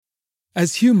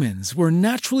As humans, we're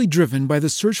naturally driven by the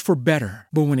search for better.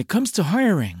 But when it comes to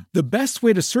hiring, the best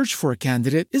way to search for a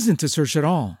candidate isn't to search at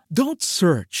all. Don't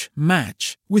search,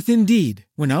 match with Indeed.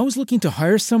 When I was looking to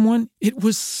hire someone, it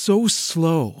was so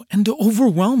slow and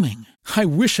overwhelming. I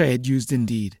wish I had used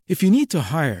Indeed. If you need to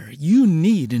hire, you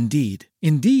need Indeed.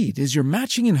 Indeed is your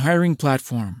matching and hiring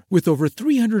platform with over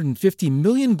 350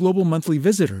 million global monthly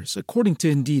visitors, according to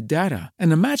Indeed data,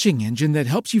 and a matching engine that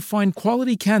helps you find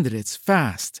quality candidates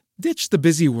fast. Ditch the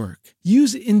busy work.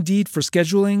 Use Indeed for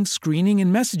scheduling, screening,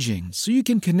 and messaging so you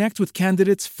can connect with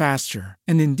candidates faster.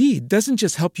 And Indeed doesn't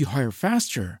just help you hire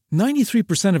faster.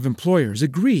 93% of employers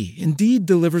agree Indeed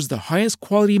delivers the highest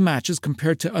quality matches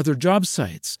compared to other job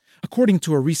sites, according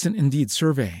to a recent Indeed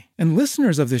survey. And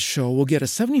listeners of this show will get a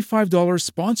 $75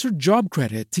 sponsored job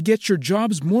credit to get your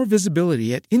jobs more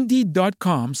visibility at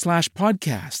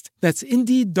Indeed.com/podcast. That's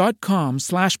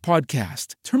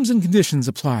Indeed.com/podcast. Terms and conditions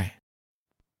apply.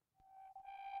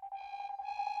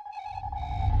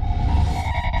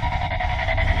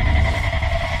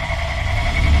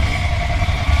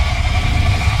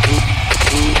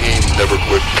 Never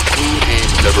quit.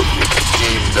 Never quit.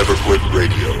 Never quit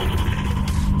radio.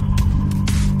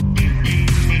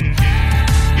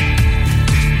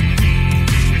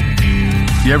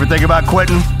 You ever think about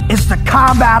quitting? It's the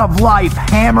combat of life,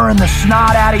 hammering the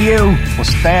snot out of you. Well,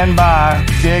 stand by,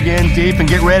 dig in deep, and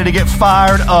get ready to get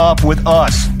fired up with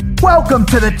us. Welcome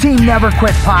to the Team Never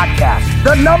Quit podcast,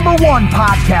 the #1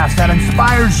 podcast that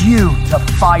inspires you to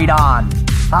fight on.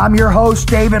 I'm your host,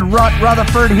 David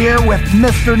Rutherford, here with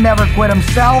Mr. Never Quit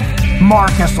himself,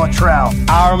 Marcus Luttrell.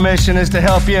 Our mission is to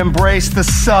help you embrace the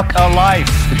suck of life,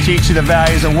 to teach you the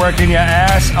values of working your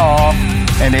ass off,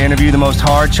 and to interview the most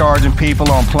hard-charging people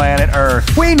on planet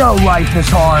Earth. We know life is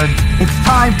hard. It's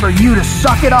time for you to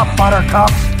suck it up,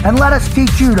 Buttercup, and let us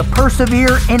teach you to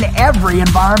persevere in every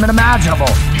environment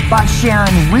imaginable by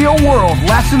sharing real-world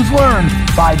lessons learned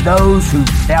by those who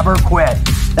never quit.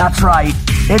 That's right.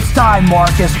 It's time,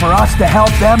 Marcus, for us to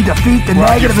help them defeat the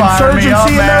negative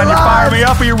insurgency in their lives. You fire me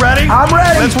up. Are you ready? I'm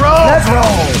ready. Let's roll. Let's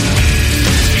roll.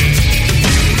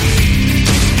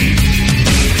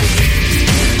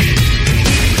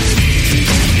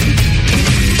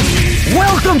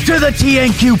 Welcome to the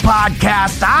TNQ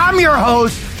podcast. I'm your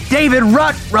host, David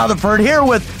Rutherford, here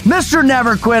with Mr.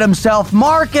 Never Quit himself,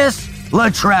 Marcus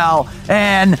Luttrell,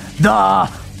 and the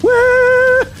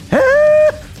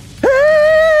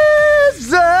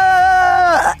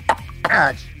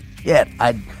shit,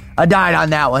 I died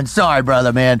on that one. Sorry,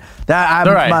 brother, man. All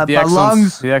right. My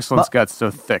lungs. The excellence got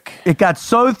so thick. It got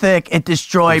so thick, it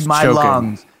destroyed my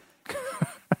lungs.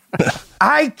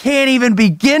 I can't even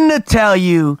begin to tell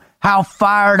you how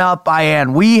fired up I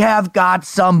am. We have got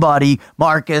somebody,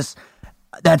 Marcus,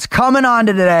 that's coming on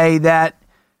today that,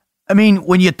 I mean,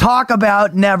 when you talk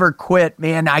about Never Quit,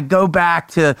 man, I go back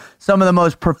to some of the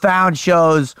most profound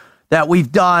shows that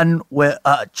we've done with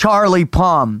Charlie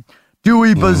Plum,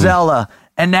 Dewey Bozzella,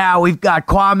 and now we've got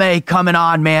Kwame coming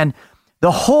on, man.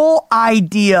 The whole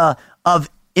idea of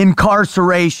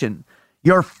incarceration,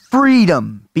 your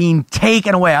freedom being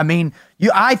taken away. I mean,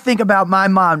 I think about my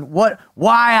mom,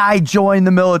 why I joined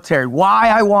the military, why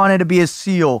I wanted to be a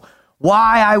SEAL,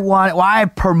 why I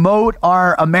promote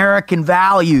our American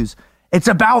values. It's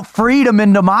about freedom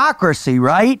and democracy,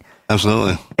 right?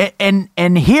 Absolutely.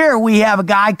 And here we have a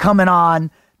guy coming on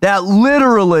that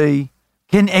literally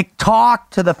can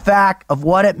talk to the fact of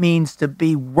what it means to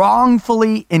be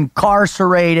wrongfully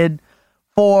incarcerated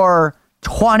for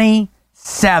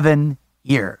 27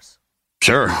 years.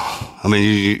 Sure. I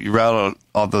mean, you rattled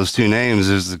off those two names.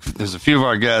 There's a few of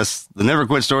our guests. The Never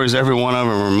Quit stories, every one of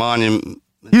them are monument,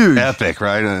 huge, epic,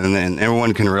 right? And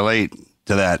everyone can relate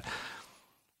to that.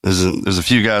 There's a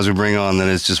few guys we bring on that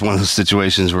it's just one of those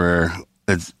situations where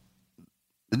it's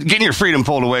getting your freedom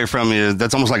pulled away from you.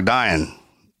 That's almost like dying.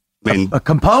 I mean, a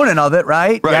component of it,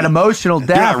 right? That emotional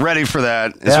death. You're not ready for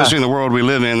that, especially in the world we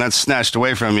live in. That's snatched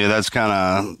away from you. That's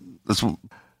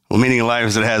meaning of life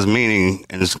is it has meaning,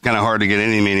 and it's kind of hard to get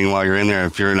any meaning while you're in there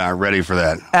if you're not ready for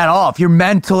that at all. If you're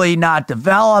mentally not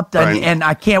developed, and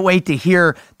I can't wait to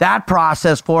hear that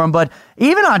process for him. But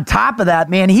even on top of that,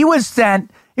 man, he was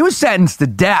sentenced to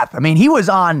death. I mean, he was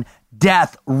on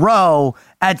death row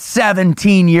at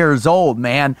 17 years old,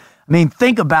 man. I mean,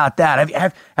 think about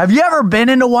that. Have you ever been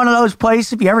into one of those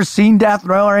places? Have you ever seen death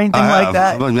row or anything like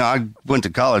that? Well, I went to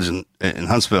college in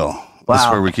Huntsville. Wow.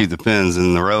 That's where we keep the pins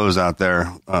and the rows out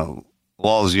there.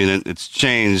 Walls unit. It's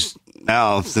changed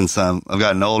now since I've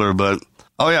gotten older, but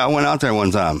I went out there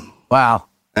one time. Wow.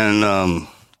 And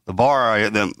the bar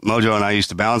that Mojo and I used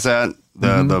to bounce at,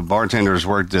 the bartenders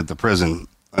worked at the prison,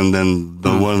 And then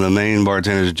one of the main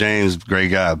bartenders, James,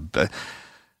 great guy,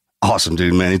 awesome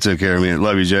dude, man. He took care of me.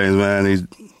 Love you, James, man. He's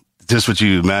just what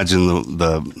you imagine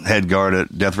the head guard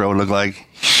at Death Row would look like.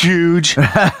 Huge, bald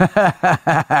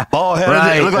headed.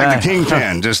 Right, it looked like the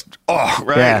Kingpin. Just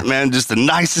man, just the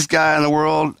nicest guy in the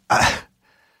world.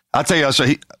 I'll tell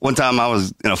you, one time I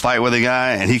was in a fight with a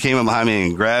guy, and he came up behind me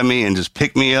and grabbed me and just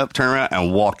picked me up, turned around,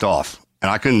 and walked off. And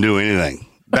I couldn't do anything.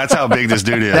 That's how big this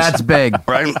dude is. That's big.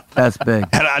 Right? That's big.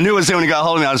 And I knew it was him when he got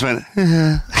hold of me. I just went,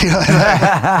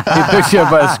 He picked you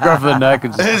up by the scruff of the neck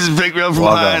and he just picked me up from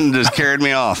behind and just carried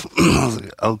me off. I was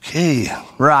like, okay.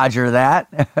 Roger that.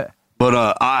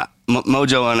 But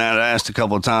Mojo and I asked a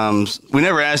couple of times. We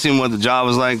never asked him what the job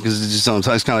was like because it's kind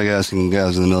of like asking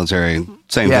guys in the military.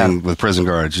 Same thing with prison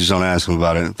guards. You just don't ask them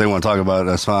about it. If they want to talk about it,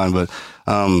 that's fine. But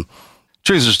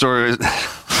truth of the story is,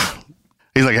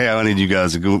 he's like, hey, I need you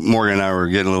guys to go. Morgan and I were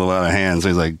getting a little out of hand. So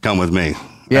he's like, come with me.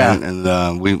 Yeah. And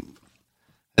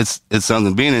it's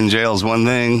something. Being in jail is one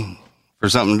thing for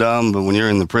something dumb, but when you're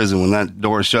in the prison, when that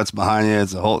door shuts behind you,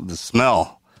 it's the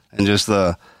smell and just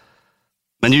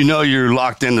and you know you're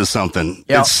locked into something.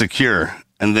 Yep. It's secure.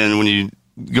 And then when you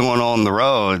going on the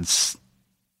row, you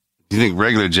think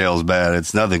regular jail is bad.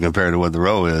 It's nothing compared to what the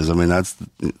row is. I mean, that's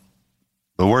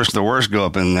the worst go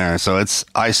up in there. So it's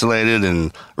isolated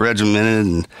and regimented,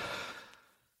 and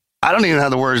I don't even have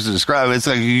the words to describe it. It's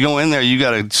like you go in there, you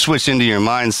got to switch into your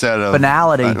mindset of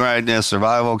finality, right? Yeah,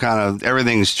 survival kind of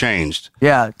everything's changed.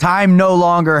 Yeah, time no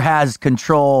longer has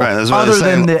control, right, other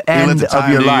than the end of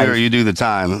your life. Or you do the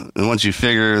time, and once you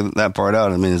figure that part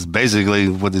out, I mean, it's basically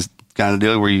what this kind of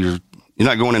deal where you're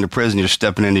not going into prison, you're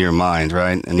stepping into your mind,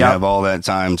 right? And you have all that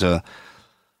time to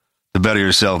better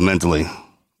yourself mentally.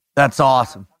 That's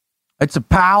awesome. It's a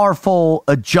powerful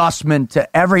adjustment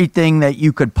to everything that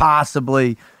you could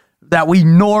possibly. That we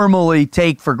normally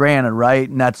take for granted, right?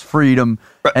 And that's freedom,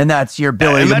 and that's your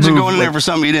ability to move. Imagine going in there for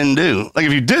something you didn't do. Like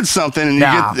if you did something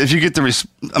and if you get the,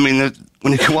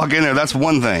 when you walk in there, that's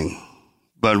one thing.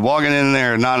 But walking in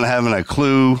there and not having a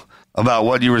clue about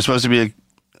what you were supposed to be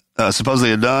supposedly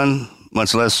have done,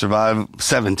 much less survive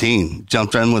 17,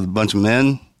 jumped in with a bunch of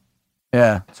men.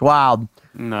 Yeah, it's wild.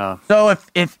 No. So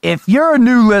if you're a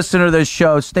new listener to this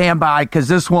show, stand by because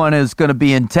this one is going to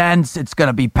be intense. It's going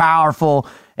to be powerful.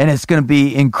 And it's going to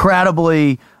be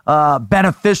incredibly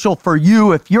beneficial for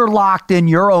you if you're locked in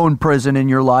your own prison in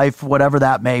your life, whatever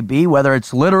that may be, whether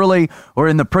it's literally or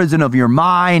in the prison of your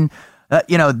mind.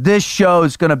 This show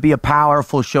is going to be a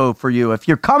powerful show for you. If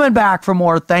you're coming back for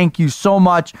more, thank you so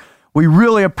much. We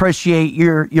really appreciate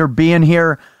your being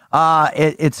here.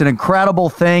 It's an incredible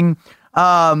thing.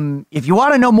 If you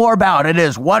want to know more about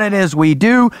what it is we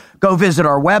do, go visit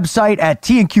our website at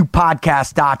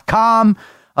tnqpodcast.com.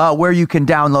 Where you can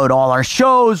download all our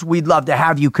shows. We'd love to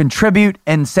have you contribute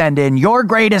and send in your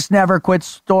greatest Never Quit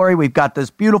story. We've got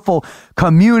this beautiful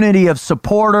community of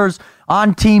supporters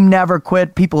on Team Never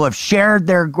Quit. People have shared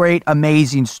their great,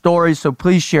 amazing stories, so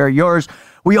please share yours.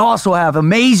 We also have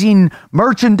amazing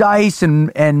merchandise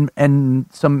and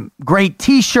some great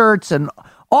T-shirts and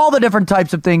all the different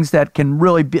types of things that can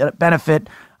really benefit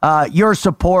your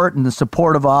support and the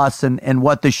support of us and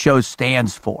what the show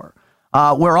stands for.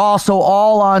 We're also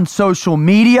all on social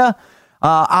media.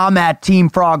 I'm at Team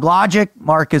Frog Logic.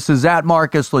 Marcus is at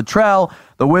Marcus Luttrell.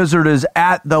 The Wizard is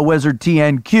at The Wizard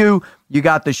TNQ. You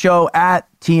got the show at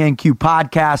TNQ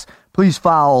Podcast. Please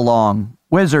follow along.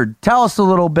 Wizard, tell us a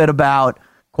little bit about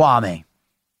Kwame.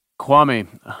 Kwame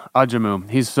Ajamu.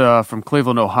 He's from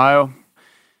Cleveland, Ohio.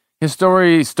 His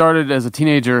story started as a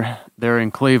teenager there in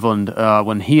Cleveland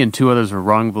when he and two others were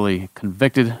wrongfully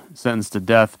convicted, sentenced to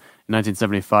death in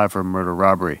 1975 for a murder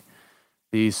robbery.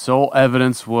 The sole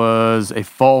evidence was a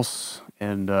false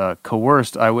and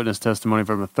coerced eyewitness testimony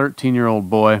from a 13-year-old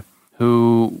boy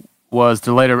who was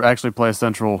to later actually play a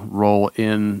central role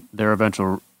in their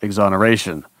eventual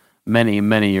exoneration many,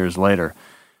 many years later.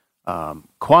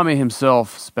 Kwame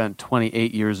himself spent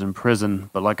 28 years in prison,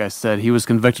 but like I said, he was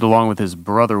convicted along with his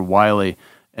brother Wiley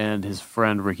and his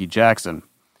friend Ricky Jackson.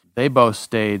 They both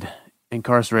stayed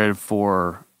incarcerated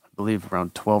for, I believe,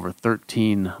 around 12 or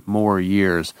 13 more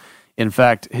years. In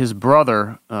fact, his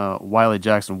brother, Wiley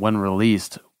Jackson, when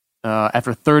released,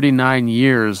 after 39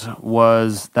 years,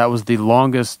 was the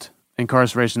longest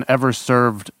incarceration ever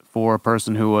served for a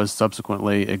person who was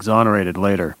subsequently exonerated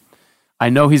later. I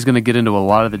know he's going to get into a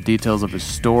lot of the details of his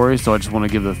story, so I just want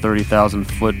to give the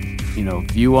 30,000-foot,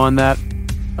 view on that.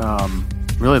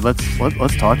 Really, let's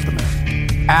talk to the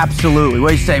man. Absolutely. What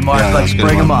do you say, Mark? Yeah, let's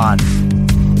bring him on.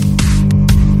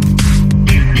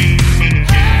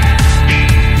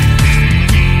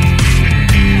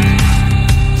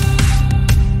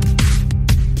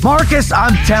 Marcus,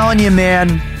 I'm telling you,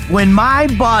 man, when my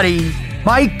buddy,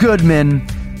 Mike Goodman,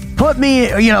 put me,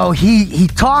 he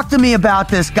talked to me about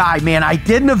this guy, man. I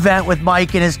did an event with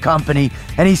Mike and his company,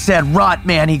 and he said, Rut,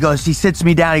 man, he sits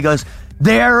me down, he goes,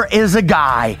 there is a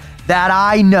guy that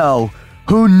I know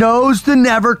who knows the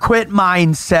never quit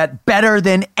mindset better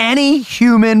than any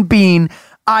human being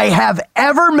I have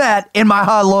ever met in my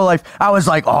whole life. I was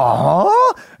like,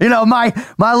 oh, my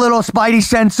little spidey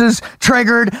senses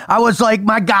triggered. I was like,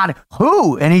 my God,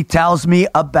 who? And he tells me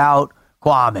about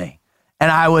Kwame.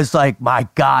 And I was like, my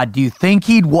God, do you think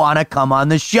he'd want to come on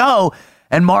the show?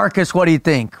 And Marcus, what do you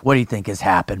think? What do you think has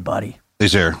happened, buddy?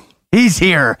 He's here. He's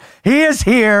here. He is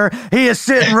here. He is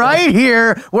sitting right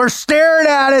here. We're staring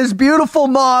at his beautiful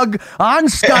mug on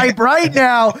Skype right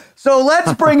now. So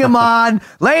let's bring him on.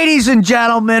 Ladies and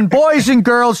gentlemen, boys and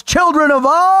girls, children of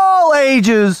all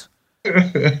ages,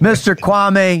 Mr.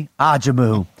 Kwame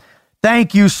Ajamu.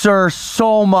 Thank you, sir,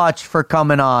 so much for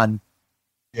coming on.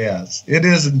 Yes, it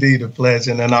is indeed a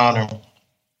pleasure and an honor.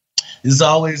 It's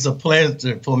always a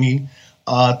pleasure for me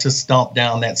to stomp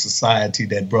down that society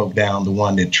that broke down the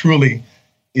one that truly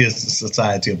is the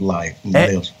society of life. And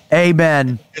lives.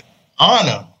 Amen. It's an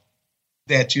honor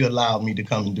that you allowed me to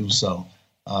come and do so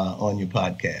on your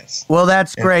podcast. Well,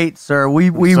 that's great, sir. We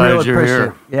really appreciate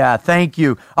it. Yeah, thank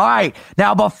you. All right.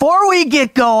 Now, before we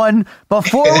get going,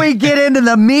 before we get into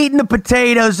the meat and the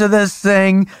potatoes of this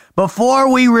thing, before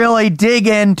we really dig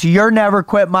into your never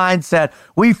quit mindset,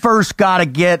 we first got to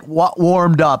get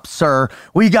warmed up, sir.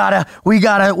 We gotta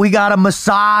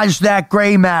massage that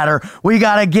gray matter. We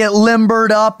gotta get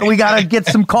limbered up. We gotta get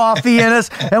some coffee in us,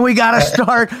 and we gotta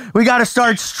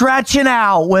start stretching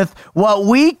out with what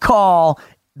we call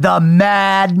the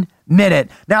Mad Minute.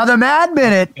 Now, the Mad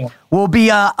Minute will be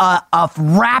a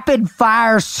rapid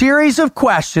fire series of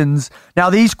questions. Now,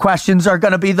 these questions are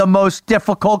going to be the most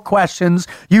difficult questions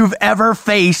you've ever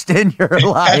faced in your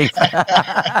life.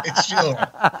 Sure.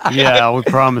 Yeah, we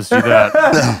promise you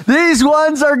that. These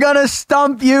ones are going to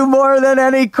stump you more than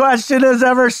any question has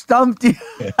ever stumped you.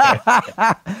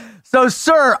 So,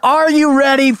 sir, are you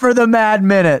ready for the Mad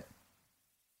Minute?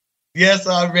 Yes,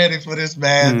 I'm ready for this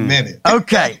Mad Minute.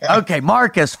 Okay,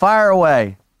 Marcus, fire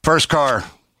away. First car.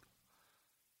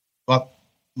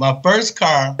 My first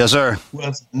car Yes, sir.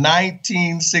 was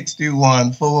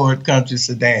 1961 Ford Country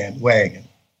Sedan wagon.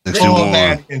 61.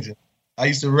 4-man engine. I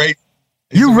used to race.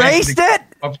 You raced it?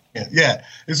 Yeah,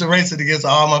 it's a race it against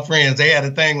all my friends. They had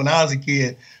a thing when I was a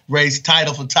kid, race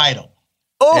title for title.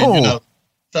 Oh. And,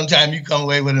 sometimes you come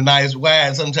away with a nice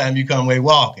wide, sometimes you come away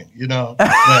walking, walking.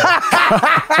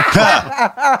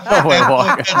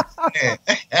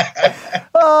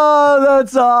 Oh,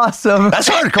 that's awesome. That's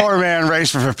hardcore, man,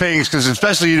 racing for things, because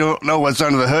especially you don't know what's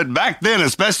under the hood. Back then,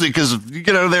 especially because if you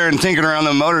get over there and tinkering around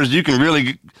the motors, you can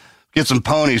really get some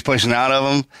ponies pushing out of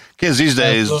them. Kids these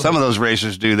days, some of those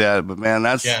racers do that, but man,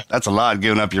 that's a lot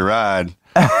giving up your ride.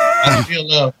 I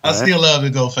still love to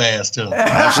go fast too.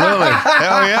 Absolutely.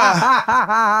 Hell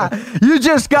yeah. You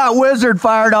just got Wizard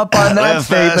fired up on that Live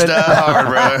statement. Fast, hard,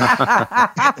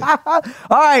 brother.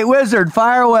 All right, Wizard,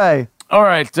 fire away. All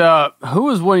right. Who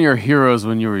was one of your heroes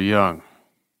when you were young?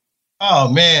 Oh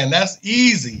man, that's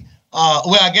easy.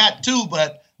 Well, I got two,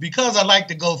 but because I like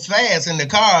to go fast in the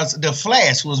cars, the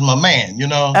Flash was my man,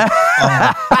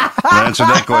 Answer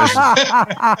that question.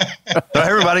 So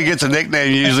everybody gets a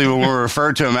nickname usually when we're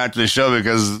referred to him after the show,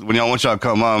 because when once y'all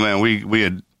come on, man, we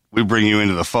bring you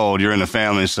into the fold. You're in the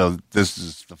family, so this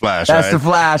is the Flash. That's right? the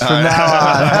Flash from now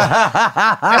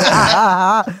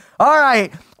on. All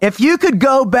right. If you could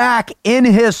go back in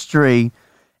history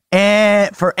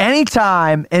and for any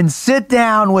time and sit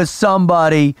down with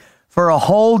somebody for a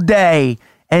whole day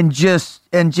and just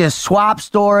swap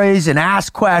stories and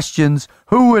ask questions,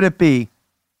 who would it be?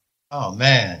 Oh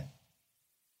man.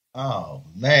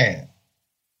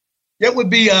 It would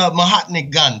be Mahatma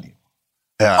Gandhi.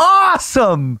 Yeah.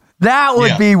 Awesome. That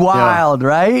would be wild,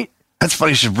 right? That's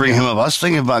funny you should bring him up. I was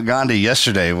thinking about Gandhi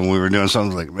yesterday when we were doing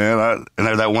something like, man, and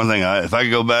there's that one thing, if I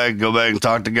could go back and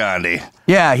talk to Gandhi.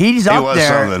 Yeah, he's up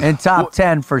there something. in top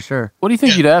 10 for sure. What do you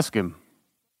think you'd ask him?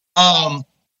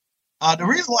 The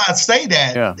reason why I say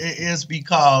that is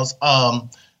because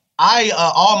I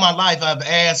all my life I've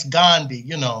asked Gandhi,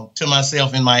 to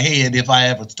myself in my head if I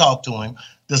ever talked to him,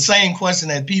 the same question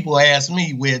that people ask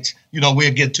me, which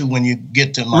we'll get to when you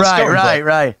get to my story.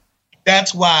 Right.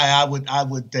 That's why I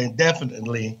would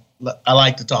definitely I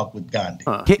like to talk with Gandhi.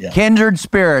 Kindred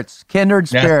spirits.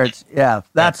 Yeah,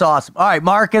 that's awesome. All right,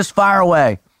 Marcus, fire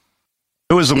away.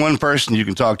 Who is the one person you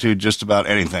can talk to just about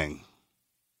anything?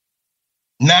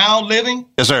 Now living?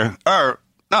 Yes, sir. Or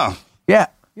no? Yeah.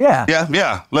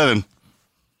 Yeah, living.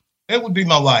 It would be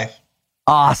my wife.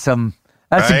 Awesome.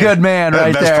 That's right? A good man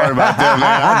right best there. Part about that,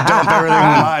 man. I dump everything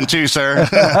in mine too, sir.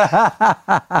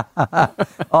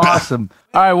 Awesome.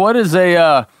 All right,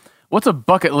 what's a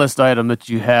bucket list item that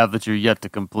you have that you're yet to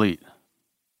complete?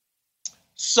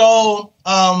 So,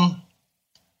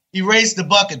 erase the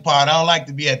bucket part. I don't like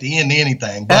to be at the end of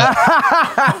anything, but,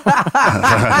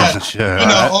 Sure.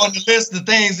 on the list of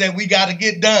things that we got to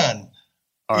get done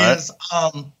is,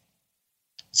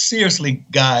 seriously,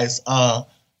 guys, I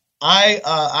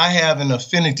have an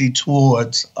affinity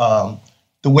towards the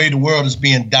way the world is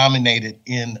being dominated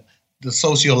in the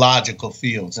sociological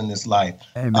fields in this life.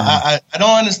 I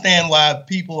don't understand why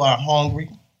people are hungry.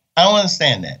 I don't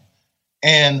understand that.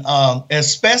 And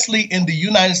especially in the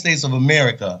United States of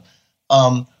America,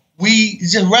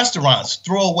 restaurants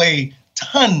throw away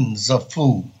tons of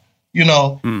food,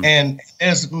 and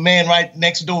there's a man right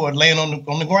next door laying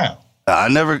on the ground. I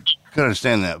never could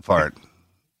understand that part.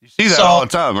 You see that all the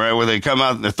time, right? Where they come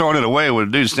out and they're throwing it away with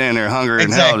a dude standing there hungry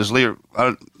and hell, just leave it.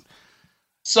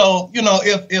 So,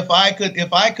 if I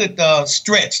could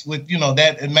stretch with,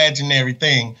 that imaginary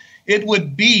thing, it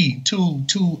would be to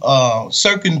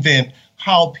circumvent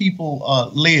how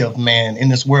people live, man, in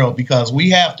this world, because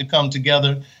we have to come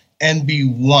together and be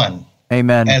one.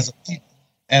 Amen. As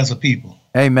a people.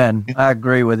 Amen. I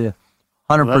agree with you.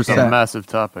 100%. Well, that's a massive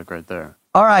topic right there.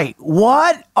 All right.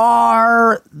 What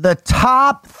are the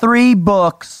top 3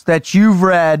 books that you've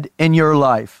read in your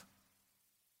life?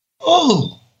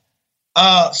 Oh,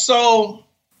 and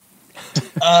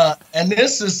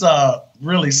this is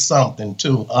really something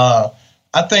too.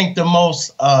 I think the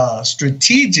most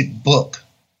strategic book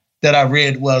that I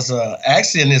read was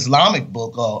actually an Islamic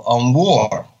book on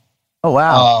war. Oh,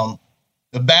 wow.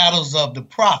 The Battles of the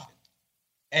Prophet.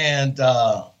 And,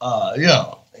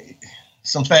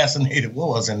 some fascinating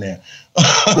wars in there.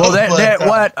 Well,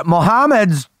 what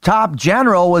Muhammad's top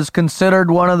general was considered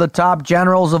one of the top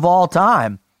generals of all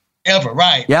time. Ever,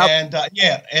 right? Yep.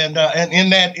 And and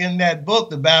in that book,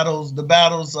 the battles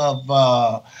of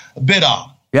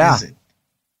Bid'ah. Yeah.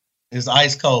 Is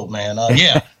ice cold, man.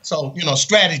 Yeah. So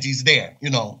strategies there.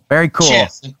 Very cool.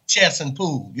 Chess and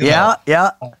pool. Yeah.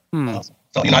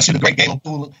 So I shoot a great game of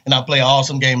pool and I play an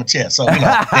awesome game of chess. So there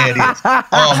it is.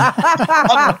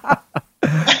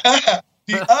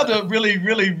 The other really,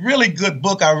 really, really good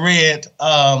book I read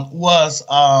was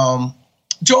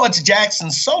George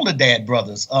Jackson's Soledad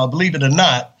Brothers. Believe it or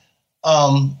not,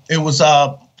 it was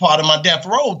part of my death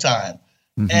row time.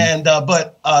 Mm-hmm. And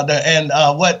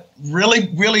what really,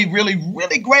 really, really,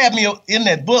 really grabbed me in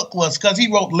that book was because he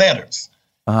wrote letters.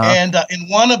 And in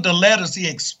one of the letters, he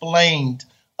explained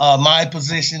my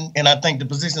position, and I think the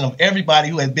position of everybody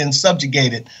who had been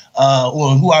subjugated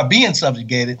or who are being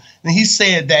subjugated. And he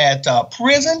said that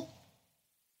prison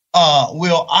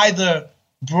will either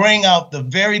bring out the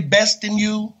very best in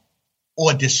you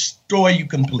or destroy you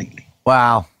completely.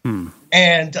 Wow.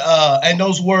 And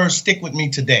those words stick with me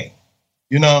today,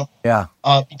 Yeah.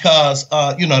 because,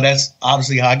 that's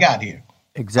obviously how I got here.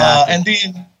 Exactly.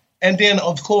 And then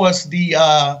of course, the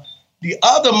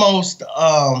other most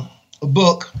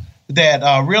book that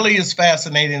really is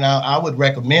fascinating, I would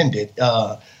recommend it,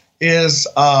 is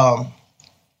Ayn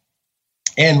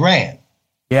Rand.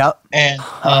 Yep. And,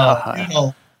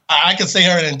 I could say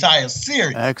her entire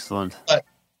series. Excellent.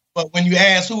 But when you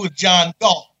ask who is John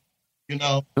Galt,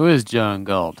 Who is John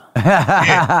Galt?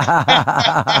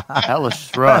 Atlas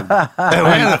Shrugged.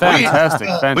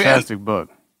 Fantastic book.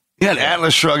 You had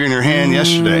Atlas Shrugged in your hand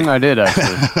yesterday. I did,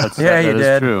 actually. That you is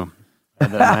did. True. I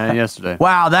had that in my hand yesterday.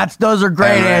 Wow, those are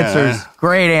great answers.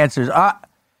 Great answers.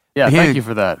 Thank you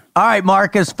for that. All right,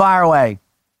 Marcus, fire away.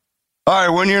 All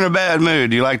right, when you're in a bad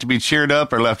mood, do you like to be cheered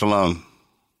up or left alone?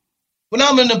 When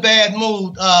I'm in a bad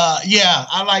mood,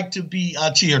 I like to be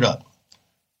cheered up.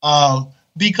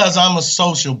 Because I'm a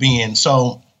social being,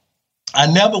 so I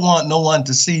never want no one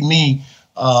to see me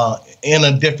in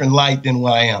a different light than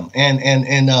what I am, and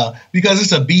because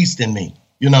it's a beast in me,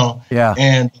 Yeah.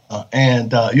 And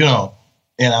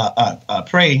I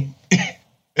pray,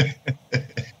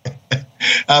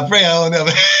 I don't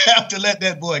ever have to let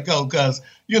that boy go, because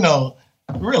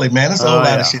really, man, there's a whole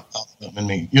lot of shit up in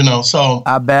me, So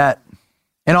I bet.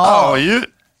 And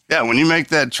when you make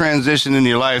that transition in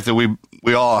your life that we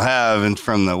all have, and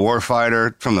from the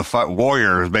warfighter, from the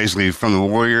warrior, basically from the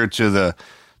warrior to the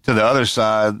other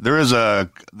side, there is the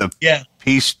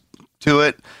piece to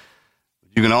it.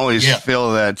 You can always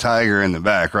feel that tiger in the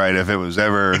back, right? If it was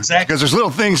ever because there's little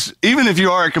things. Even if you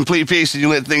are a complete piece and you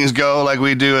let things go like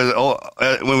we do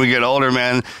when we get older,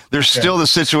 man, there's still the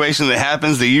situation that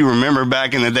happens that you remember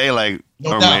back in the day, like,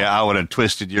 I would have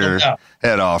twisted your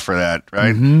head off for that,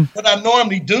 right? Mm-hmm. What I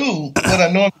normally do,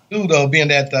 though, being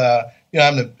that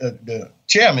I'm the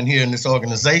chairman here in this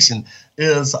organization,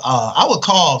 is I would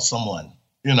call someone,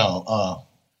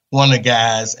 one of the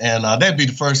guys, and they'd be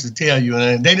the first to tell you,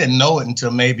 and they didn't know it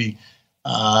until maybe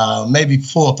 4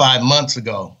 or 5 months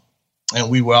ago, and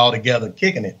we were all together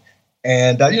kicking it,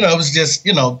 and it was just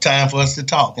time for us to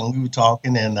talk, and we were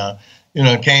talking, and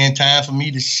it came time for me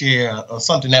to share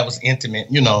something that was intimate,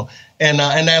 and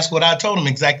that's what I told him,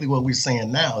 exactly what we're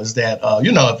saying now, is that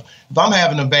if I'm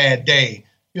having a bad day,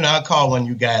 I call one of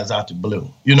you guys out the blue,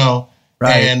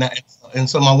 right, and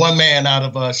so my one man out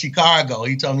of Chicago,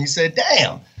 he told me, he said,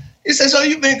 "Damn." He said, "So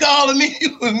you've been calling me?"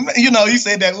 He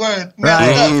said that word.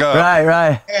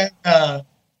 Right. And,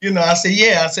 I said,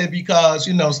 "Yeah." I said, because,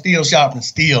 steel sharpens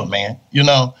steel, man.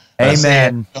 Amen.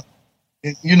 Said,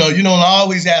 you don't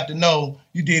always have to know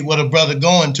you did what a brother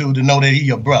going to know that he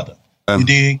your brother. You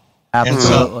dig?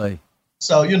 Absolutely.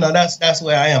 So that's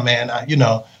where I am, man.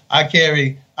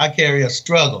 I carry a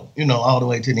struggle, all the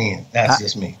way to the end. That's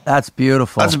just me. That's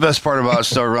beautiful. That's the best part about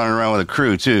still running around with a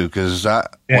crew too, because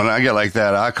when I get like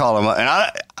that, I call them up, and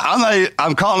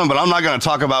I'm calling them, but I'm not going to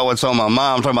talk about what's on my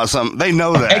mind. I'm talking about something they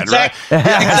know that, right? Exactly.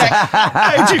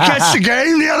 Hey, did you catch the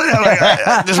game the other day?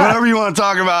 Like, just whatever you want to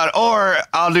talk about, or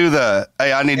I'll do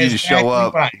hey, I need you to show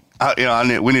up.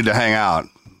 Right. We need to hang out.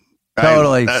 Right?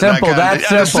 Totally. Simple. That's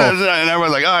simple. And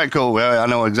everyone's like, all right, cool. Well, I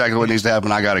know exactly what needs to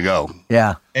happen. I got to go.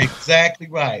 Yeah. Exactly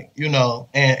right. And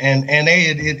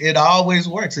it always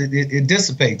works. It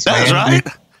dissipates. That's right.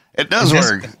 It does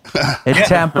work. It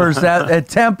tempers that. It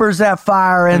tempers that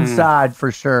fire inside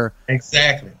for sure.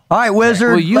 Exactly. All right,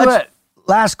 Wizard.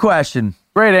 Last question.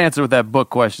 Great answer with that book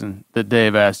question that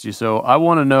Dave asked you. So I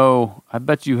want to know, I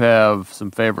bet you have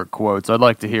some favorite quotes. I'd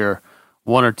like to hear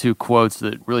one or two quotes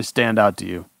that really stand out to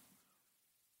you.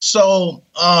 So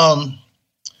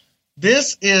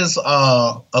this is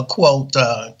a quote.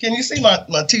 Can you see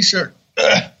my T-shirt?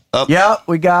 Yeah,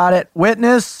 we got it.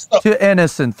 Witness to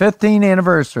Innocent, 15th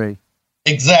anniversary.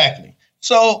 Exactly.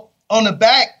 So on the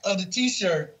back of the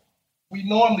T-shirt, we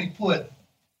normally put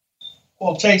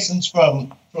quotations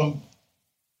from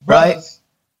brothers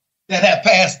that have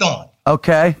passed on.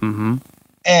 Okay. Mm-hmm.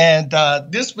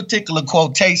 And this particular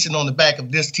quotation on the back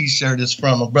of this T-shirt is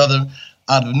from a brother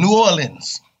out of New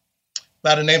Orleans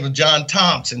by the name of John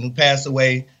Thompson, who passed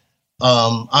away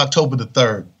October the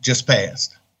 3rd, just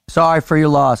passed. Sorry for your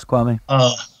loss, Kwame.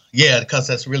 Yeah, because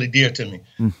that's really dear to me.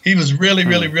 He was really,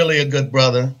 really, really a good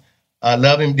brother. I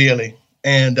love him dearly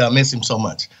and miss him so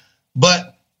much.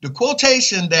 But the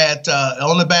quotation that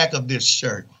on the back of this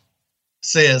shirt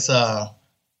says,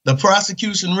 "The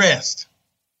prosecution rests,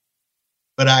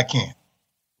 but I can't."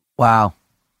 Wow.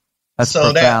 That's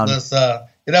so profound.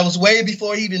 That was way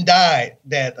before he even died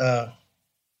that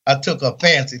I took a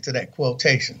fancy to that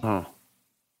quotation. Oh.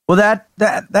 Well, that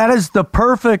is the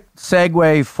perfect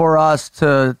segue for us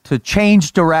to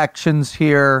change directions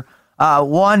here.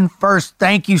 First,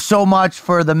 thank you so much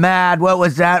for the mad. What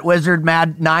was that, Wizard?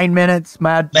 Mad 9 minutes?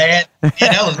 Mad. Yeah,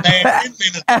 that was mad 10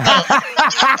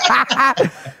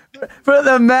 minutes. For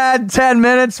the mad 10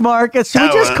 minutes, Marcus. Should we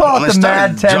just call it the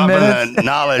mad 10 minutes?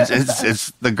 Knowledge.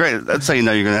 It's the great. That's how you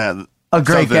know you're going to have a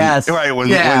great guest. Right, when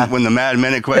the mad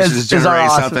minute questions generate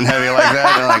awesome. Something heavy like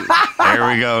that, you're like, here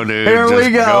we go, dude. Here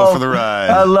we go for the ride.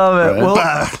 I love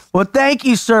it. Well, thank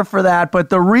you, sir, for that. But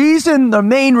the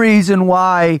main reason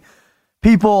why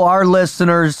our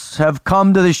listeners have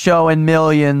come to the show in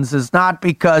millions is not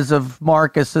because of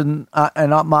Marcus and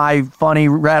my funny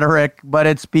rhetoric, but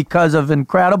it's because of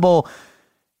incredible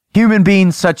human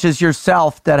beings such as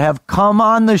yourself that have come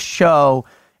on the show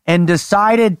and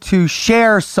decided to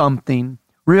share something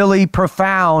really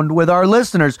profound with our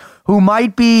listeners who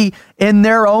might be in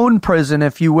their own prison,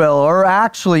 if you will, or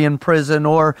actually in prison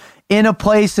or in a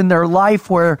place in their life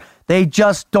where they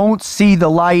just don't see the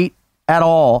light at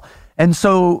all. And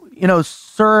so,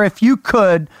 sir, if you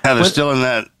could, they're still in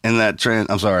that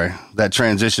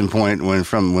transition point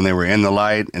when they were in the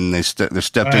light and they're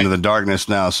stepped into the darkness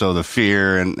now. So the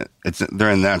fear and they're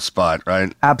in that spot,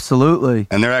 right? Absolutely.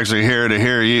 And they're actually here to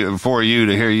hear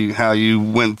you how you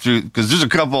went through, because there's a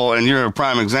couple, and you're a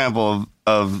prime example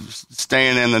of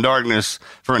staying in the darkness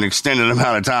for an extended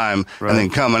amount of time and then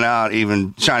coming out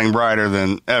even shining brighter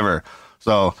than ever.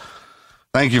 So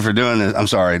Thank you for doing this. I'm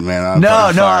sorry, man. No,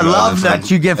 I love that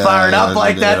you get fired up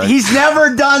like that. He's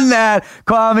never done that,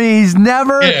 Kwame. He's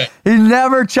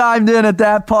never chimed in at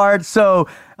that part. So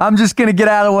I'm just going to get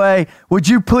out of the way. Would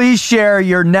you please share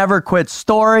your never quit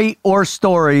story or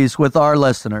stories with our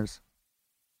listeners?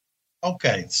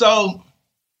 Okay. So,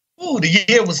 the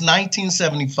year was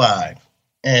 1975.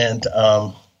 And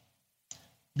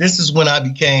this is when I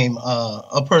became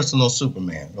a personal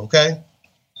Superman, okay?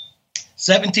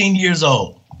 17 years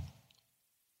old,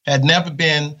 had never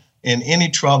been in any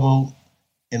trouble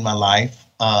in my life,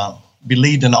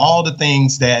 believed in all the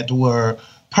things that were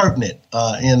pertinent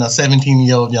in a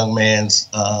 17-year-old young man's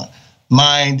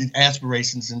mind,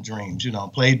 aspirations, and dreams.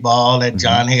 Played ball at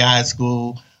John Hay High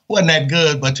School. Wasn't that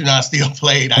good, but, I still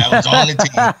played. I was on the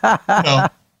team.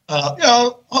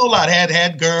 Whole lot.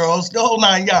 Had girls, the whole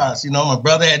 9 yards. My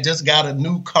brother had just got a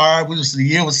new car. The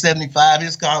year was 75.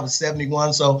 His car was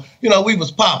 71. So, we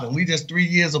was popping. We just 3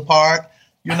 years apart,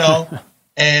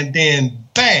 and then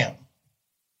bam,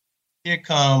 here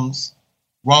comes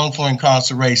wrongful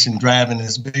incarceration driving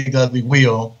this big ugly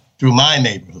wheel through my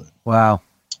neighborhood. Wow.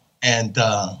 And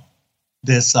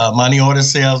this money order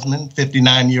salesman,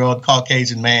 59-year-old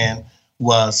Caucasian man,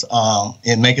 was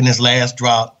making his last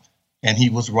drop. And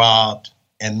he was robbed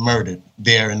and murdered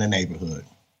there in the neighborhood.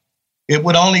 It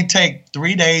would only take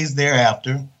 3 days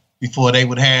thereafter before they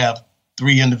would have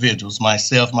 3 individuals,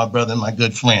 myself, my brother, and my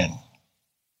good friend,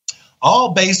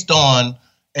 all based on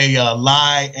a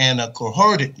lie and a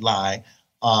cohorted lie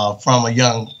from a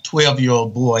young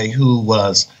 12-year-old boy who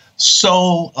was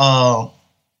so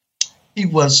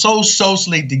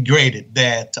socially degraded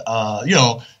that,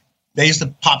 they used to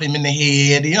pop him in the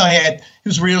head. He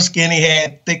was real skinny,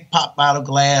 had thick pop bottle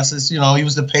glasses. He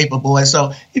was the paper boy.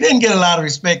 So he didn't get a lot of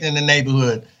respect in the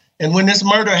neighborhood. And when this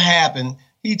murder happened,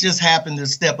 he just happened to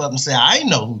step up and say, I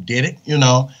know who did it,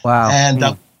 Wow.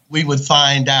 And we would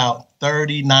find out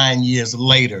 39 years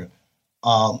later,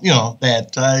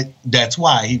 that that's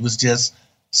why he was just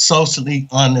socially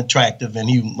unattractive and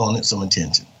he wanted some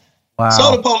attention. Wow.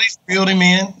 So the police reeled him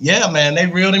in. Yeah, man, they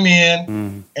reeled him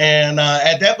in. And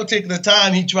at that particular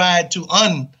time, he tried to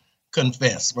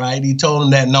unconfess, right? He told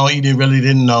them that, no, he really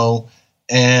didn't know.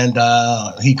 And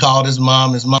he called his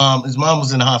mom. His mom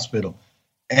was in the hospital.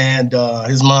 And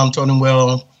his mom told him,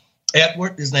 well,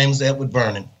 Edward, his name is Edward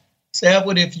Vernon. Said,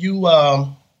 Edward, if you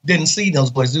didn't see those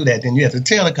boys do that, then you have to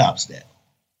tell the cops that.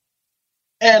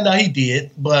 And he did.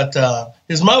 But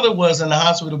his mother was in the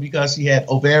hospital because she had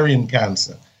ovarian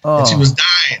cancer. Oh. And she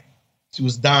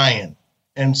was dying.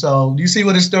 And so, do you see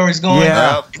where the story's going?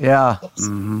 Yeah.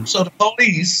 So the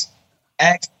police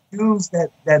accused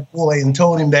that boy and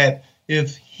told him that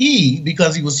if he,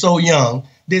 because he was so young,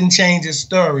 didn't change his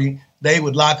story, they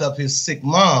would lock up his sick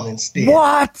mom instead.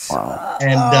 What? Wow.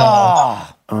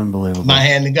 And unbelievable. My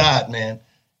hand to God, man.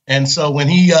 And so when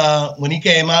he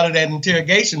came out of that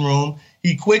interrogation room,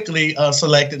 he quickly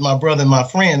selected my brother and my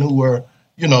friend who were,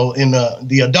 in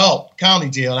the adult county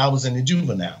jail. I was in the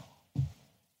juvenile.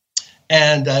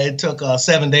 And it took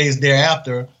 7 days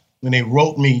thereafter when they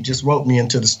wrote me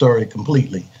into the story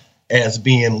completely as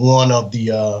being one of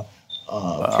the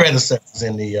predecessors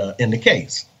in the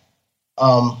case.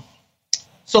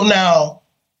 So now,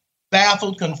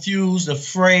 baffled, confused,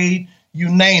 afraid, you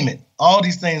name it. All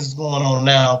these things is going on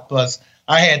now, because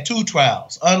I had 2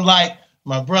 trials, unlike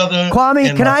my brother.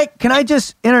 Kwame, can I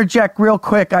just interject real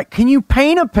quick? Can you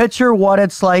paint a picture what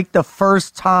it's like the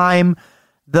first time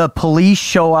the police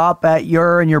show up at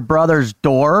your and your brother's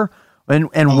door,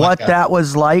 and what that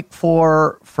was like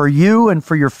for you and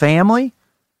for your family?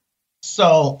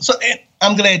 So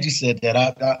I'm glad you said that.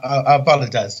 I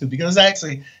apologize too, because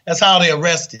actually that's how they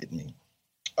arrested me.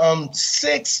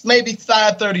 6, maybe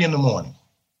 5:30 in the morning.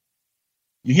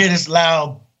 You hear this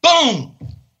loud boom.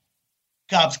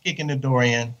 Cops kicking the door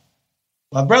in.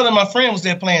 My brother and my friend was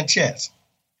there playing chess.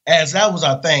 As that was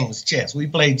our thing, was chess. We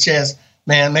played chess,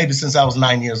 man, maybe since I was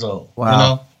 9 years old.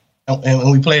 Wow.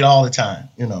 And we played all the time,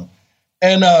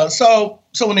 And so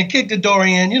when they kicked the door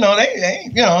in, they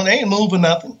ain't moving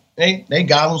nothing. They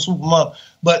got them, swoop them up.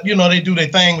 But, they do their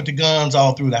thing with the guns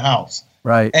all through the house.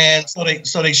 Right. And so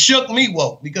they shook me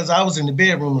woke because I was in the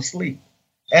bedroom asleep.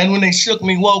 And when they shook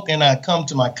me woke and I come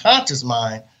to my conscious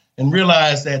mind and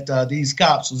realized that these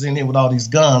cops was in here with all these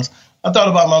guns, I thought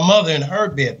about my mother in her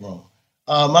bedroom.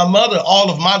 My mother, all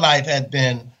of my life, had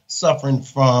been suffering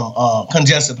from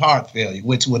congestive heart failure,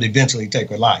 which would eventually take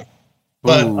her life.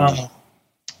 But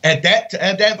at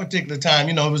that particular time,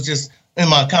 it was just in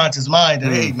my conscious mind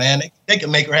that, hey, man, they could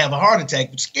make her have a heart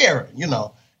attack, but scare her,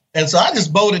 And so I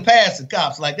just bolted past the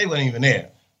cops like they weren't even there,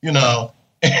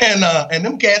 And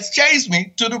them cats chased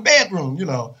me to the bedroom,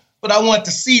 but I wanted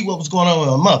to see what was going on with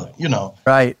my mother, you know.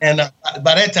 Right. And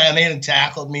by that time, they had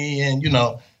tackled me, and, you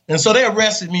know, and so they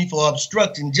arrested me for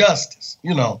obstructing justice,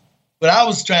 you know. But I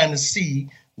was trying to see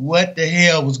what the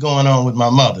hell was going on with my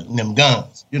mother and them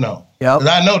guns, you know. Yep.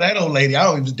 Because I know that old lady, I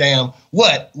don't give a damn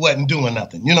wasn't doing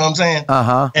nothing, you know what I'm saying?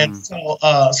 Uh-huh. And so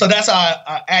that's how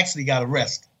I actually got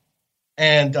arrested.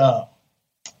 And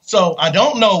so I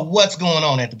don't know what's going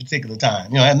on at the particular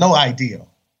time. You know, I had no idea.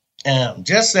 And I'm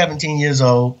just 17 years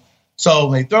old.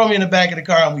 So they throw me in the back of the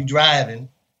car and we driving.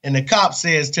 And the cop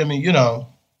says to me, you know,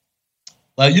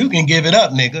 well, you can give it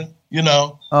up, nigga, you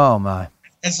know. Oh, my.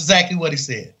 That's exactly what he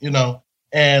said, you know.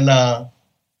 And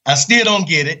I still don't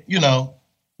get it, you know.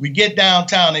 We get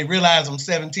downtown, they realize I'm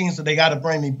 17, so they got to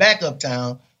bring me back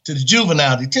uptown to the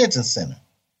juvenile detention center.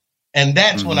 And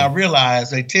that's when I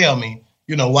realized, they tell me,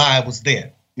 you know, why I was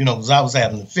there, you know, because I was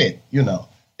having a fit, you know.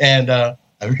 And the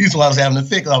reason why I was having a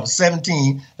fit, because I was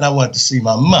 17 and I wanted to see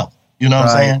my mother, you know what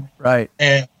I'm saying? Right.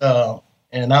 And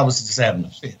I was just having a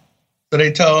fit. So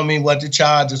they told me what the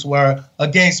charges were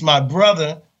against my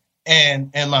brother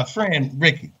and my friend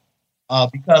Ricky.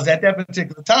 Because at that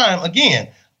particular time, again,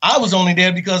 I was only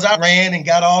there because I ran and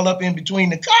got all up in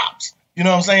between the cops. You know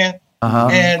what I'm saying?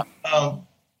 Uh-huh.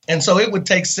 And so it would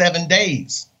take 7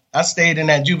 days. I stayed in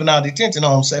that juvenile detention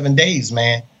home 7 days,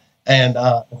 man. And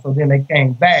so then they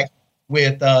came back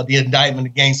with the indictment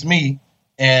against me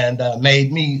and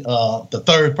made me the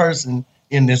third person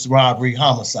in this robbery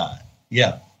homicide.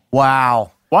 Yeah.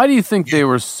 Wow. Why do you think they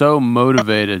were so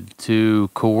motivated to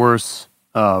coerce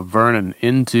Vernon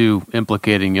into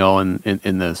implicating y'all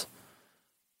in this?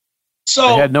 So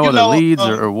they had no other leads,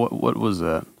 or what was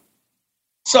that?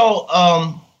 So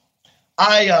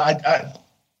I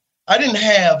didn't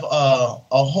have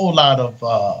a whole lot of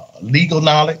legal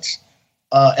knowledge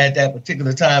at that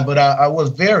particular time, but I was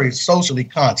very socially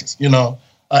conscious, you know,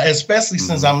 especially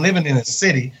since I'm living in a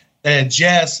city that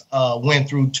just went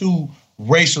through 2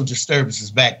 racial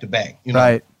disturbances back to back, you know,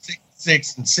 right.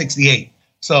 66 and 68.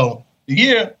 So the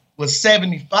year was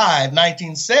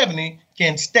 1970,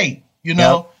 Kent State. You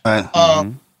know, Right.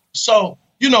 So,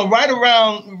 you know, right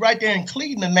there in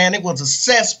Cleveland, man, it was a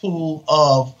cesspool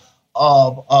of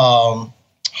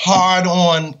hard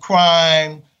on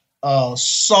crime,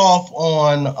 soft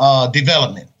on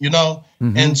development, you know?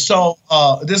 Mm-hmm. And so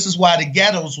this is why the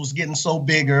ghettos was getting so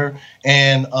bigger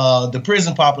and the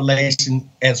prison population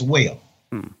as well.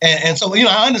 And so, you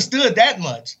know, I understood that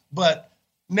much, but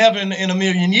never in a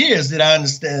million years did I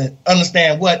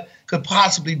understand what could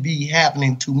possibly be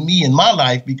happening to me in my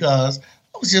life, because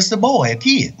I was just a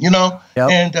kid, you know? Yep.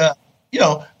 And, you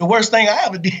know, the worst thing I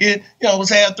ever did, you know, was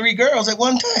have 3 girls at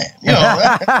one time. You know,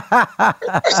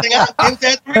 the worst thing I did was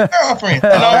have 3 girlfriends. You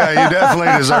know? Oh, yeah, you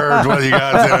definitely deserved what you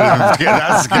got there.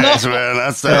 That's the case, man.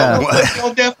 That's the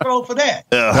on death row for that.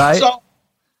 Yeah. Right.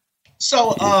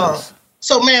 So,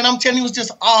 man, I'm telling you, it was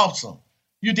just awesome.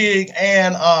 You dig?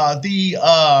 And the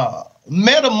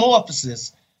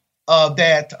metamorphosis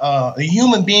that a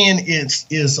human being is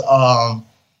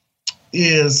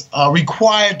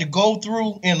required to go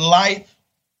through in life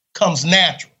comes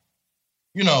natural.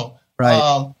 You know,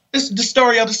 right. This is the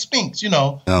story of the Sphinx, you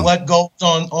know, what goes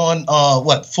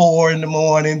on 4 in the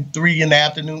morning, 3 in the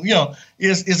afternoon, you know,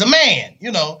 is a man,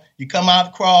 you know, you come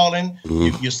out crawling,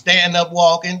 you stand up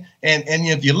walking, and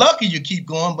if you're lucky, you keep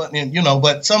going, but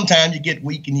sometimes you get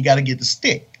weak and you got to get the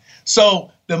stick.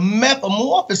 So the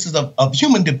metamorphosis of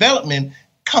human development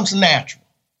comes natural.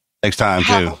 Takes time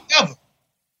too.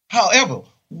 However,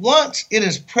 once it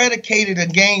is predicated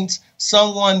against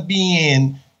someone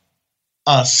being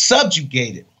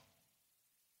subjugated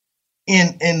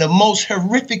in the most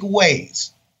horrific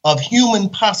ways of human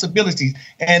possibilities,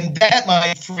 and that,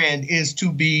 my friend, is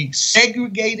to be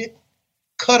segregated,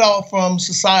 cut off from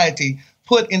society,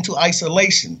 put into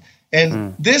isolation.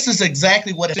 And this is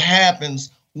exactly what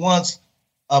happens once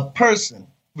a person,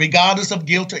 regardless of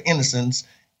guilt or innocence,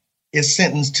 is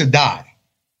sentenced to die.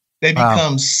 They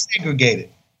become segregated.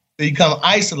 They become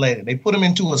isolated. They put them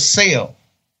into a cell.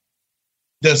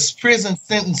 The prison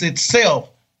sentence itself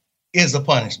is a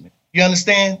punishment. You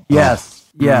understand? Yes,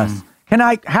 yes. Can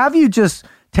I have you just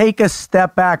take a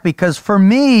step back? Because for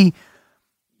me,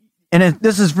 and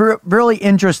this is really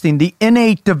interesting, the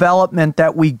innate development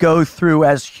that we go through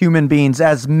as human beings,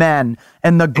 as men,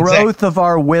 and the growth of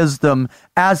our wisdom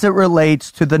as it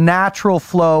relates to the natural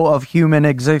flow of human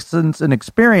existence and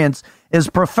experience is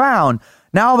profound.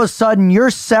 Now, all of a sudden,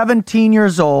 you're 17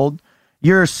 years old.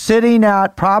 You're sitting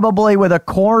at probably with a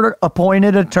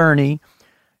court-appointed attorney.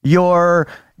 You're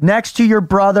next to your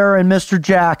brother and Mr.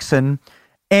 Jackson.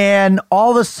 And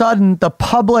all of a sudden, the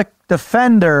public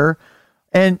defender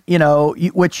and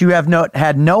which you have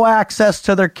had no access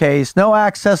to their case, no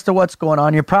access to what's going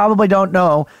on. You probably don't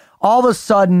know. All of a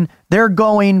sudden, they're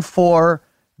going for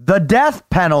the death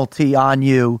penalty on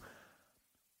you.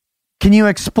 Can you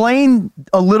explain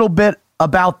a little bit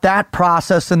about that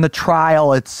process and the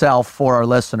trial itself for our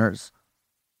listeners?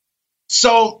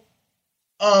 So,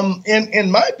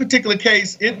 in my particular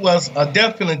case, it was a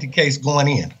death penalty case going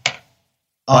in.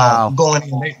 Wow. Going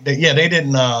in. They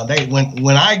didn't.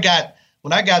 When I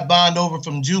got bond over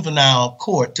from juvenile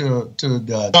court to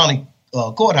the county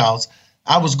courthouse,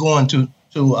 I was going to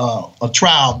a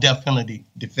trial death penalty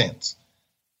defense.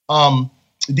 True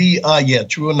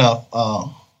enough.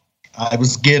 I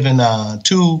was given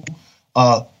 2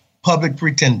 public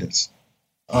pretenders.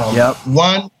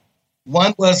 One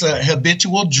was a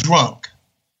habitual drunk,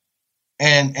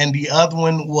 and the other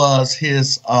one was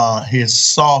his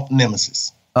soft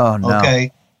nemesis. Oh no.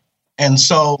 Okay, and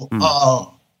so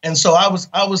I was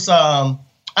I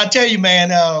tell you,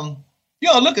 man,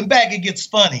 looking back, it gets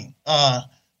funny.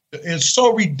 It's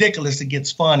so ridiculous, it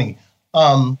gets funny.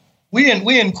 We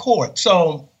in court,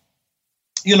 so.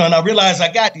 And I realized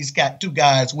I got these 2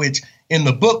 guys, which in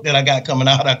the book that I got coming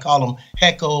out, I call them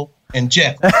Heckle and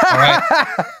Jekyll. All right?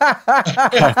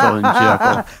 Heckle and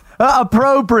Jekyll.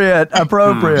 Appropriate.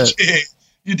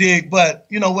 You dig? But,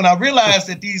 when I realized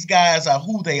that these guys are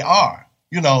who they are,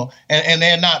 and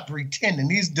they're not pretending,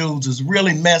 these dudes is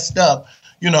really messed up,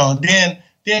 then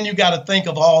you got to think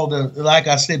of all the, like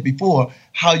I said before,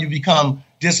 how you become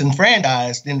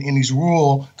disenfranchised in these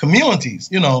rural communities,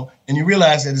 and you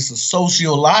realize that it's a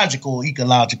sociological,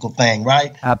 ecological thing,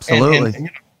 right? Absolutely.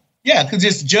 And because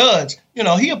this judge,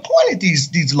 he appointed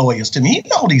these lawyers to me. He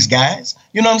know these guys,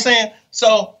 you know what I'm saying?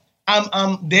 So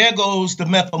I'm there goes the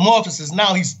metamorphosis.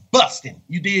 Now he's busting,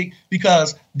 you dig?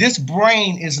 Because this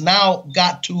brain is now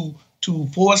got to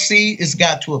foresee, it's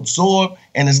got to absorb,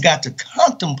 and it's got to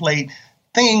contemplate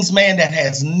things, man, that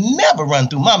has never run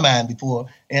through my mind before.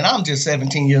 And I'm just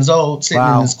 17 years old sitting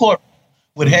in this court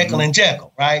with Heckle and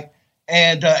Jekyll, right?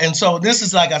 And so this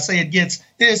is, like I say,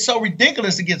 it's so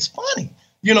ridiculous, it gets funny,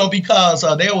 because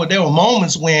there were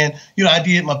moments when, I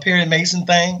did my Perry Mason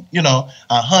thing, I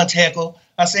hunt Heckle.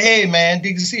 I say, hey, man,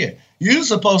 dig this here. You're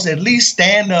supposed to at least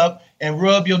stand up and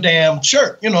rub your damn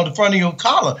shirt, the front of your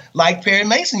collar, like Perry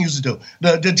Mason used to do.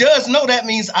 The judge know that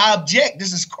means I object.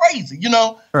 This is crazy,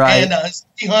 Right. And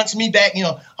he hunts me back,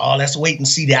 let's wait and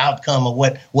see the outcome of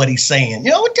what he's saying.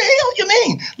 What the hell you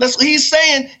mean? He's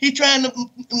saying he's trying to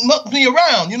muck me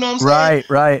around, you know what I'm saying?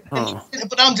 Right.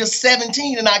 But I'm just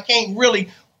 17 and I can't really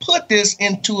put this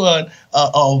into a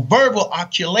verbal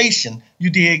articulation,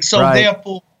 you dig? So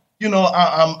therefore,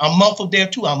 I'm muffled there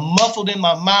too. I'm muffled in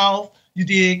my mouth. You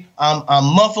dig? I'm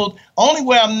muffled. Only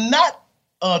where I'm not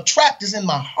trapped is in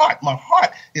my heart. My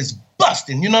heart is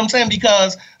busting. You know what I'm saying?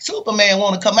 Because Superman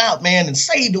want to come out, man, and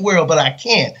save the world, but I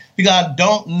can't because I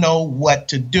don't know what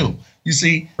to do. You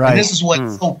see? Right. And this is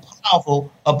what's so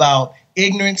powerful about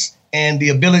ignorance and the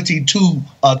ability to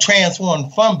transform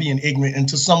from being ignorant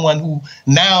into someone who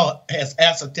now has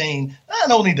ascertained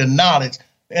not only the knowledge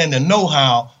and the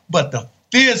know-how, but the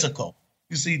physical.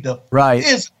 You see, the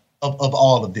physical of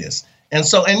all of this. And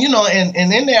so, and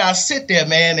in there, I sit there,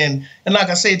 man, and like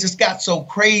I said, it just got so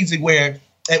crazy where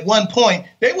at one point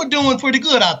they were doing pretty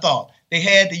good, I thought. They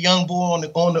had the young boy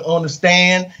on the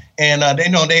stand, and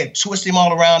they had twisted him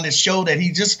all around this show that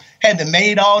he just had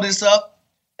made all this up.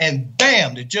 And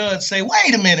bam, the judge say,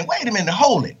 wait a minute,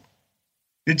 hold it.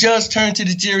 The judge turned to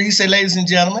the jury. He said, ladies and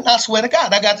gentlemen, I swear to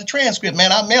God, I got the transcript,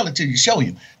 man. I'll mail it to you, show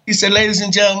you. He said, ladies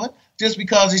and gentlemen, just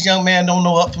because this young man don't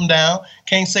know up from down,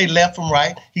 can't say left from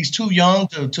right, he's too young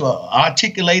to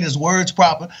articulate his words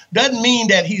proper, doesn't mean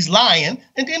that he's lying.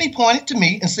 And then he pointed to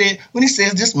me and said, when he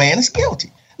says this man is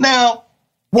guilty. Now,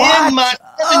 in my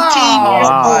 17 years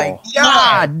old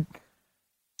mind,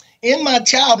 in my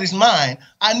childish mind,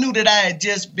 I knew that I had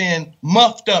just been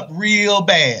muffed up real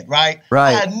bad, right?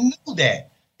 I knew that.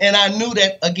 And I knew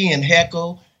that, again,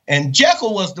 Heckle and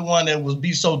Jekyll was the one that would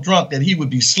be so drunk that he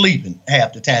would be sleeping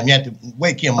half the time. You had to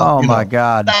wake him up. Oh, my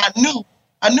God. I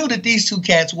knew that these 2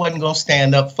 cats wasn't going to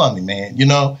stand up for me, man,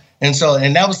 And so,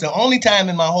 and that was the only time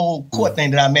in my whole court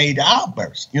thing that I made the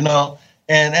outburst, And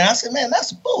I said, man,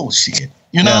 that's bullshit,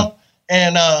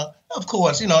 And of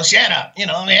course, shut up,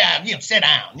 sit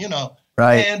down,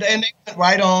 Right. And they went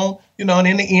right on, and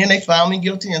in the end, they found me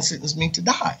guilty and sentenced me to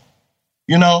die.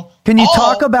 Can you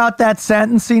talk about that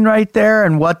sentencing right there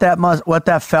and what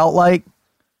that felt like?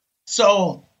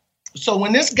 So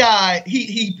when this guy,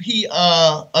 he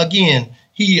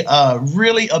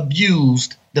really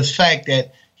abused the fact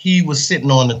that he was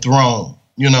sitting on the throne,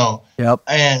 Yep.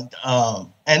 And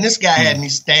this guy had me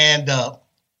stand up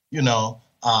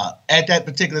at that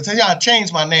particular time. I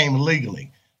changed my name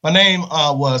legally. My name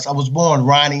I was born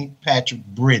Ronnie Patrick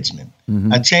Bridgman.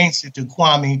 I changed it to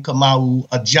Kwame Kamau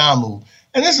Ajamu.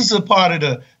 And this is a part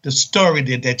of the story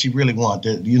that you really want,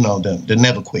 the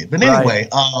never quit. But anyway,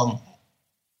 and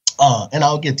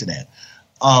I'll get to that.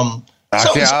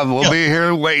 We'll be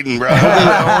here waiting, bro. Take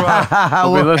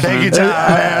your time,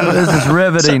 man. This is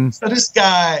riveting. So this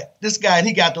guy, and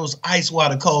he got those ice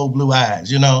water cold blue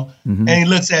eyes, and he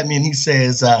looks at me and he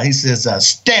says,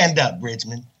 stand up,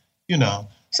 Bridgman,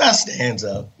 So I stands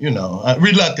up,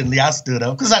 reluctantly I stood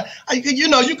up because I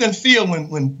you can feel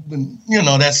when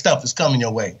that stuff is coming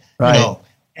your way, right.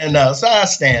 And so I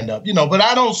stand up, but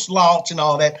I don't slouch and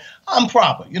all that. I'm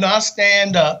proper, I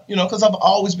stand up, because I've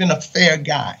always been a fair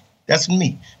guy. That's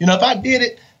me. If I did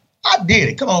it, I did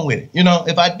it. Come on with it.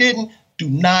 If I didn't, do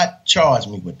not charge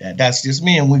me with that. That's just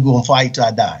me, and we're going to fight till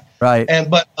I die. Right.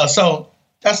 So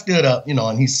I stood up,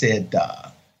 and he said,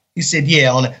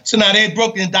 yeah, on it. So now they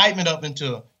broke the indictment up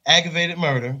into aggravated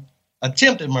murder,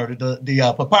 attempted murder.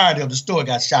 The proprietor of the store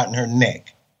got shot in her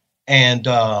neck, and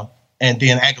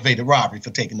then aggravated robbery for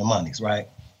taking the monies, right?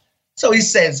 So he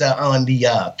says on the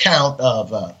count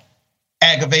of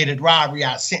aggravated robbery,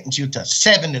 I sentence you to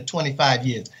 7 to 25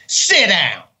 years. Sit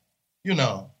down,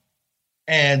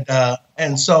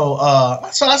 And so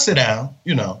I sit down,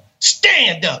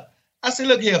 stand up. I said,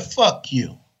 look here, fuck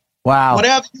you. Wow.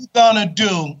 Whatever you're gonna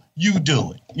do, you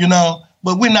do it,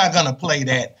 but we're not gonna play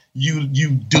that you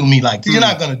do me like this. You're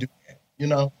not gonna do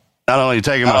that, Not only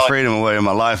taking my freedom away and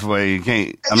my life away, you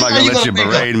can't. I'm not gonna let you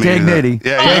berate me. Dignity.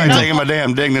 Yeah, you're taking my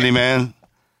damn dignity, man.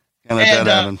 Can't let that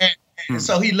happen. And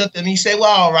so he looked at me. He said, "Well,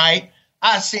 all right,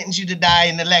 I sentence you to die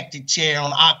in the electric chair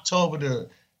on October the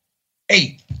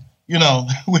 8th.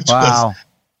 Which was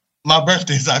my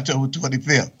birthday is October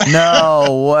 25th.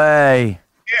 No way.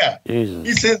 Yeah, Jesus.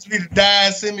 He sentenced me to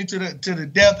die, sent me to the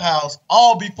death house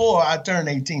all before I turned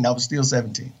 18. I was still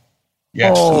 17. Yeah,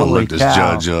 I'm gonna look this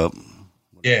judge up.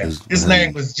 Yeah, his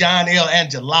name was John L.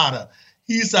 Angelata.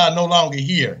 He's no longer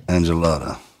here.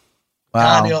 Angelata.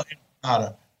 Wow. John L.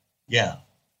 Angelata. Yeah.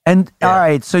 And all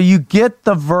right, so you get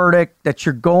the verdict that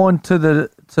you're going to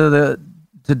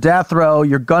death row.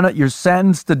 You're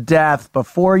sentenced to death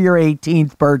before your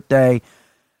 18th birthday.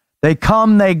 They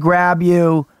come, they grab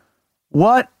you.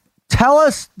 Tell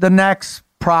us the next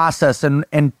process and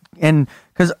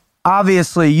because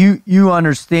obviously you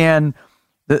understand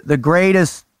the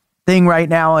greatest thing right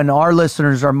now in our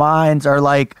listeners' minds are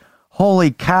like,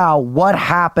 holy cow, what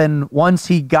happened once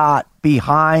he got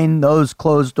behind those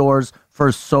closed doors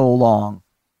for so long?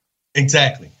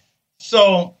 Exactly.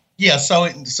 So yeah, so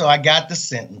I got the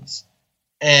sentence,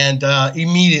 and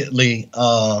immediately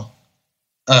a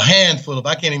handful of,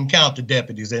 I can't even count the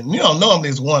deputies, and normally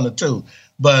it's one or two,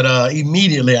 but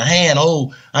immediately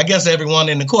I guess everyone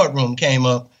in the courtroom came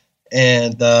up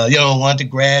and wanted to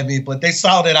grab me, but they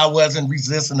saw that I wasn't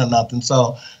resisting or nothing,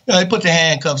 so they put the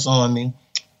handcuffs on me,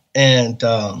 and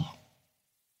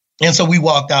so we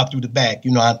walked out through the back.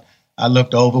 I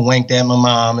looked over, winked at my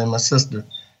mom and my sister,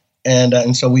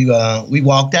 and so we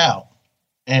walked out.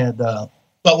 And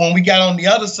but when we got on the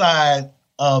other side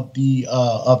of the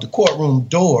courtroom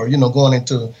door, going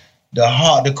into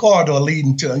the corridor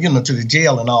leading to to the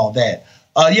jail and all that,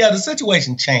 the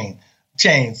situation changed.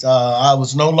 I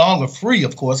was no longer free.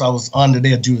 Of course, I was under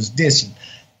their jurisdiction,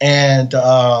 and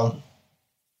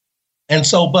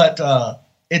so, but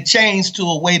it changed to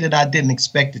a way that I didn't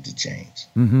expect it to change.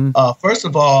 Mm-hmm. First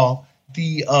of all,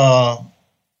 the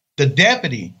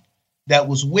deputy that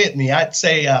was with me, I'd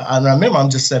say, I remember I'm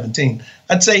just 17.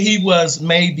 I'd say he was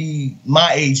maybe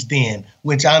my age then,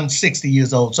 which I'm 60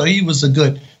 years old. So he was a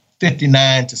good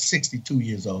 59 to 62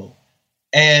 years old.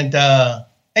 And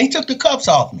he took the cuffs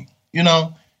off me,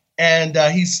 and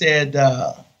he said,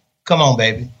 come on,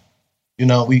 baby.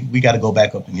 We got to go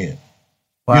back up in here.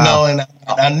 Wow. And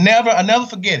I never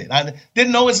forget it. I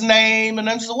didn't know his name, and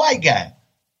I'm just a white guy,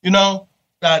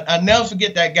 I never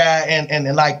forget that guy,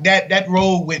 and like that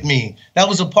rode with me. That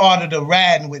was a part of the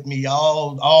riding with me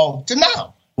all to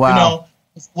now. Wow.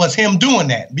 Was him doing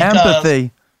that. Because,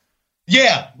 empathy.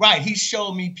 Yeah, right. He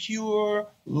showed me pure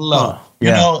love,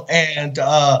 and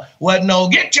wasn't no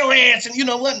get your ass, and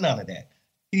wasn't none of that.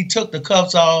 He took the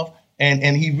cuffs off,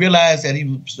 and he realized that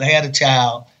he had a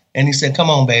child, and he said, come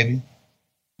on, baby,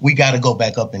 we got to go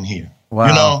back up in here.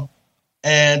 Wow.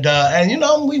 And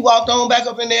we walked on back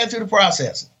up in there to the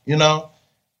processing,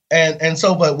 and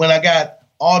so, but when I got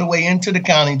all the way into the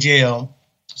county jail,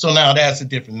 so now that's a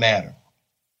different matter.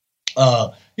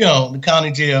 The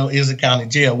county jail is a county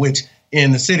jail, which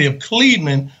in the city of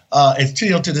Cleveland,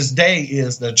 still to this day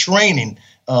is the training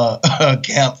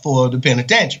camp for the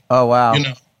penitentiary. Oh, wow. You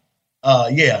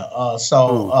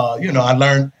know, I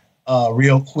learned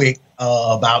real quick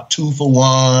about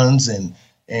 2-for-1s and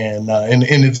in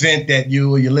the event that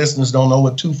you or your listeners don't know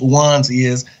what 2-for-1s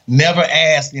is, never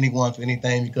ask anyone for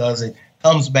anything because it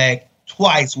comes back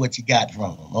twice what you got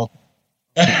from them. Okay?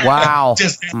 Wow.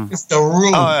 It's the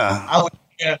rule. Oh, yeah. I would,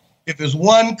 if it's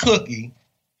one cookie,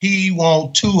 he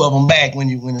want 2 of them back when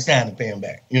it's time to pay him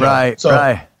back. You know? Right. So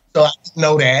I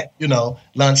know that,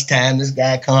 lunchtime, this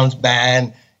guy comes by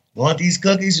and want these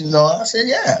cookies, I said,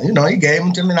 yeah, he gave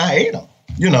them to me and I ate them,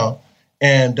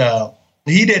 and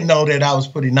he didn't know that I was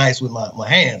pretty nice with my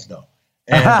hands though.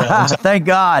 And, thank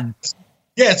God.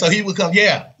 Yeah. So he would come.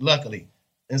 Yeah, luckily.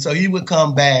 And so he would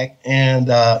come back and,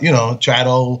 try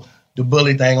the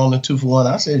bully thing on the 2-for-1.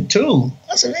 I said, 2.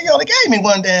 I said, they only gave me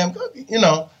 1 damn cookie,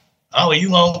 Oh,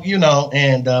 you won't,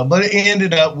 and, but it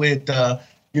ended up with,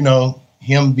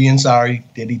 him being sorry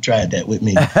that he tried that with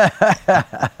me.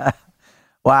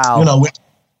 Wow.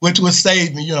 Which would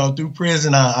save me, through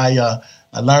prison. I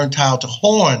learned how to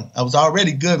horn. I was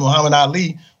already good. Muhammad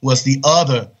Ali was the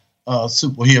other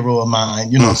superhero of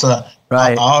mine, so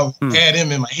right. I had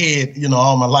him in my head,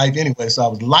 all my life anyway. So I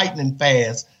was lightning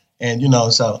fast. And,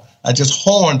 so I just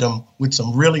horned them with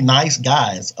some really nice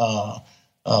guys while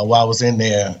I was in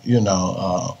there,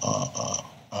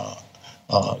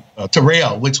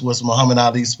 Terrell, which was Muhammad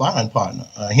Ali's sparring partner,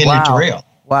 Henry Terrell.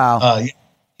 Wow.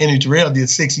 Henry Terrell did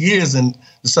 6 years in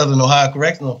the Southern Ohio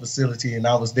Correctional Facility, and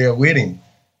I was there with him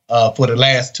for the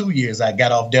last 2 years. I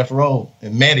got off death row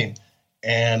and met him.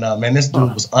 And, man, this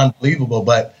dude was unbelievable.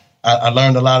 But I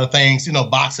learned a lot of things,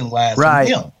 boxing-wise from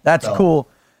him. That's cool.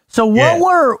 So what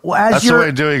That's the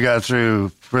way Dewey got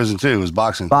through prison too, was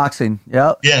boxing. Boxing,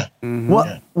 yep. Yeah. Mm-hmm.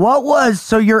 What was,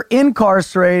 so you're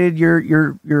incarcerated,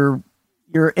 you're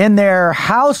in there.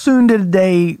 How soon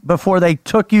before they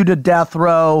took you to death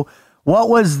row? What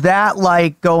was that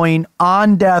like going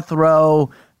on death row,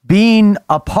 being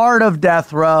a part of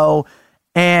death row,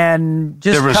 and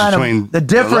just the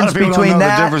difference between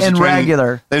that and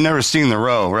regular? They've never seen the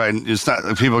row, right? It's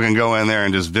not, people can go in there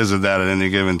and just visit that at any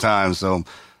given time. So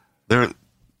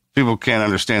people can't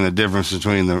understand the difference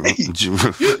between the.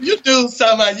 you do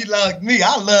something you like me.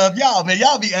 I love y'all, man.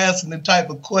 Y'all be asking the type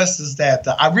of questions that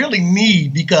I really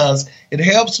need because it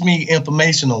helps me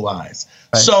informational wise.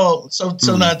 Right. So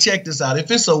now check this out.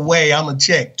 If it's a way, I'm gonna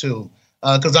check too,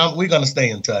 because we're gonna stay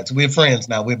in touch. We're friends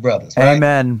now. We're brothers. Right?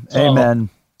 Amen. Amen.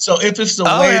 So if it's a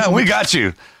way, yeah, we got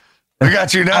you. We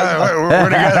got you now. We're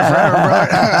together forever, bro.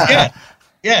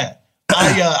 Yeah.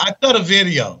 I cut a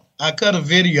video.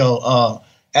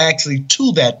 Actually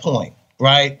to that point,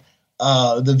 right?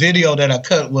 The video that I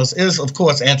cut is of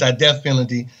course anti-death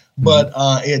penalty, but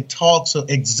it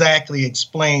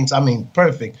explains. I mean,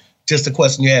 perfect. Just the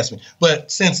question you asked me.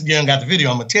 But since you haven't got the video,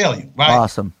 I'm gonna tell you, right?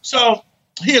 Awesome. So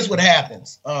here's what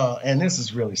happens, and this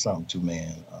is really something too,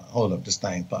 man. Hold up, this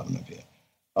thing popping up here.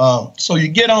 So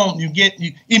you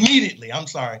immediately. I'm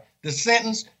sorry. The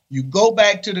sentence. You go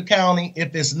back to the county.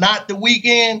 If it's not the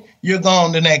weekend, you're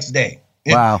gone the next day.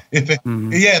 Wow. If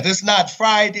it's not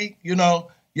Friday, you're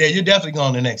definitely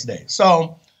gone the next day.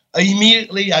 So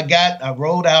immediately I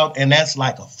rode out, and that's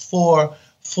like a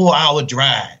 4-hour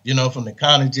drive, from the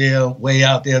county jail way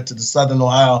out there to the Southern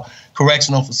Ohio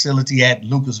Correctional Facility at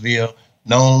Lucasville,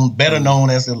 better known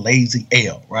as the Lazy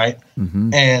L, right?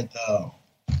 Mm-hmm. And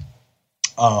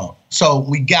so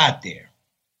we got there.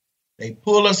 They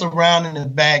pull us around in the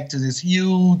back to this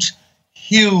huge,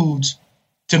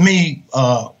 to me,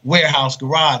 warehouse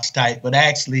garage type, but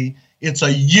actually it's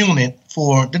a unit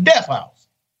for the death house.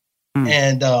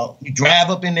 And we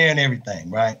drive up in there and everything,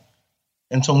 right?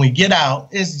 And so when we get out,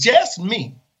 it's just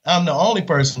me. I'm the only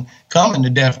person coming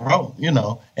to death row,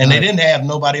 and they didn't have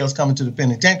nobody else coming to the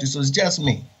penitentiary, so it's just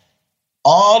me.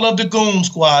 All of the goon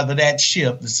squad of that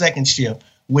ship, the second ship,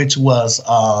 which was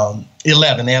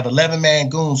 11. They have 11-man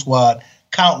goon squad,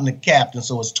 counting the captain,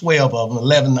 so it's 12 of them,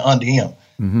 11 under him.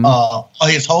 Mm-hmm.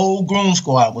 His whole goon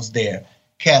squad was there.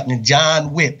 Captain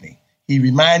John Whitney. He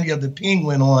reminded me of the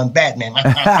Penguin on Batman. He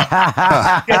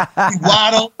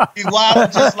waddled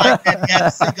just like that. He had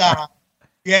a cigar.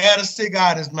 He had a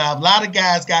cigar in his mouth. A lot of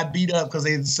guys got beat up because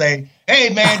they'd say, "Hey,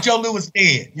 man, Joe Lewis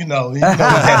dead."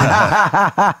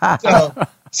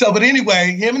 But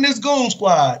anyway, him and his goon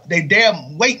squad, they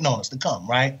damn waiting on us to come,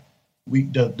 right?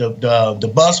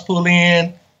 The bus pull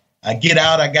in. I get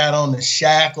out. I got on the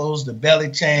shackles, the belly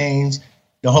chains,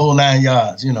 the whole 9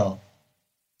 yards.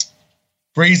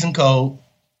 Freezing cold.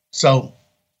 So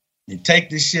you take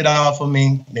this shit off of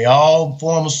me. They all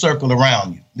form a circle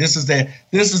around you. This is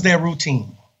their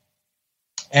routine.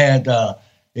 And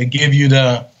they give you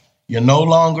the You're no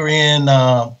longer in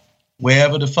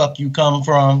wherever the fuck you come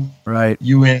from. Right.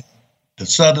 You in the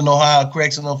Southern Ohio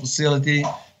Correctional Facility.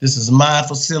 This is my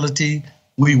facility.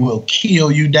 We will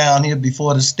kill you down here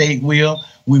before the state will.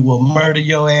 We will murder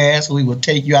your ass. We will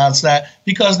take you outside,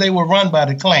 because they were run by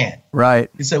the Klan. Right.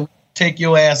 He said, take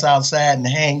your ass outside and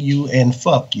hang you and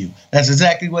fuck you. That's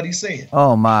exactly what he said.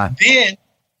 Oh, my. Then,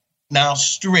 now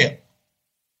strip.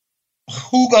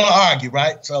 Who gonna argue,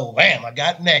 right? So, bam, I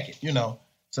got naked, you know.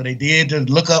 So they did the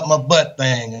look up my butt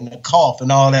thing and the cough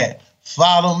and all that.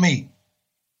 Follow me.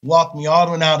 Walked me all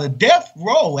the way now. The death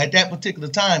row at that particular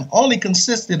time only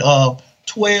consisted of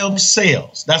 12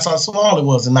 cells. That's how small it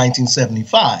was in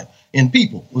 1975 in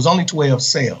people. It was only 12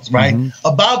 cells, right? Mm-hmm.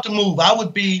 About to move. I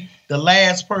would be the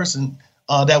last person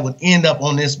that would end up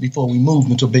on this before we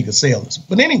moved into bigger cells.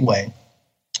 But anyway,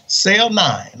 cell 9,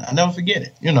 I never forget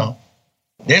it, you know.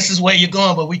 This is where you're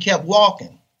going, but we kept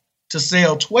walking to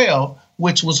cell 12,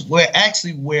 which was where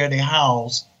they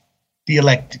housed the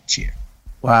electric chair.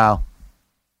 Wow.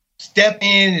 Step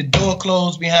in, the door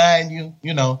closed behind you,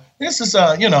 you know. This is,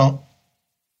 you know,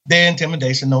 their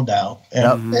intimidation, no doubt.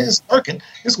 And it's working.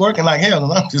 It's working like hell,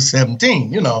 and I'm just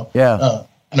 17, you know. Yeah.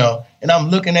 You know, and I'm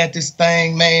looking at this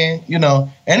thing, man, you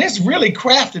know, and it's really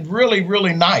crafted, really,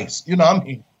 really nice. You know, I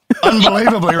mean,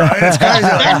 unbelievably, right? It's crazy,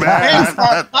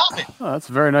 man. That's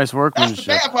very nice workmanship.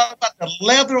 That's the bad part about the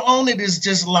leather on it is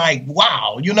just like,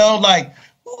 wow, you know, like,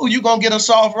 ooh, you're going to get a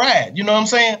soft ride. You know what I'm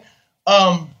saying?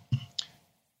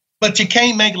 But you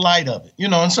can't make light of it, you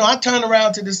know. And so I turn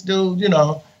around to this dude, you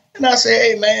know, and I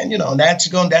say, hey, man, you know,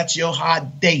 that's your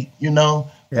hot date, you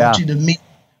know. I want you to meet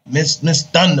Miss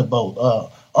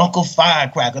Thunderbolt, Uncle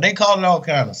Firecracker. They call it all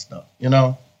kind of stuff, you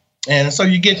know. And so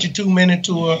you get your 2-minute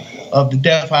tour of the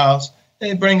death house.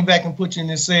 They bring you back and put you in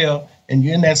this cell, and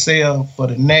you're in that cell for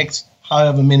the next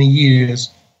however many years,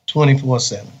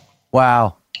 24/7.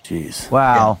 Wow. Jeez.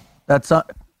 Wow. Yeah. That's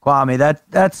Kwame.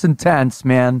 That's intense,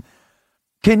 man.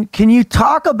 Can you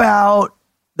talk about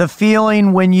the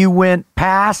feeling when you went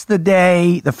past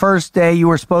the first day you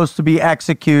were supposed to be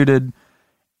executed,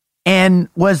 and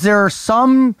was there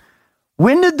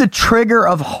when did the trigger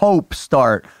of hope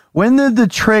start? When did the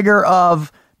trigger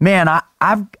of, man,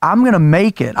 I'm gonna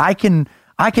make it. I can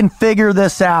figure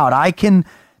this out.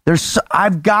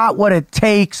 I've got what it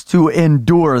takes to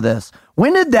endure this.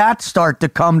 When did that start to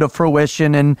come to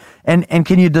fruition, and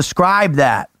can you describe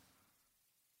that?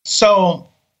 So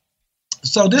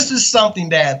this is something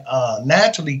that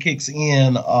naturally kicks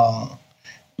in,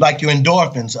 like your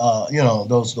endorphins, you know,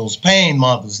 those pain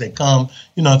markers that come,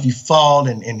 you know, if you fall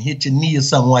and hit your knee or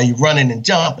something while you're running and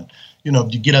jumping, you know,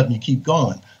 you get up and you keep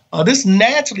going. This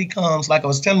naturally comes, like I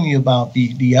was telling you about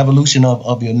the evolution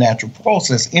of your natural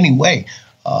process anyway,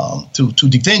 to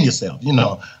defend yourself, you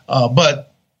know. But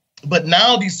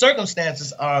now these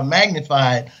circumstances are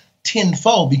magnified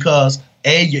tenfold because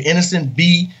A, you're innocent,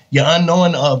 B, you're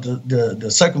unknowing of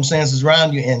the circumstances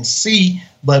around you, and C,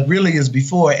 but really is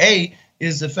before A,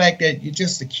 is the fact that you're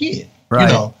just a kid, right.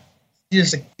 You know, you're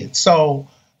just a kid. So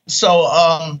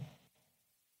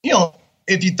you know,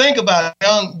 if you think about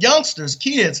youngsters,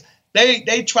 kids,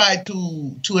 they try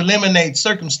to eliminate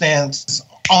circumstances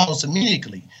almost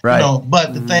immediately, right. You know.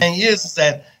 But the thing is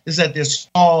that their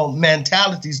small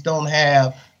mentalities don't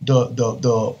have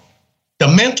the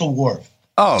mental worth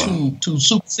to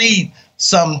supersede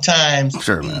sometimes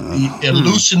the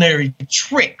illusionary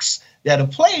tricks that are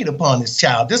played upon this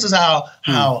child. This is how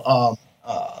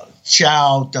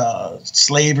child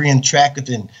slavery and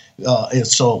trafficking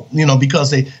is so, you know,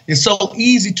 because it's so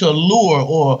easy to allure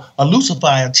or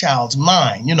elusify a child's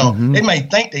mind. You know, they may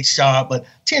think they sharp, but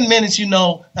 10 minutes, you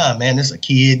know, man, this is a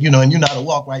kid, you know, and you know how to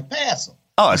walk right past them.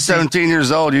 Oh, at 17 years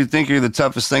old, you think you're the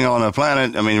toughest thing on the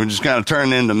planet. I mean, we're just kind of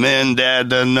turning into men. Dad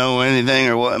doesn't know anything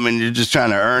or what. I mean, you're just trying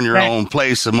to earn your own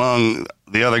place among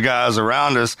the other guys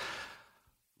around us.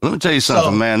 Let me tell you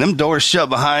something, man. Them doors shut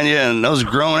behind you and those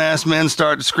grown-ass men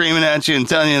start screaming at you and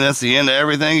telling you that's the end of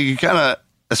everything. You kind of,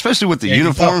 especially with the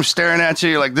uniform staring at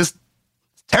you, you're like, this is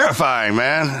terrifying,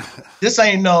 man. This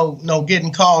ain't no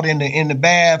getting caught in the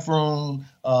bathroom,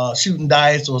 shooting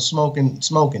dice or smoking,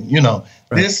 you know.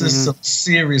 Right. This is some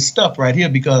serious stuff right here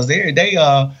because they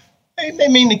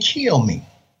mean to kill me,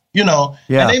 you know.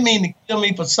 Yeah. And they mean to kill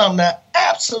me for something that I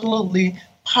absolutely,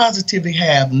 positively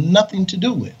have nothing to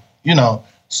do with, you know.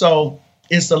 So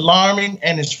it's alarming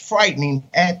and it's frightening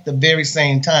at the very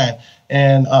same time.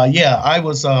 And I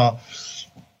was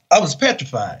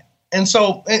petrified. And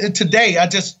so today, I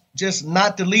just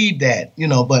not to leave that, you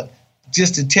know, but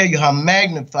just to tell you how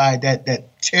magnified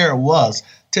that terror was.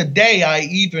 Today, I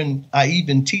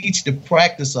even teach the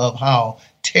practice of how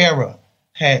terror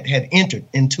had entered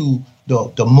into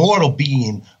the mortal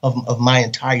being of my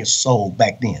entire soul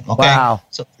back then. Okay. Wow.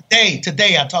 So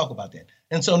today I talk about that.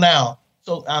 And so now,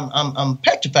 so I'm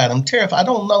petrified. I'm terrified. I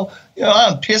don't know,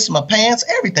 I'm pissing my pants,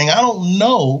 everything. I don't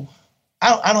know.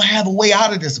 I don't have a way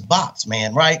out of this box,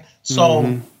 man. Right.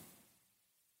 So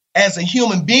as a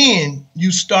human being,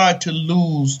 you start to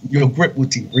lose your grip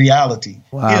with reality.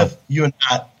 Wow.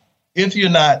 If you're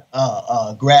not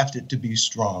grafted to be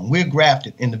strong. We're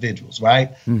grafted individuals,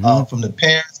 right? From the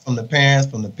parents, from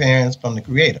the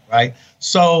creator, right?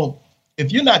 So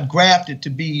if you're not grafted to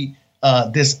be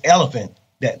this elephant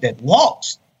that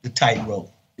walks the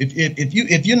tightrope,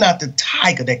 if you're not the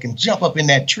tiger that can jump up in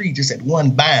that tree just at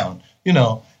one bound,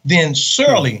 then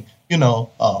surely, the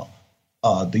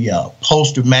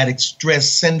post-traumatic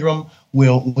stress syndrome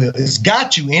it's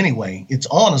got you anyway. It's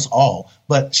on us all,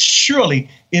 but surely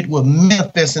it will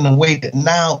manifest in a way that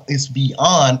now is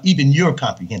beyond even your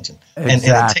comprehension.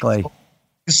 Exactly. And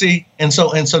you see, and so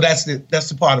that's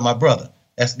the part of my brother.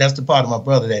 That's the part of my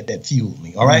brother that fueled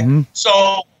me. All right.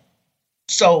 So,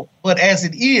 but as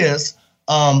it is,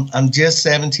 I'm just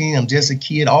 17. I'm just a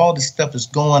kid. All this stuff is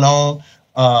going on.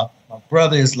 My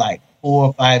brother is like 4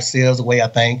 or 5 cells away, I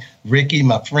think. Ricky,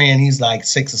 my friend, he's like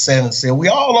 6 or 7 cells.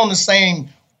 We're all on the same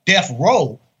death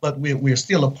row, but we're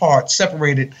still apart,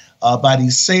 separated by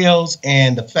these cells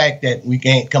and the fact that we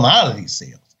can't come out of these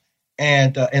cells.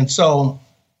 And so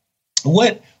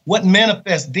what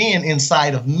manifests then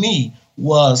inside of me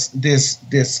was this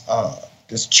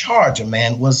charger,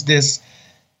 man, was this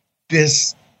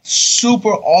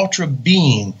super ultra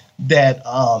being that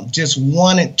just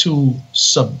wanted to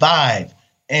survive.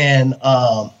 And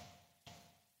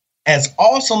as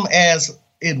awesome as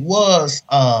it was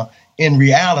in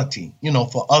reality,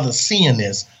 for others seeing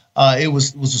this, it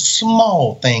was a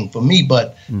small thing for me.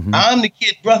 But I'm the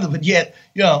kid brother, but yet,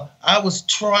 I was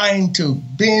trying to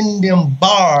bend them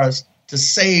bars to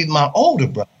save my older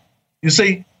brother. You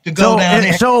see, to go down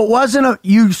there. So it wasn't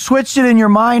you switched it in your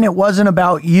mind. It wasn't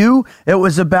about you. It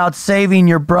was about saving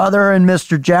your brother and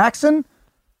Mr. Jackson.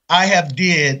 I have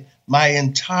did my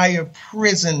entire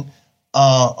prison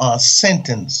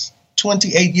sentence,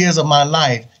 28 years of my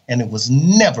life, and it was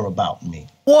never about me.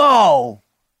 Whoa.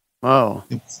 Oh.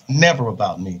 It was never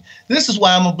about me. This is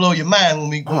why I'm gonna blow your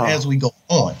mind as we go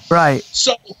on. Right.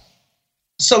 So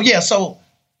this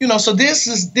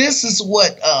is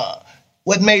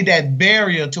what made that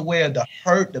barrier to where the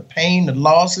hurt, the pain, the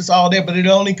loss is all there, but it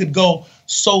only could go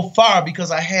so far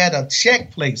because I had a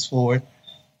check place for it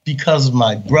because of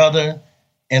my brother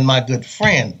and my good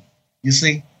friend, you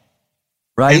see?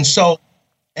 Right. And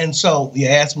so you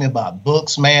asked me about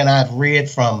books, man. I've read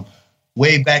from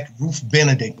way back. Ruth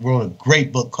Benedict wrote a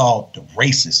great book called The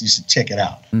Racist. You should check it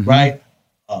out, right?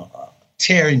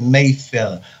 Terry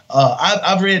Mayfield.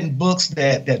 I've read books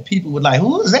that people would like,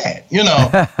 who is that?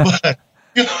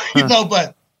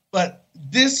 But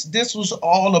this was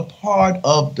all a part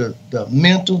of the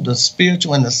mental, the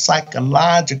spiritual, and the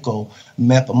psychological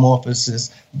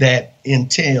metamorphosis that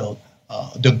entailed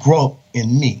the growth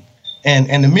in me.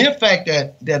 And the mere fact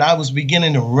that I was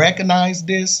beginning to recognize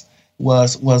this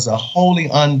was a wholly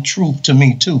untruth to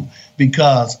me too,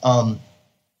 because and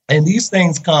these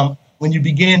things come when you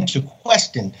begin to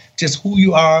question just who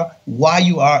you are, why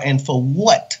you are, and for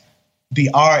what the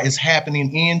R is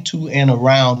happening into and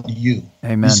around you.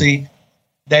 Amen. You see,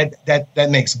 that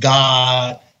makes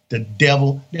God, the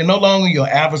devil, they're no longer your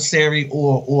adversary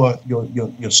or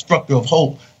your structure of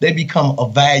hope. They become a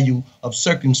value of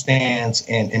circumstance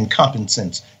and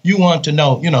competence. You want to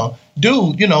know,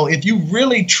 dude, if you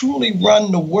really truly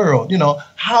run the world,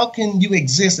 how can you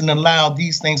exist and allow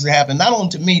these things to happen? Not only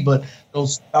to me, but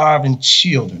those starving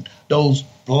children, those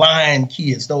blind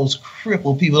kids, those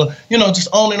crippled people, just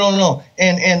on and on and on.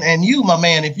 And you, my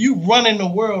man, if you run in the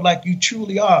world like you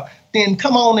truly are, then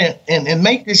come on and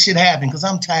make this shit happen, because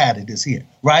I'm tired of this here,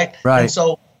 right? Right.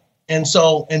 And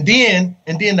then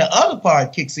the other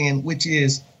part kicks in, which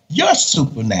is your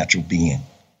supernatural being.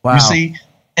 Wow. You see?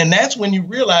 And that's when you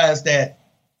realize that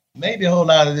maybe a whole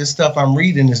lot of this stuff I'm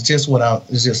reading is just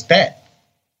that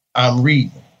I'm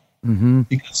reading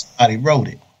because somebody wrote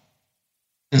it.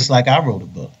 Just like I wrote a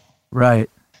book. Right.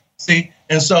 See?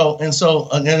 And now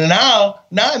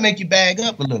it make you bag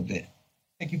up a little bit.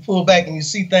 Make you pull back and you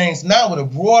see things now with a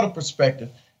broader perspective.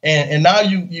 And now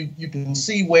you can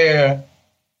see where,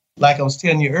 like I was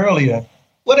telling you earlier,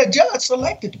 well, the judge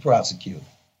selected the prosecutor.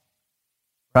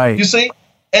 Right. You see?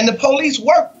 And the police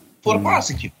work for the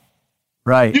prosecutor.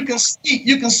 Right. You can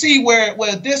see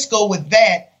where this go with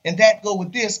that and that go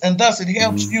with this, and thus it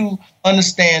helps you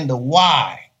understand the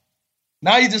why.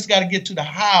 Now you just got to get to the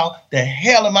how the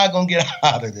hell am I going to get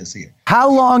out of this here? How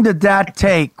long did that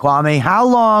take, Kwame? How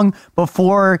long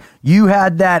before you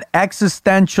had that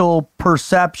existential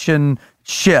perception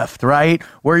shift, right?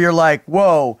 Where you're like,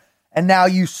 whoa, and now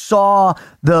you saw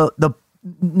the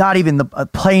not even the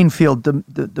playing field,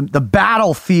 the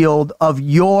battlefield of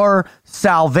your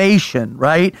salvation,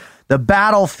 right? The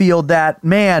battlefield that,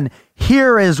 man,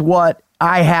 here is what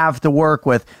I have to work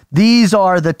with. These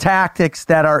are the tactics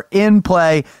that are in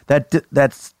play that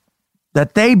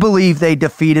they believe they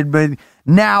defeated, but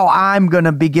now I'm going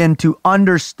to begin to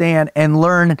understand and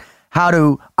learn how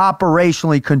to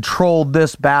operationally control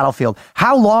this battlefield.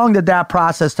 How long did that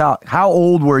process take? How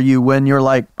old were you when you're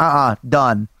like,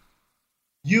 done?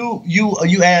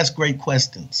 You ask great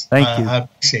questions. Thank you. I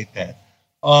appreciate that.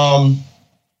 I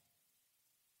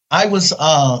was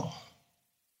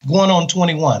going on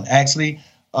 21. Actually,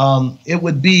 I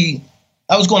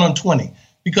was going on 20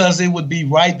 because it would be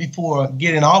right before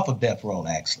getting off of death row,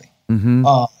 actually.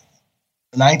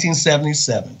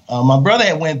 1977. My brother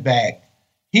had went back.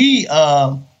 He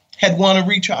had won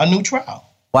a new trial.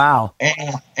 Wow.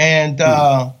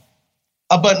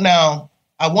 But now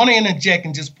I want to interject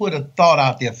and just put a thought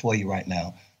out there for you right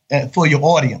now, for your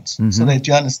audience, so that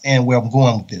you understand where I'm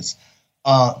going with this.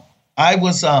 I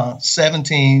was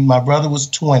 17, my brother was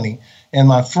 20, and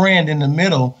my friend in the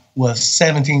middle was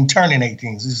 17, turning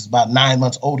 18. This is about 9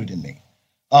 months older than me.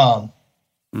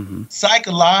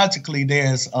 Psychologically,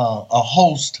 there's a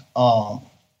host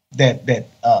that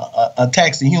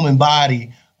attacks the human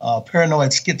body,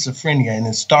 paranoid schizophrenia, and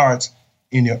it starts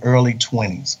in your early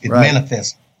 20s. It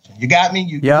manifests. You got me?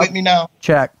 You with me now?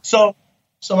 Check. So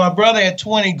my brother at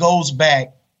 20 goes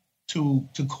back to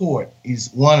court. He's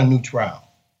won a new trial.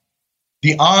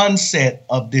 The onset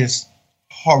of this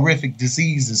horrific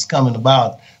disease is coming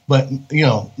about, but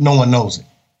no one knows it.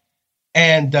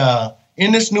 And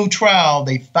in this new trial,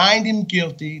 they find him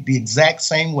guilty the exact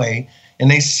same way, and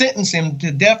they sentence him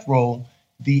to death row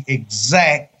the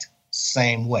exact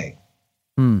same way.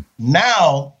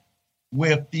 Now,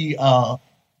 with the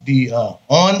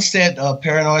onset of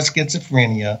paranoid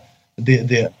schizophrenia,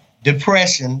 the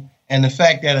depression, and the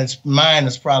fact that his mind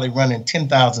is probably running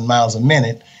 10,000 miles a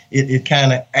minute, it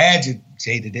kind of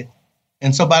agitated it.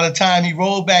 And so by the time he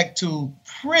rolled back to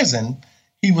prison,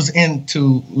 he was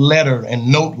into letter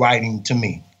and note writing to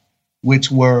me,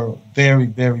 which were very,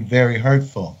 very, very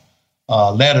hurtful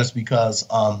letters because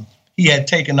he had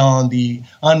taken on the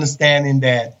understanding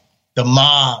that the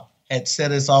mob had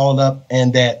set us all up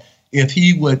and that if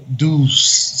he would do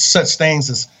such things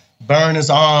as burn his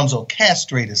arms or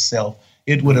castrate himself,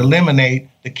 it would eliminate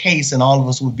the case and all of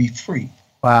us would be free.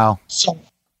 Wow. So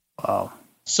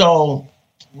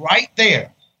right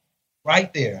there.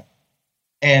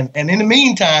 And in the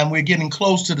meantime, we're getting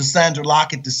close to the Sandra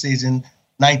Lockett decision,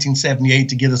 1978,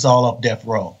 to get us all off death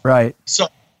row. Right. So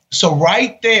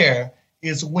right there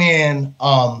is when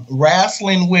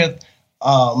wrestling with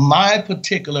my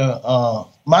particulars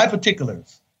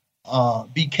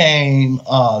became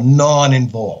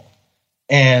non-involved.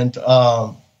 And,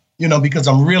 because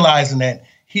I'm realizing that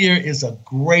here is a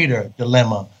greater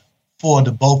dilemma for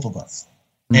the both of us.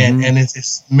 And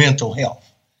it's mental health.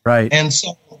 Right. And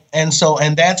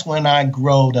that's when I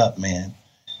growed up, man.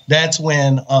 That's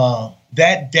when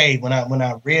that day when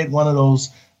I read one of those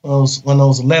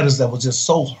letters that was just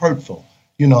so hurtful,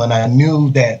 and I knew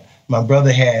that my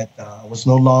brother was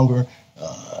no longer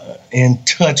in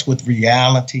touch with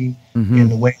reality in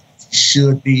the way it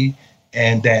should be,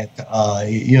 and that I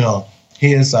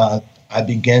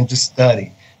began to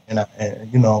study, and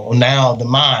now the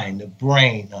mind, the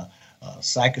brain,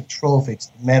 psychotropics,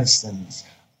 medicines.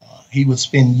 He would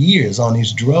spend years on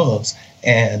these drugs,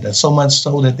 and so much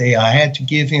so that I had to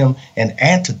give him an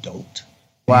antidote.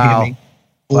 Wow.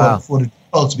 For the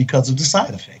drugs because of the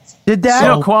side effects. Did that?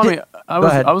 Kwame, I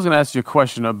was going to ask you a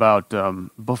question about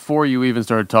before you even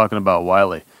started talking about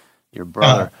Wiley, your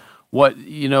brother. What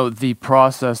the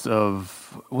process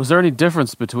of, was there any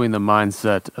difference between the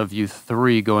mindset of you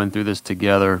three going through this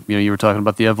together? You were talking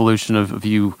about the evolution of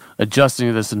you adjusting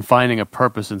to this and finding a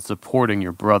purpose and supporting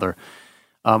your brother.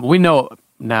 We know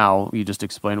now, you just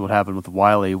explained what happened with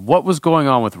Wiley. What was going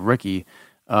on with Ricky?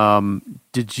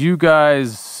 Did he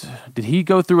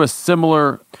go through a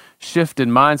similar shift in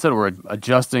mindset or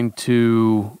adjusting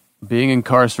to being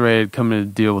incarcerated, coming to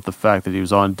deal with the fact that he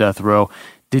was on death row?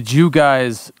 Did you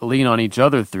guys lean on each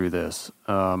other through this?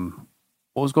 What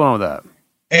was going on with that?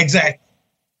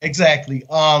 Exactly.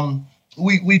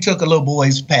 We took a little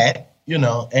boy's path,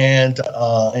 and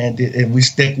we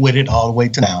stick with it all the way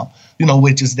to now,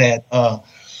 which is that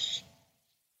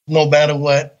no matter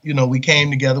what, we came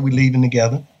together, we leaving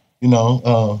together.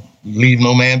 Leave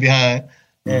No Man Behind.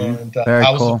 And Very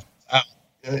cool.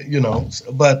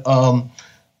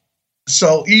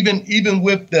 So even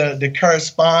with the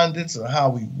correspondence or how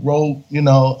we wrote,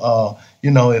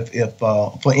 if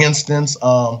for instance,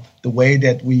 the way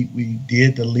that we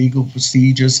did the legal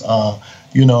procedures, was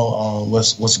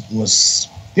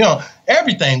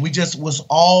everything. We just was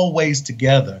always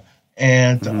together.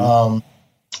 And,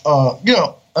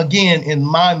 again, in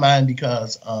my mind,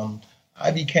 because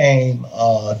I became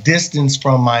distanced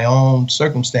from my own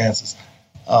circumstances,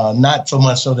 not so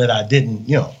much so that I didn't,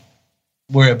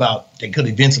 worry about they could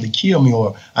eventually kill me,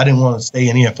 or I didn't want to stay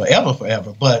in here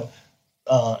forever. But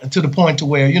to the point to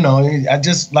where, I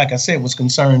just, like I said, was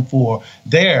concerned for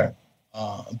their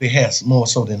behest more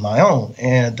so than my own.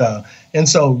 And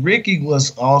so Ricky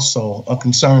was also a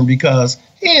concern because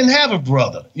he didn't have a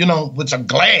brother, which I'm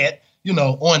glad,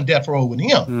 on death row with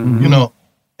him,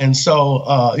 And so,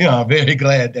 I'm very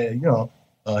glad that,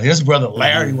 his brother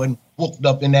Larry wasn't whooped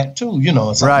up in that too,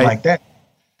 or something like that.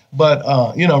 But,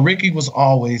 Ricky was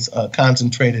always a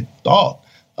concentrated thought,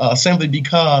 simply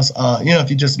because, if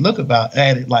you just look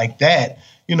at it like that,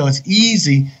 it's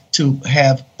easy to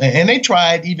have, and they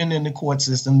tried even in the court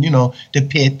system, to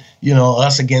pit,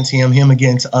 us against him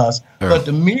against us. Sure. But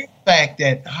the mere fact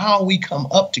that how we come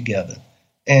up together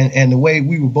and the way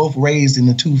we were both raised in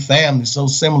the two families, so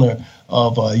similar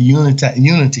of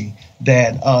unity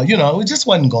that, we just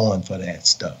wasn't going for that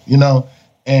stuff,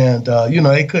 And,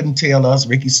 they couldn't tell us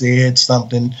Ricky said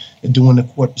something during the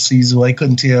court procedure. They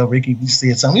couldn't tell Ricky we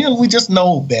said something. We just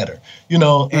know better,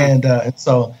 and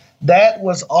so that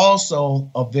was also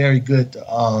a very good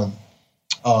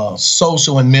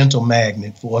social and mental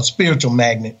magnet, for a spiritual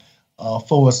magnet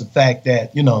for us. The fact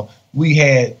that, we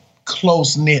had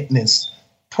close-knitness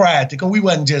prior to, because we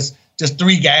wasn't just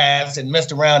three guys that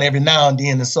messed around every now and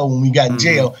then. And so when we got in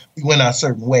jail, we went our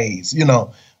certain ways,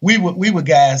 We were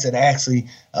guys that actually,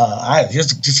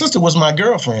 his sister was my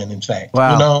girlfriend, in fact.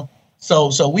 Wow.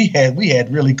 So we had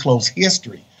really close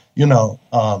history.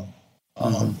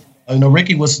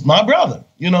 Ricky was my brother,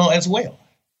 as well.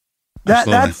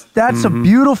 That's a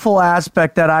beautiful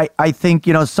aspect that I think,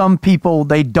 some people,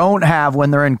 they don't have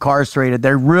when they're incarcerated.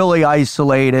 They're really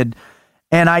isolated.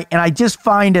 And I just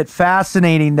find it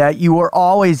fascinating that you were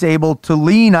always able to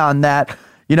lean on that,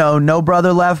 no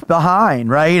brother left behind,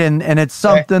 right? And it's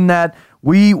something that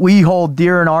we hold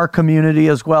dear in our community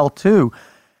as well, too.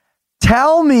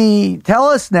 Tell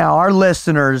us now, our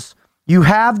listeners, you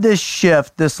have this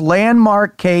shift, this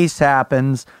landmark case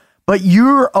happens, but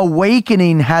your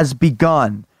awakening has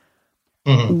begun.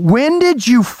 Mm-hmm. When did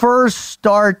you first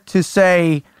start to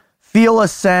feel a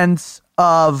sense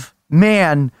of,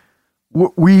 man,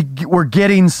 we're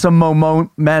getting some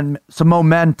momentum?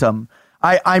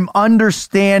 I'm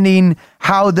understanding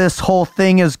how this whole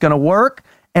thing is going to work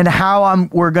and how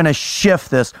we're going to shift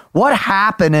this. What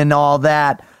happened in all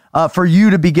that for you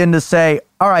to begin to say,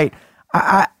 all right,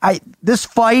 this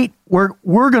fight,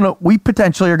 we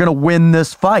potentially are going to win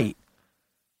this fight?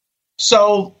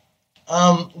 So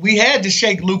we had to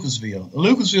shake Lucasville.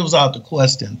 Lucasville was out the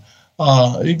question.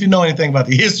 If you know anything about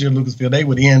the history of Lucasville, they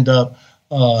would end up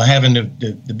having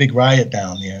the big riot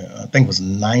down there. I think it was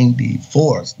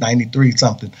 94, 93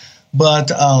 something.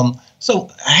 But so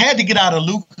I had to get out of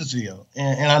Lucasville.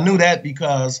 And I knew that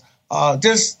because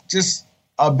just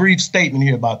a brief statement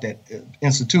here about that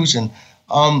institution.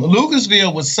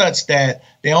 Lucasville was such that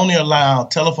they only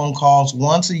allowed telephone calls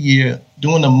once a year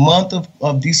during the month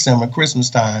of December, Christmas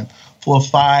time, for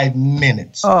 5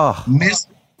 minutes. Oh, miss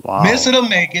it or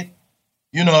make it.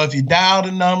 If you dial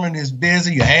the number and it's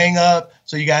busy, you hang up.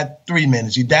 So you got 3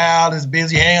 minutes. You dial, it's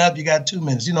busy, hang up, you got 2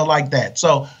 minutes, like that.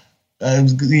 So there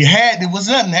was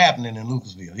nothing happening in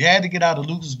Lucasville. You had to get out of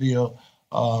Lucasville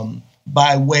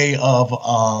by way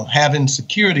of having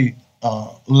security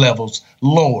levels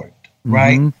lowered,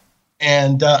 right? Mm-hmm.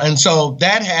 And so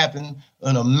that happened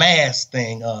in a mass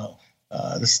thing.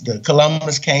 The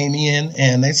Columbus came in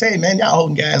and they say, man, y'all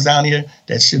holding guys down here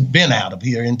that should have been out of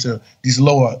here into these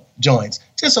lower joints.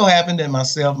 Just so happened that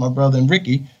myself, my brother, and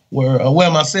Ricky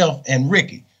myself and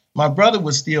Ricky. My brother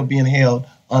was still being held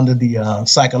under the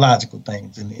psychological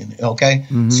things. Okay?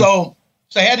 Mm-hmm. So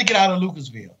I had to get out of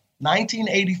Lucasville.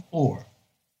 1984,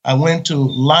 I went to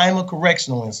Lima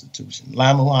Correctional Institution,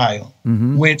 Lima, Ohio,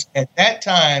 which at that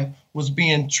time was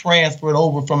being transferred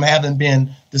over from having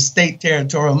been the state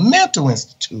territorial mental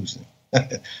institution.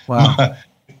 Wow.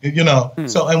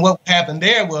 So, and what happened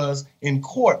there was in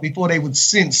court, before they would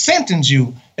sentence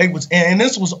you, and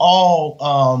this was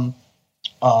all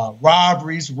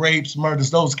robberies, rapes,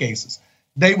 murders, those cases.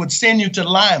 they would send you to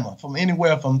Lima from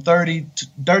anywhere from 30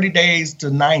 days to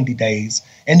 90 days,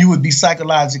 and you would be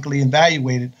psychologically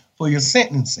evaluated for your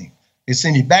sentencing. They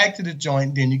send you back to the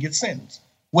joint, then you get sentenced.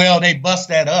 Well, they bust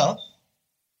that up,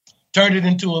 turned it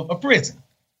into a prison.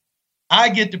 I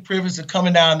get the privilege of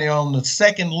coming down there on the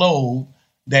second load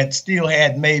that still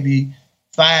had maybe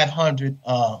 500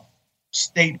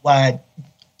 statewide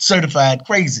certified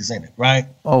crazies in it, right?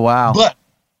 Oh, wow.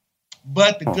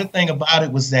 But the good thing about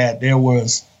it was that there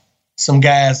was some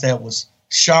guys that was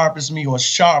sharp as me or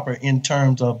sharper in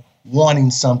terms of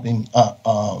wanting something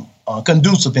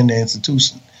conducive in the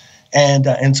institution.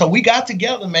 And so we got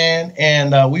together, man,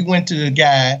 and we went to the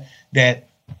guy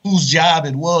whose job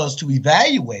it was to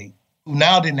evaluate, who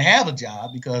now didn't have a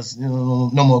job because no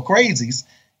more crazies.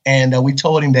 And we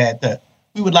told him that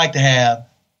we would like to have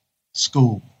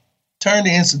school, turn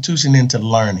the institution into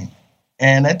learning.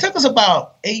 And it took us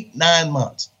about 8-9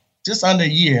 months, just under a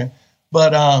year,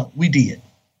 but we did.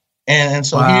 And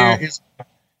so wow.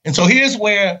 Here's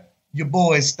where your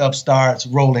boy's stuff starts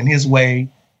rolling his way,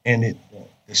 and it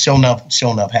sure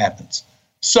enough happens.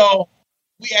 So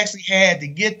we actually had to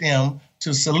get them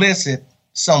to solicit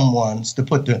someone's to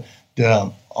put the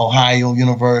Ohio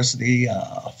University,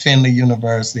 Findlay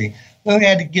University. We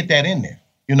had to get that in there.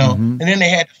 And then they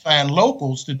had to find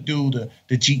locals to do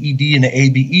the GED and the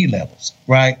ABE levels,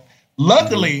 right?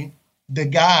 Luckily, the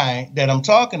guy that I'm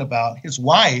talking about, his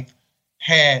wife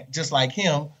had, just like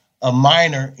him, a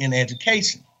minor in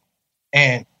education.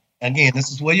 And again,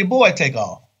 this is where your boy take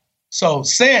off. So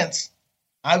since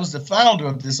I was the founder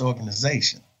of this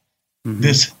organization,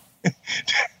 this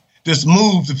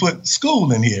move to put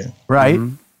school in here. Right.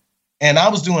 And I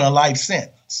was doing a life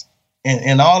sentence.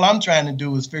 And all I'm trying to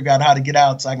do is figure out how to get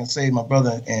out so I can save my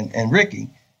brother and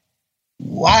Ricky.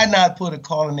 Why not put a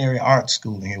culinary arts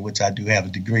school in here, which I do have a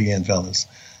degree in, fellas?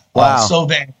 Wow. So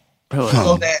that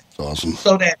awesome.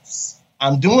 So that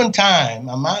I'm doing time,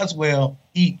 I might as well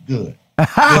eat good. Kill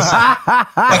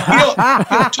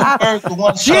 2 birds with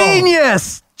one stone.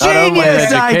 Genius!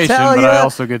 Genius, I tell you. But I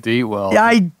also get to eat well.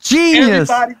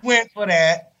 Genius. Everybody went for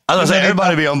that. I was going to say,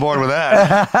 everybody be on board with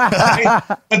that.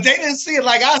 But they didn't see it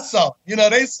like I saw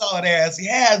it. They saw it as,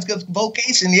 it's good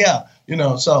vocation,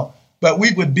 but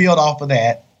we would build off of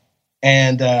that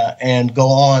and go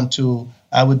on to,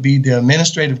 I would be the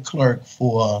administrative clerk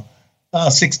for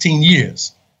 16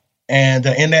 years. And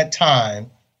in that time,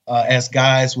 as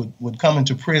guys would come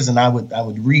into prison, I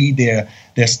would read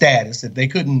their status. If they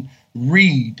couldn't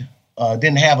read,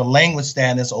 didn't have a language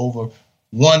status over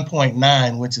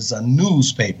 1.9, which is a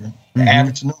newspaper, the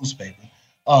average newspaper,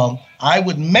 I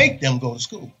would make them go to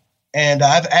school. And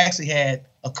I've actually had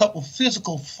a couple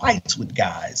physical fights with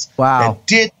guys that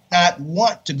did not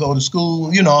want to go to school,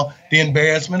 the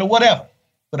embarrassment or whatever.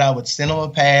 But I would send them a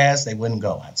pass, they wouldn't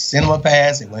go. I'd send them a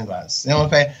pass, they wouldn't go. I'd send them a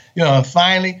pass, and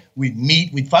finally we'd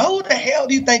meet, we'd find, who the hell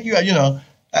do you think you are,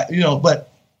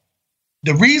 but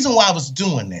the reason why I was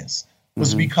doing this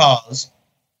was because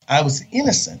I was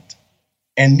innocent.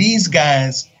 And these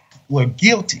guys were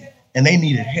guilty and they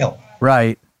needed help.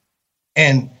 Right.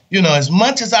 And, as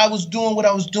much as I was doing what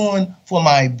I was doing for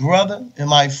my brother and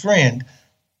my friend,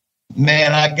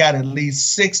 man, I got at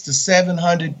least 600 to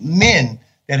 700 men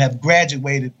that have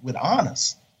graduated with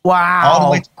honors. Wow. All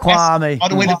the way to Kwame. All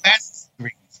the way to master's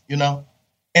degrees, And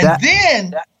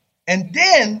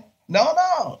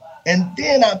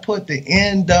then I put the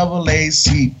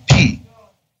NAACP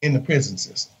in the prison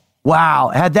system. Wow.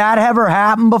 Had that ever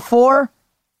happened before?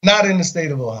 Not in the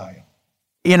state of Ohio.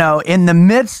 In the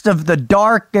midst of the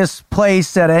darkest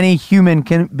place that any human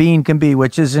being can be,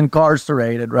 which is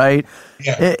incarcerated, right?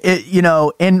 Yeah.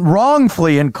 And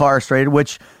wrongfully incarcerated,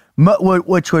 which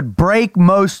would break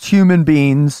most human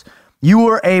beings, you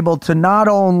were able to not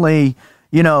only,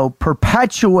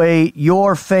 perpetuate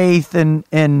your faith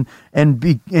and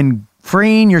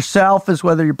freeing yourself as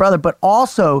whether your brother, but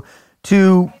also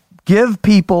to give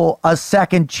people a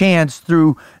second chance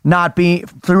through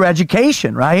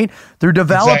education, right? Through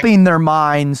developing their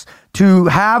minds to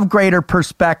have greater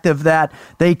perspective that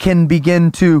they can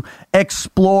begin to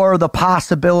explore the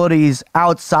possibilities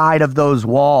outside of those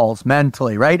walls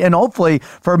mentally, right? And hopefully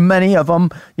for many of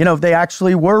them, they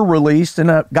actually were released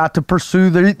and got to pursue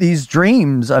these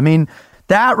dreams. I mean,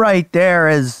 that right there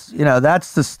is,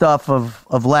 that's the stuff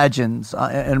of legends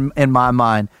in my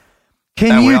mind.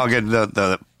 We all get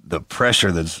the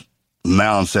pressure that's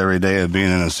mounts every day of being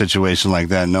in a situation like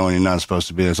that, knowing you're not supposed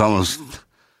to be. It's almost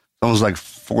like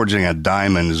forging a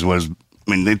diamond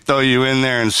they throw you in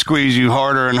there and squeeze you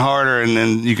harder and harder, and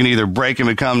then you can either break and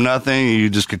become nothing, or you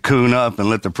just cocoon up and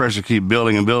let the pressure keep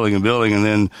building and building and building, and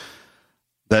then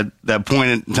that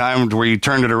point in time where you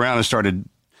turned it around and started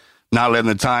not letting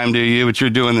the time do you, but you're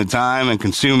doing the time and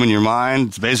consuming your mind.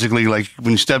 It's basically like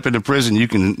when you step into prison, you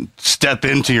can step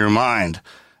into your mind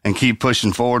and keep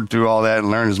pushing forward through all that and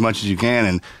learn as much as you can,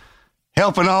 and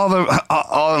helping all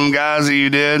them guys that you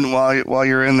did while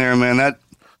you're in there, man. That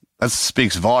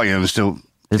speaks volumes to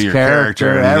your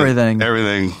character and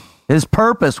everything. His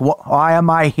purpose. Why am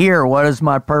I here? What is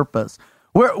my purpose?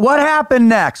 What happened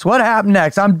next?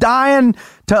 I'm dying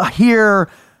to hear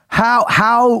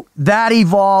how that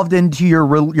evolved into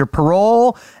your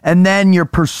parole and then your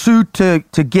pursuit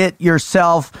to get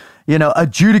yourself,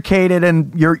 adjudicated,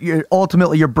 and your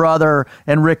ultimately your brother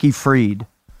and Ricky freed.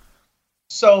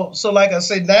 So like I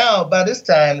said, now by this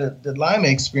time, the Lima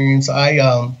experience,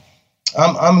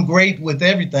 I'm great with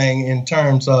everything in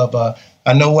terms of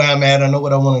I know where I'm at, I know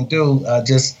what I want to do. I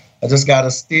just got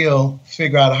to still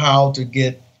figure out how to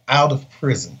get out of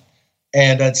prison.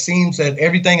 And it seems that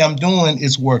everything I'm doing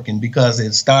is working because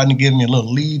it's starting to give me a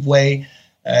little leeway.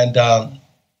 And, I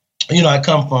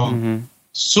come from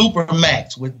super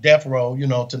max with death row,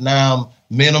 to now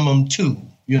minimum 2,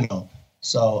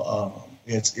 So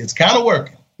it's kind of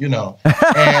working, And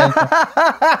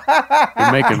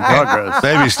you're making progress.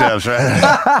 Baby steps, right?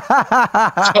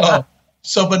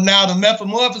 But now the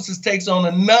metamorphosis takes on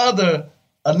another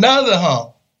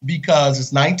hump because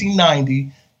it's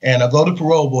 1990. And I go to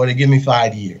parole board, they give me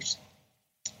 5 years.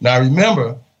 Now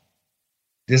remember,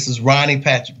 this is Ronnie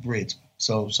Patrick Bridge.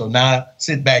 So now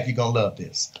sit back, you're gonna love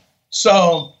this.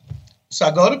 So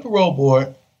I go to parole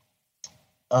board,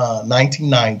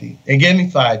 1990. They gave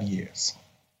me 5 years.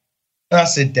 And I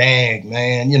said, dang,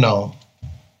 man, my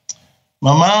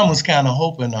mom was kind of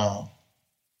hoping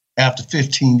after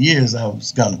 15 years I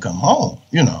was gonna come home,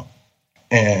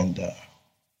 And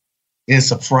it's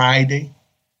a Friday.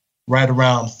 Right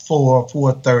around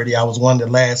 4:30, I was one of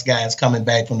the last guys coming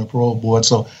back from the parole board,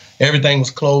 so everything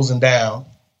was closing down.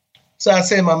 So I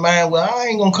said in my mind, well, I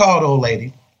ain't gonna call the old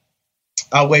lady.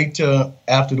 I'll wait till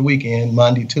after the weekend,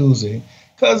 Monday, Tuesday,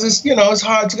 because it's it's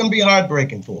hard. It's gonna be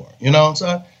heartbreaking for her,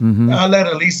 So I'll let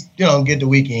her at least get the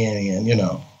weekend in,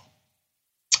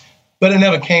 But it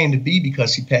never came to be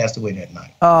because she passed away that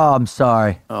night. Oh, I'm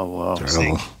sorry. Oh wow.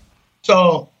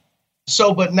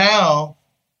 But now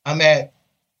I'm at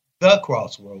the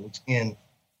crossroads, and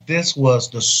this was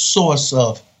the source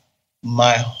of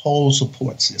my whole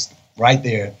support system. Right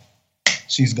there,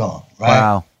 she's gone. Right.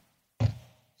 Wow.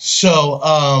 So,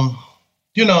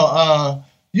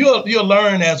 you'll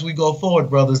learn as we go forward,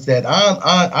 brothers, that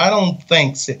I don't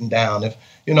think sitting down. If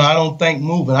I don't think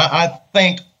moving. I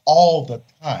think all the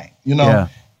time. Yeah.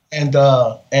 And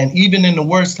even in the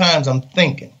worst times, I'm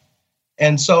thinking.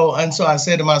 And so I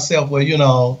said to myself,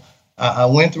 well, I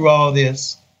went through all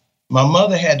this. My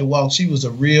mother had to walk. She was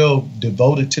a real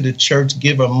devoted to the church,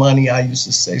 give her money. I used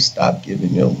to say, stop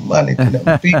giving your money to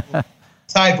them people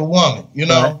type of woman,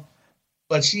 Right.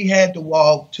 But she had to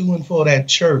walk to and for that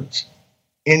church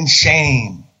in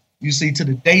shame, you see, to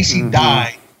the day she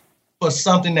died for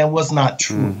something that was not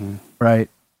true. Right.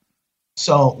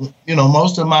 So,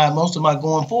 most of my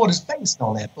going forward is based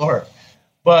on that for her.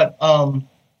 But I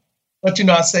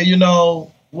say,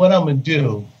 what I'm going to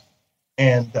do,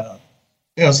 and,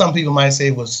 some people might say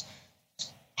it was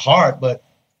hard, but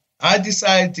I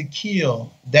decided to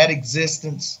kill that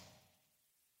existence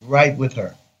right with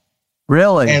her.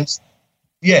 Really? And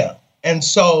yeah. And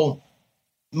so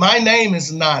my name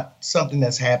is not something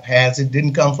that's haphazard. It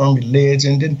didn't come from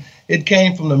religion. It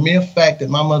came from the mere fact that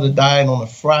my mother died on a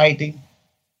Friday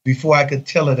before I could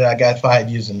tell her that I got 5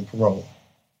 years in the parole.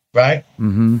 Right?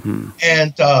 Mm-hmm.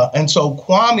 And so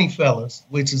Kwame, fellas,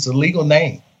 which is a legal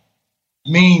name,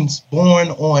 means born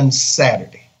on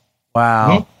Saturday.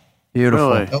 Wow.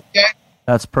 Beautiful. Really? Okay.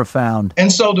 That's profound.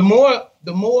 And so the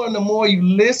more you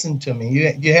listen to me,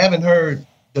 you haven't heard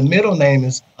the middle name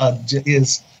is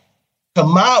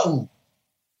Kamau.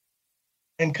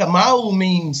 And Kamau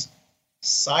means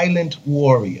silent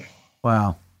warrior.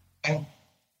 Wow.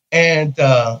 And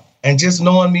just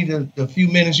knowing me the few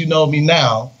minutes you know me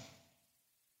now,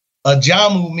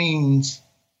 Ajamu means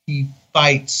he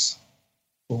fights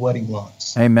for what he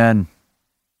wants. Amen.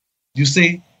 You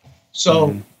see?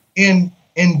 So in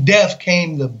death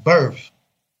came the birth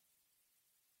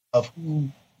of who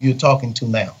you're talking to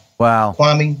now. Wow.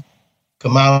 Kwame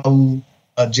Kamau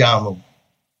Ajamu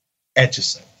at your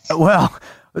service.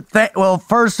 Well,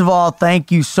 first of all,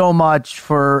 thank you so much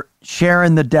for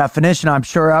sharing the definition. I'm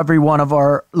sure every one of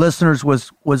our listeners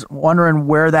was wondering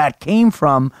where that came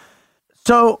from.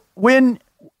 So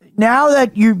now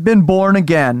that you've been born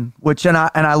again, and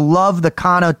I love the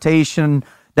connotation,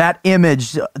 that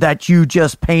image that you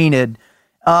just painted,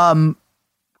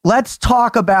 let's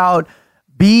talk about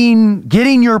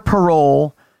getting your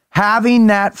parole, having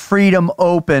that freedom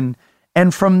open,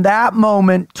 and from that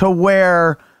moment to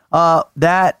where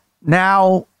that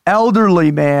now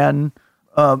elderly man,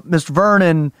 Mr.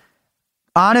 Vernon,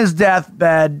 on his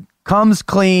deathbed, comes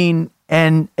clean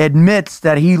and admits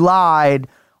that he lied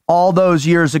all those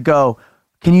years ago.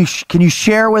 Can you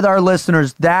share with our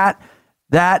listeners that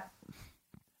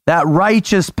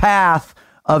righteous path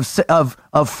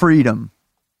of freedom?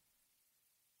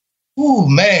 Ooh,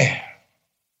 man.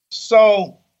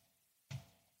 So,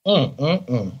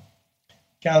 kind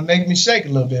of make me shake a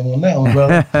little bit on that one,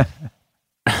 brother.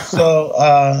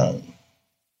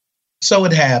 So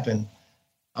it happened.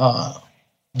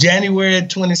 January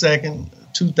 22nd,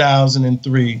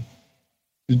 2003,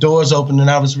 the doors opened and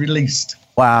I was released.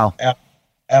 Wow.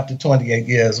 After 28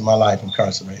 years of my life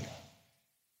incarcerated.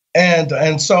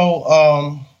 And so,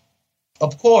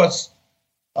 of course,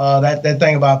 that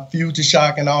thing about future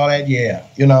shock and all that,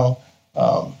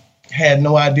 had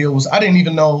no idea I didn't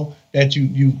even know that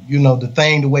you know the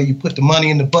thing, the way you put the money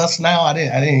in the bus now, I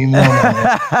didn't even know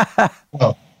that.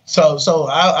 So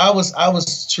I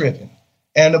was tripping.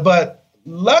 But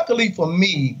luckily for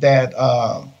me that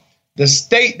the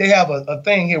state, they have a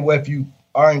thing here where if you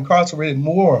are incarcerated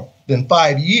more than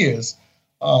 5 years,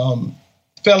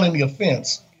 felony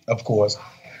offense, of course,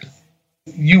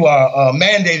 you are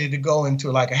mandated to go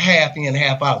into like a half in,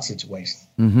 half out situation.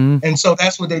 Mm-hmm. And so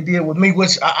that's what they did with me,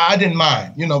 which I didn't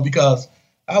mind, because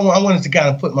I wanted to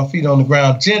kind of put my feet on the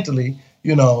ground gently,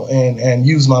 and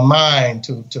use my mind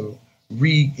to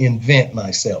reinvent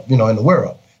myself, in the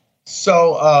world.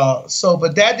 So,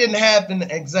 but that didn't happen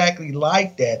exactly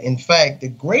like that. In fact, the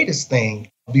greatest thing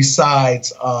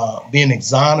besides being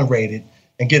exonerated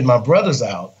and getting my brothers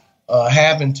out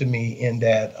happened to me in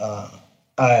that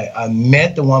I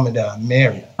met the woman that I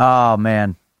married. Oh,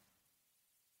 man.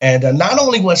 And not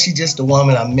only was she just the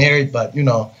woman I married, but,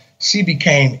 she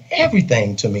became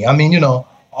everything to me. I mean,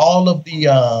 all of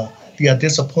the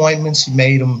disappointments, she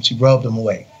made them, she rubbed them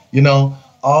away.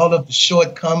 All of the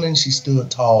shortcomings, she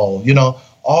stood tall.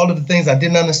 All of the things I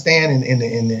didn't understand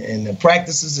in the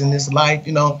practices in this life,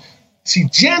 she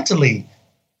gently,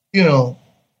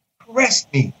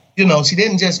 caressed me. She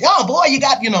didn't just, oh, boy, you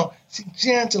got, she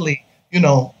gently,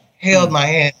 held my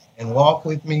hand and walked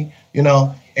with me,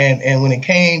 and when it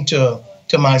came to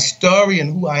my story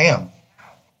and who I am,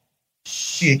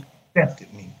 she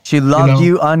accepted me. She loved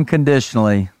you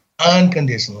unconditionally.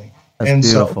 Unconditionally. That's and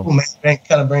beautiful. So, man, that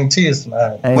kind of bring tears to my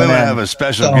eyes. Women have a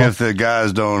special gift that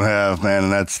guys don't have, man,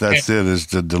 and that's it, is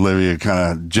to deliver you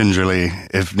kind of gingerly,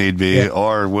 if need be,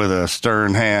 or with a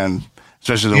stern hand,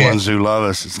 especially the ones who love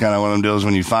us. It's kind of one of them deals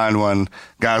when you find one,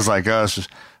 guys like us,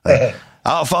 like,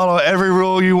 I'll follow every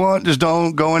rule you want, just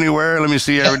don't go anywhere. Let me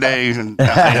see you every day.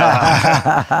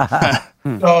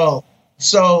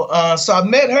 So I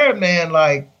met her, man,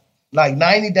 like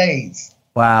 90 days.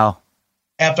 Wow.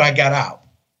 After I got out.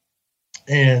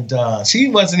 And she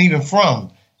wasn't even from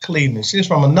Cleveland. She was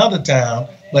from another town,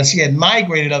 but she had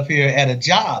migrated up here at a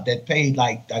job that paid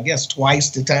like, I guess, twice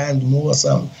the time more or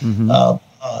something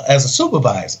as a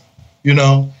supervisor,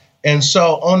 And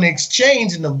so on the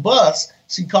exchange in the bus,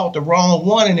 she caught the wrong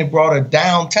one and it brought her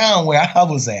downtown where I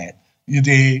was at. You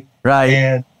did. Right. She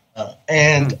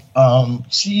ain't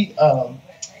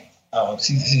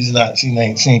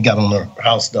got on her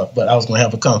house stuff, but I was gonna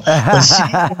have her come.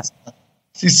 But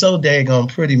she's so daggone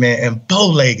pretty, man, and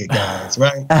bow-legged, guys,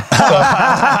 right?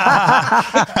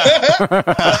 So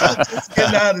just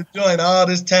getting out of the joint all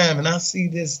this time, and I see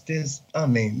this. I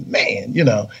mean, man, you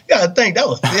gotta think that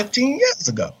was 15 years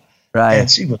ago, right?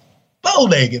 And she was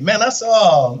bow-legged, man. I said,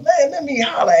 oh man, let me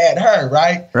holler at her,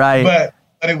 right? Right. But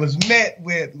it was met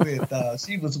with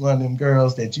she was one of them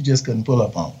girls that you just couldn't pull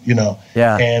up on,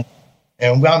 Yeah. And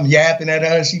I'm yapping at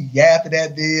her, she yapping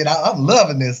at me, and I'm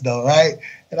loving this though, right?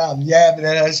 And I'm yapping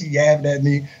at her, she yapping at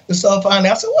me. And so finally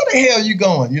I said, where the hell are you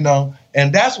going,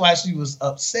 And that's why she was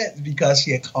upset, because she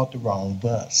had caught the wrong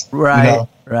bus. Right,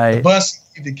 right. The bus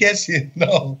to catch you,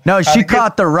 No, she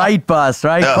caught the right bus,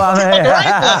 right?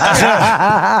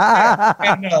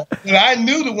 No. And I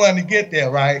knew the one to get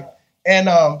there, right? And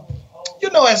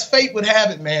as fate would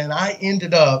have it, man, I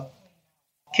ended up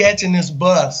catching this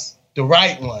bus, the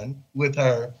right one, with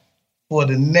her for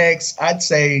the next, I'd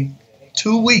say,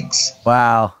 2 weeks.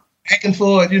 Wow. Back and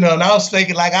forth, and I was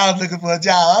thinking like I was looking for a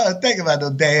job. I wasn't thinking about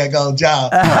no daggone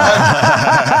job.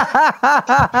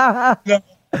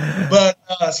 But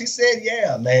she said,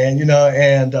 yeah, man,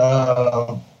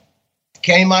 and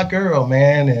came my girl,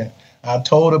 man, and I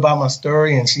told her about my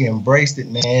story, and she embraced it,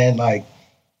 man. Like,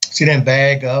 she didn't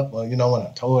bag up. Well, when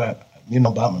I told her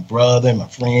about my brother and my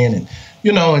friend, and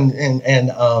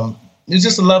it's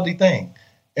just a lovely thing.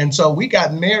 And so we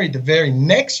got married the very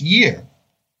next year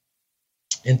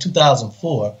in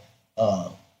 2004,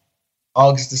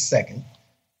 August the 2nd.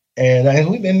 And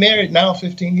we've been married now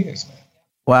 15 years, man.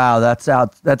 Wow,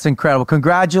 that's incredible.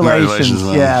 Congratulations.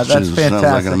 Yeah, that's fantastic. Sounds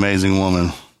like an amazing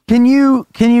woman. Can you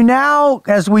now,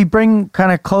 as we we're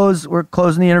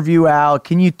closing the interview out,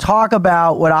 can you talk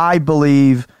about what I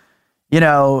believe,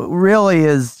 really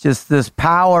is just this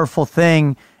powerful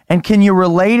thing? And can you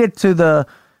relate it to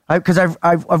because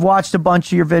I've watched a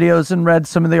bunch of your videos and read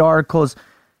some of the articles.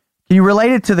 Can you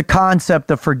relate it to the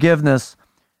concept of forgiveness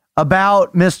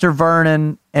about Mr.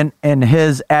 Vernon and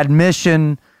his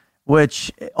admission,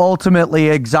 which ultimately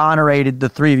exonerated the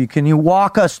three of you? Can you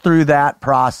walk us through that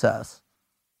process?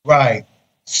 Right.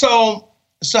 So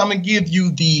I'm gonna give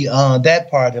you the that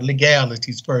part, the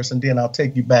legalities first, and then I'll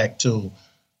take you back to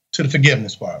the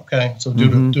forgiveness part. Okay. So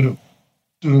do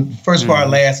the first part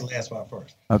last, and last part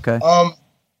first. Okay.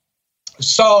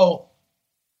 So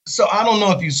I don't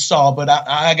know if you saw, but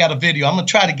I got a video. I'm gonna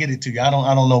try to get it to you. I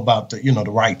don't know about the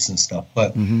the rights and stuff,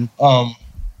 but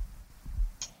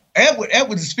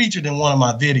Edward is featured in one of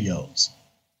my videos.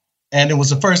 And it was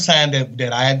the first time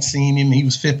that I had seen him. He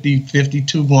was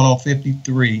 52, going on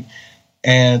 53.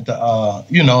 And,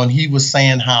 and he was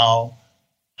saying how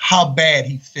bad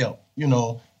he felt,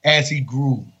 as he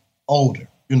grew older,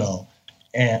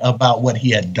 and about what he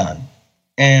had done.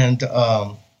 And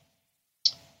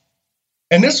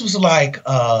this was like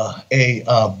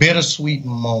a bittersweet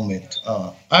moment.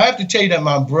 I have to tell you that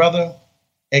my brother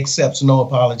accepts no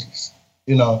apologies,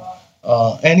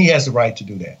 and he has the right to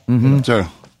do that. Mm-hmm. Sure.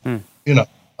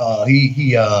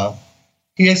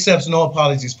 He accepts no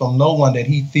apologies from no one that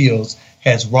he feels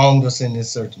has wronged us in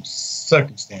this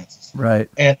circumstances. Right.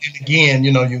 And again,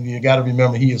 you got to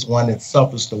remember he is one that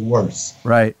suffers the worst.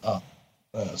 Right.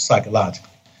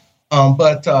 Psychologically. He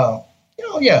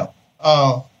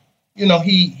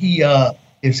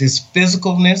is his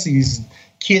physicalness. His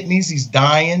kidneys. He's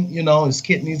dying. His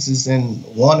kidneys is in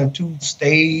 1 or 2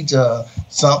 stage.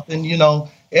 Something.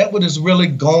 Edward is really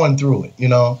going through it.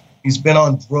 He's been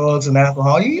on drugs and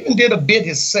alcohol. He even did a bit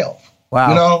himself.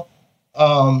 Wow.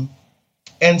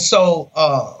 And so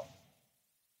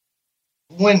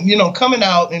when coming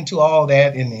out into all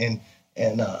that and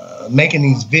making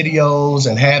these videos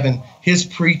and having his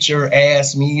preacher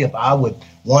ask me if I would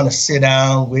want to sit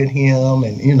down with him,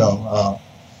 and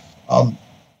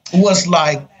was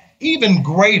like even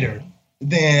greater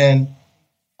than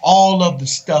all of the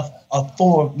stuff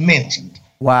aforementioned.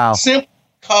 Wow. Simply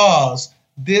because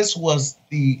this was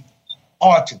the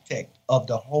architect of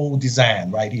the whole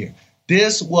design right here.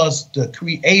 This was the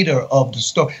creator of the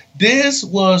story. This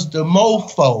was the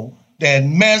mofo that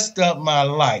messed up my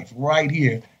life right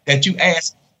here, that you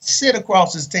asked sit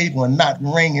across his table and not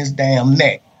wring his damn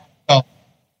neck. So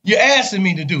you're asking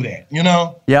me to do that,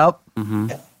 Yep.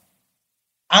 Mm-hmm.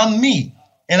 I'm me,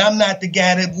 and I'm not the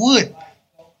guy that would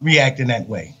react in that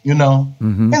way,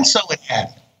 Mm-hmm. And so it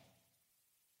happened.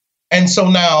 And so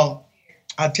now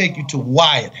I take you to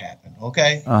why it happened,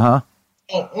 okay? Uh-huh.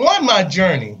 So on my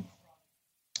journey,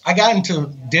 I got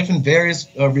into different various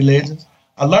religions.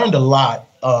 I learned a lot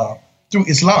through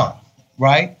Islam,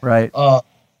 right? Right.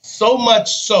 So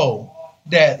much so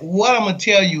that what I'm going to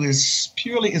tell you is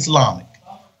purely Islamic.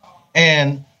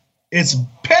 And it's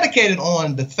predicated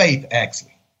on the faith,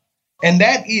 actually. And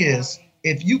that is,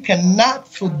 if you cannot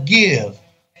forgive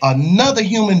another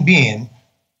human being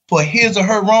for his or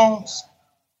her wrongs,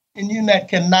 and you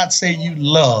cannot say you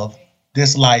love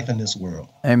this life in this world.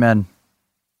 Amen.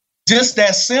 Just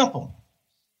that simple.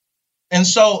 And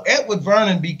so Edward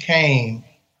Vernon became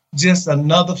just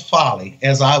another folly,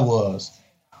 as I was,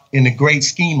 in the great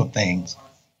scheme of things,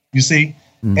 you see?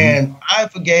 Mm-hmm. And I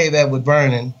forgave Edward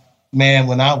Vernon, man,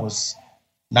 when I was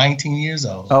 19 years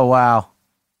old. Oh, wow.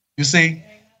 You see?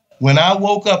 When I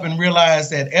woke up and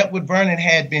realized that Edward Vernon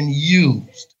had been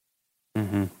used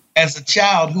as a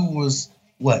child who was,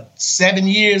 7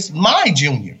 years my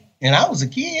junior, and I was a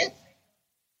kid.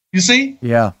 You see?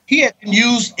 Yeah. He had been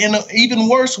used in an even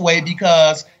worse way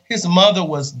because his mother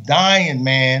was dying,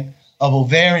 man, of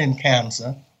ovarian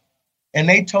cancer. And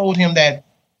they told him that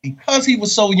because he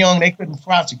was so young, they couldn't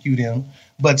prosecute him,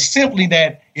 but simply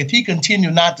that if he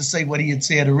continued not to say what he had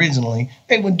said originally,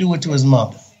 they would do it to his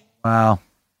mother. Wow.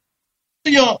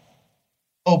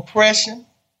 Oppression.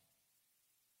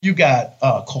 You got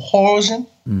coercion,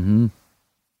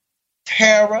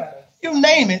 terror, you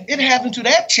name it. It happened to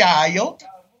that child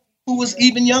who was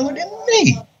even younger than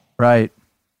me. Right.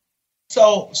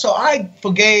 So I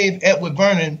forgave Edward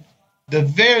Vernon the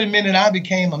very minute I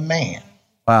became a man.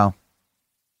 Wow.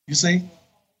 You see?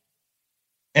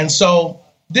 And so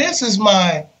this is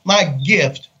my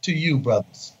gift to you,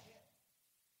 brothers,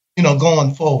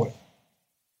 going forward.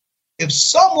 If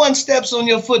someone steps on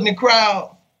your foot in the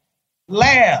crowd,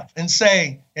 laugh and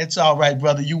say, it's all right,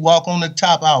 brother. You walk on the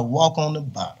top, I'll walk on the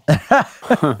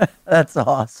bottom. That's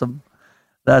awesome.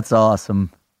 That's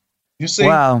awesome. You see?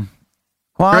 Wow.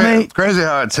 Kwame? Crazy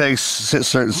how it takes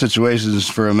certain situations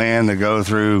for a man to go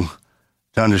through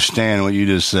to understand what you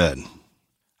just said.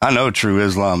 I know true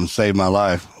Islam saved my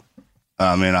life.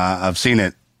 I mean, I've seen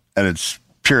it at its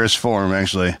purest form,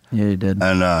 actually. Yeah, you did.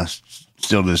 And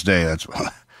still to this day, that's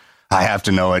I have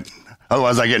to know it.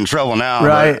 Otherwise, I get in trouble now.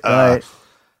 Right, right.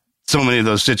 So many of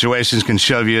those situations can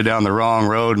shove you down the wrong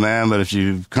road, man. But if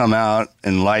you come out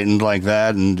enlightened like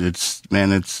that, and that's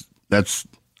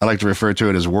I like to refer to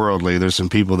it as worldly. There's some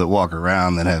people that walk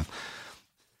around that have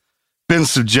been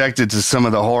subjected to some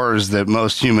of the horrors that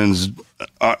most humans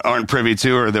aren't privy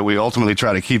to, or that we ultimately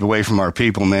try to keep away from our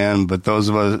people, man. But those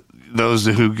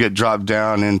who get dropped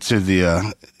down into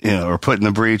the, or put in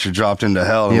the breach or dropped into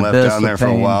hell and left down there for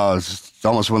a while, it's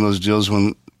almost one of those deals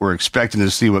when we're expecting to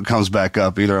see what comes back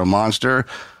up, either a monster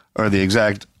or the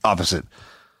exact opposite.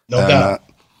 No doubt.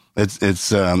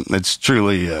 It's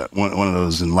truly one of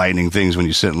those enlightening things when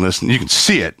you sit and listen. You can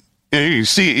see it. You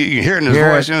can hear it in his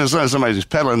voice. It's not somebody just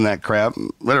peddling that crap.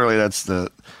 Literally, that's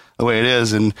the way it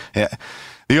is. And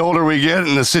the older we get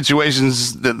in the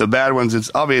situations, the bad ones, it's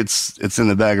obvious it's in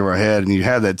the back of our head. And you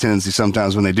have that tendency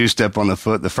sometimes when they do step on the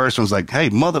foot. The first one's like, hey,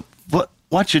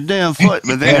 watch your damn foot.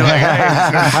 But then you're like,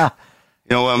 hey,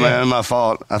 you know what, man, my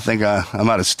fault. I think I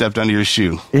might have stepped under your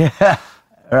shoe. Yeah,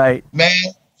 right. Man,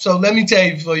 so let me tell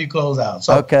you before you close out.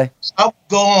 So okay. I'll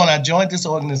go on. I joined this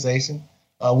organization,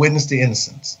 Witness to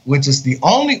Innocence, which is the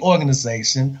only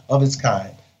organization of its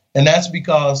kind. And that's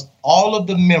because all of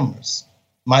the members,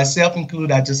 myself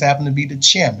included, I just happen to be the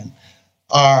chairman,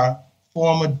 are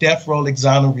former death row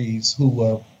exonerees who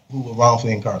were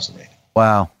wrongfully incarcerated.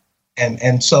 Wow.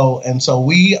 And so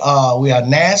we are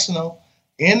national,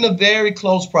 in the very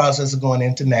close process of going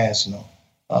international.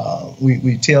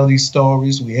 We tell these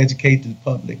stories, we educate the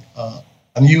public.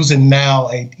 I'm using now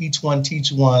a each one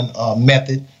teach one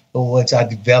method, which I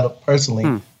developed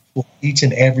personally for each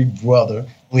and every brother.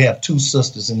 We have 2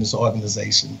 sisters in this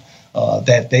organization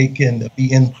that they can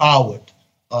be empowered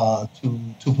to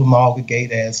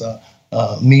promulgate as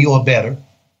me or better,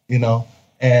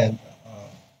 and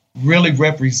really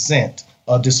represent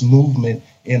this movement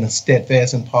in a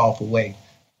steadfast and powerful way.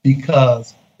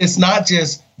 Because it's not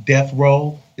just death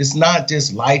row, it's not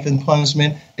just life and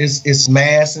punishment, it's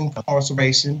mass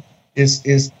incarceration, it's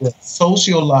the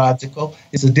sociological,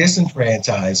 it's the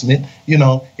disenfranchisement,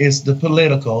 it's the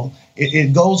political.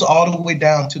 It goes all the way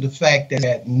down to the fact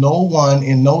that no one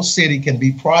in no city can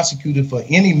be prosecuted for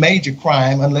any major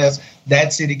crime unless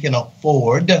that city can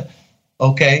afford, to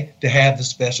have the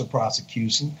special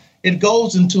prosecution. It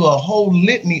goes into a whole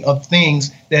litany of things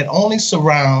that only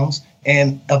surrounds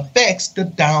and affects the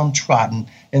downtrodden.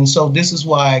 And so this is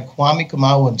why Kwame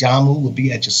Kamawa Jamu will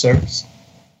be at your service.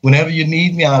 Whenever you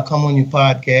need me, I'll come on your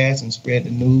podcast and spread the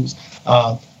news.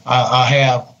 I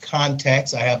have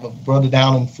contacts. I have a brother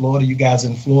down in Florida, you guys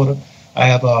in Florida. I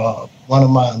have one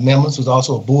of my members who's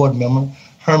also a board member,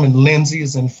 Herman Lindsay,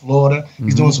 is in Florida.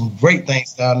 He's doing some great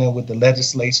things down there with the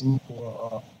legislation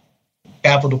for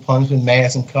capital punishment,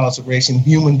 mass incarceration,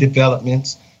 human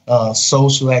developments,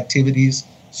 social activities.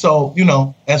 So,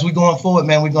 as we're going forward,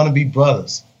 man, we're going to be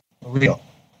brothers. For real.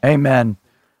 Amen.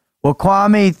 Well,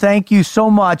 Kwame, thank you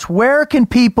so much. Where can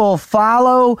people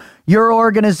follow your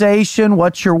organization?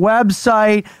 What's your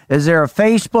website? Is there a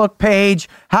Facebook page?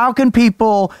 How can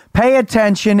people pay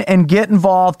attention and get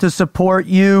involved to support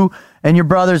you and your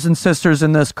brothers and sisters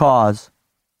in this cause?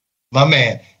 My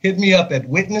man, hit me up at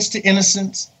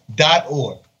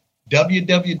witnesstoinnocence.org.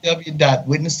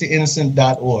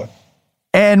 www.witnesstoinnocence.org.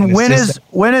 And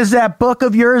when is that book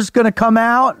of yours going to come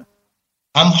out?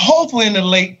 I'm hopefully in the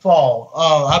late fall.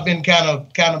 I've been kind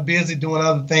of busy doing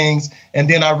other things, and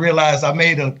then I realized I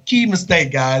made a key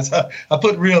mistake, guys. I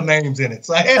put real names in it,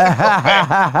 so I had to go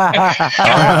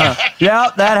back.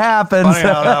 Yep, that happens. Funny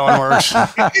how that one works. Yeah,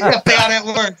 how that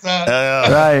works.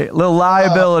 Right, little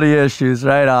liability issues.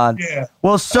 Right on. Yeah.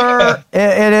 Well, sir,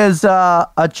 it is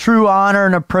a true honor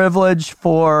and a privilege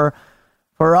for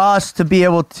us to be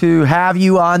able to have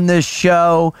you on this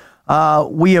show.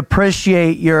 We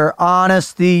appreciate your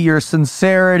honesty, your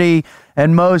sincerity,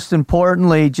 and most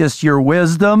importantly, just your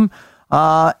wisdom.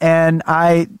 And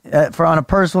for on a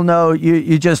personal note,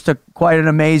 you just quite an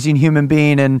amazing human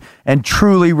being and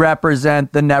truly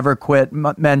represent the never quit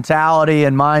mentality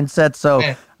and mindset. So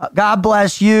God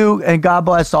bless you and God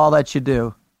bless all that you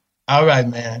do. All right,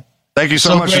 man. Thank you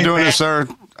so much for doing this, sir.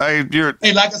 Hey,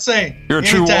 like I say, you're a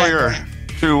true warrior.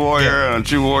 True warrior, a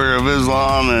true warrior of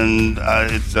Islam, and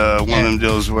it's one of them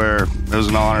deals where it was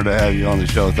an honor to have you on the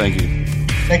show. Thank you.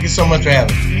 Thank you so much for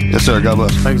having me. Yes, sir. God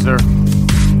bless. Thanks, sir.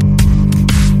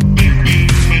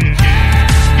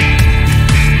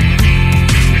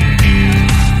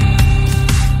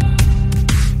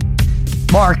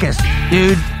 Marcus,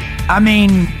 dude, I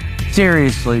mean,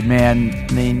 seriously, man.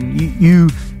 I mean, you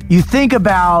think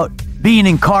about being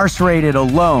incarcerated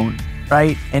alone,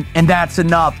 right? And that's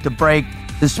enough to break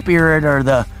the spirit or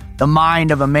the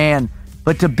mind of a man.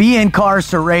 But to be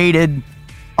incarcerated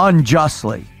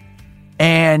unjustly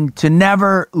and to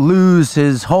never lose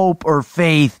his hope or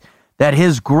faith that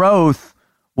his growth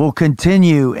will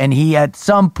continue and he at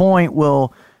some point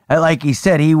will, like he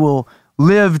said, he will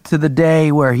live to the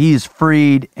day where he's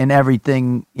freed and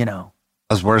everything, you know.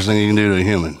 That's the worst thing you can do to a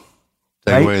human.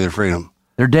 Take away their freedom.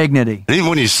 Their dignity. And even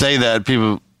when you say that,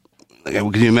 people,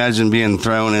 can you imagine being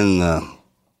thrown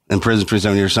in prison for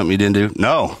 7 years, something you didn't do?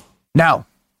 No.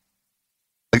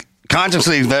 Like,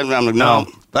 consciously, I'm like, no.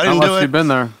 If I didn't do it, you've been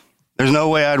there. There's no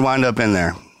way I'd wind up in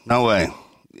there. No way.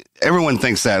 Everyone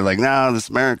thinks that. Like, no, this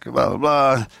America, blah, blah,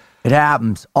 blah. It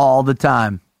happens all the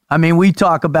time. I mean, we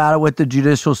talk about it with the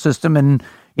judicial system, and,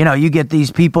 you know, you get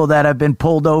these people that have been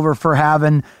pulled over for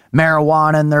having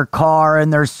marijuana in their car,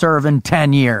 and they're serving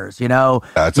 10 years, you know?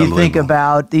 That's you think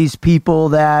about these people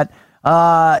that,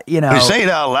 you know. When you say it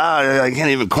out loud, I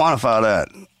can't even quantify that.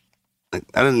 Like,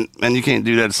 you can't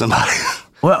do that to somebody.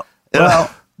 Well,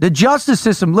 the justice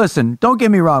system, listen, don't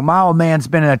get me wrong. My old man's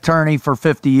been an attorney for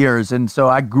 50 years, and so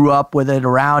I grew up with it,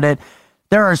 around it.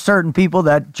 There are certain people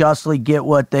that justly get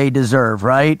what they deserve,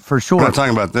 right? For sure. I'm not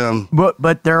talking about them.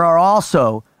 But there are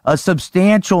also a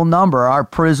substantial number. Our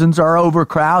prisons are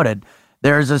overcrowded.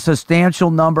 There's a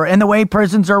substantial number, and the way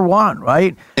prisons are run,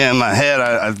 right? Yeah, in my head,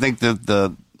 I think that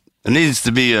there needs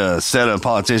to be a set of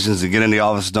politicians that get in the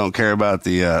office, don't care about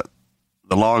the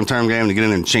long-term game, to get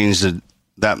in and change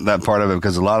that part of it,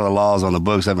 because a lot of the laws on the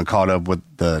books haven't caught up with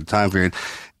the time period.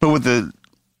 But with the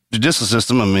judicial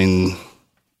system, I mean,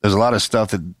 there's a lot of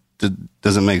stuff that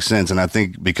doesn't make sense, and I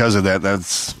think because of that,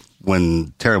 that's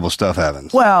when terrible stuff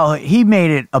happens. Well, he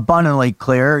made it abundantly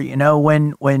clear, you know,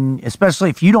 when especially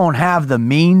if you don't have the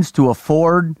means to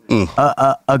afford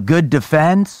a good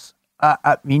defense,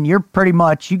 I mean, you're pretty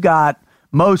much, you got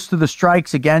most of the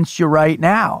strikes against you right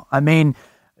now. I mean,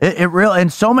 it really,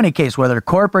 in so many cases, whether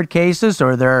corporate cases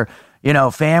or they're, you know,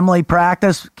 family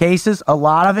practice cases, a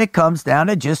lot of it comes down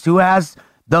to just who has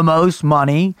the most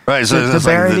money, right, so to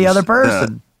bury the other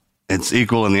person. It's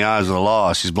equal in the eyes of the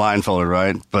law. She's blindfolded,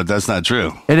 right? But that's not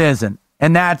true. It isn't.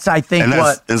 And that's, I think,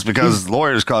 it's because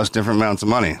lawyers cost different amounts of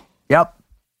money. Yep.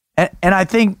 And I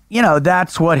think, you know,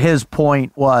 that's what his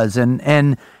point was.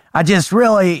 And I just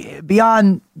really,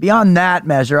 beyond that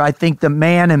measure, I think the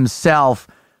man himself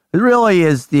really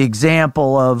is the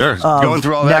example of going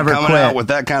through all that, coming quit. Out with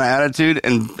that kind of attitude,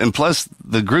 and plus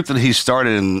the group that he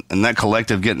started and that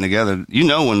collective getting together. You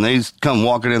know, when they come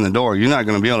walking in the door, you're not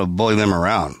going to be able to bully them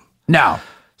around. No,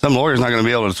 some lawyer's not going to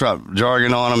be able to drop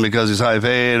jargon on him because he's high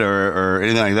paid or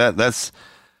anything like that.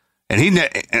 And he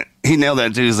nailed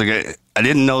that too. He's like, I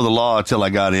didn't know the law until I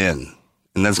got in,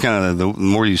 and that's kind of the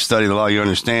more you study the law, you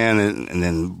understand it. And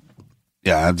then,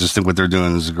 yeah, I just think what they're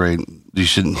doing is great. You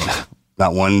shouldn't.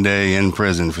 Not one day in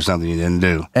prison for something you didn't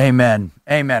do. Amen.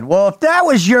 Well, if that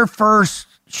was your first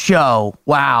show,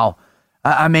 wow.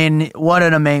 I mean, what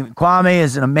an amazing... Kwame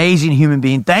is an amazing human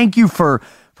being. Thank you for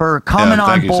coming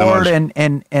on board so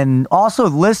and also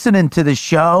listening to the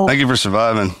show. Thank you for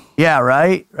surviving. Yeah,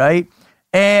 right.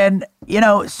 And, you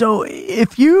know, so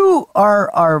if you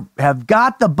have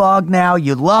got the bug now,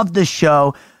 you love the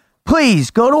show,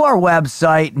 please go to our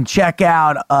website and check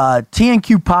out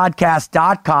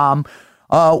tnqpodcast.com.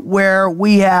 Where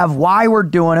we have why we're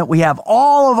doing it. We have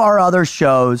all of our other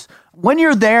shows. When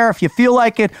you're there, if you feel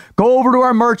like it, go over to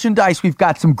our merchandise. We've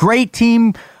got some great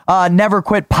Team Never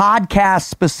Quit podcast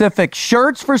specific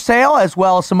shirts for sale, as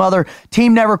well as some other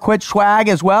Team Never Quit swag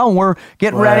as well. And we're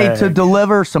getting ready to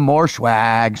deliver some more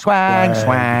swag.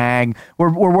 We're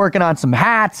working on some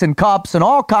hats and cups and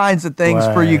all kinds of things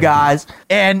for you guys.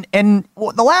 And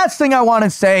the last thing I want to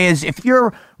say is, if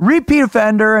you're repeat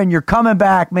offender and you're coming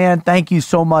back, man, thank you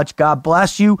so much. God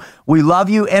bless you. We love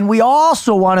you. And we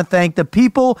also want to thank the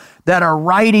people that are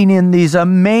writing in these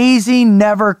amazing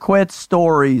Never Quit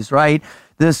stories, right?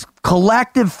 This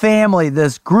collective family,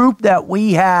 this group that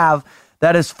we have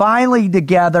that is finally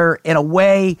together in a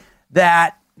way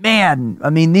that, man, I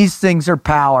mean, these things are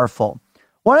powerful.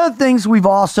 One of the things we've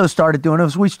also started doing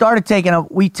is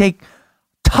we take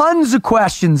tons of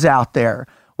questions out there.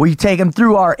 We take them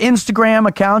through our Instagram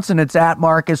accounts, and it's at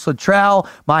Marcus Luttrell.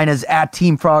 Mine is at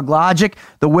Team Frog Logic.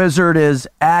 The Wizard is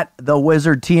at The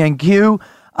Wizard TNQ.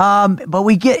 But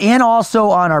we get in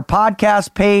also on our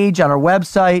podcast page, on our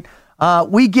website.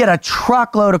 We get a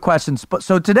truckload of questions.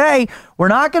 So today, we're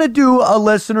not going to do a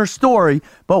listener story,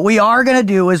 but we are going to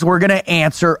do is we're going to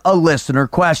answer a listener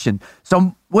question.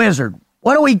 So, Wizard,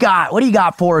 what do we got? What do you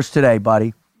got for us today,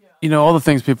 buddy? You know, all the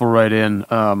things people write in,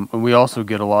 and we also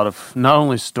get a lot of not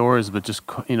only stories, but just,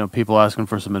 people asking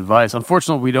for some advice.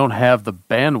 Unfortunately, we don't have the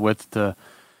bandwidth to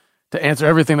answer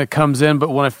everything that comes in, but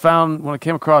when I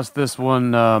came across this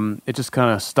one, it just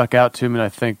kind of stuck out to me, and I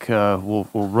think we'll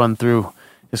run through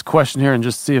his question here and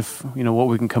just see if, what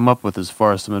we can come up with as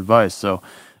far as some advice. So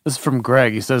this is from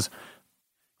Greg.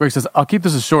 Greg says, I'll keep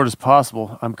this as short as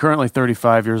possible. I'm currently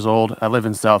 35 years old. I live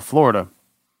in South Florida.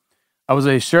 I was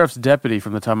a sheriff's deputy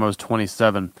from the time I was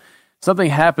 27. Something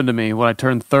happened to me when I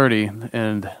turned 30,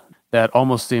 and that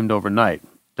almost seemed overnight.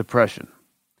 Depression.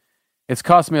 It's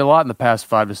cost me a lot in the past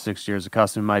 5 to 6 years. It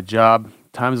cost me my job,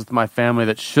 times with my family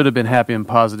that should have been happy and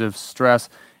positive, stress,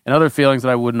 and other feelings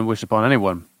that I wouldn't wish upon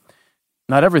anyone.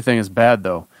 Not everything is bad,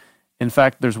 though. In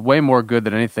fact, there's way more good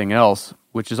than anything else,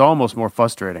 which is almost more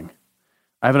frustrating.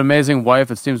 I have an amazing wife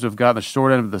that seems to have gotten the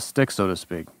short end of the stick, so to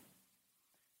speak.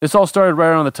 This all started right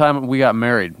around the time we got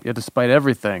married, yet despite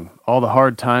everything, all the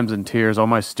hard times and tears, all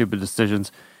my stupid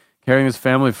decisions, carrying this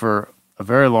family for a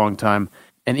very long time,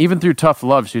 and even through tough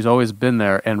love, she's always been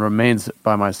there and remains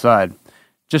by my side.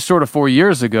 Just short of 4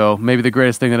 years ago, maybe the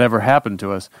greatest thing that ever happened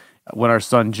to us, when our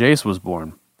son Jace was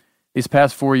born. These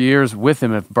past 4 years with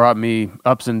him have brought me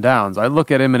ups and downs. I look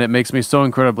at him and it makes me so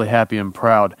incredibly happy and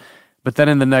proud. But then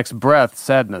in the next breath,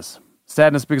 sadness.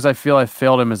 Sadness because I feel I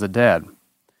failed him as a dad.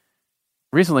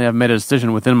 Recently, I've made a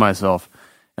decision within myself,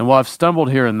 and while I've stumbled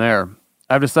here and there,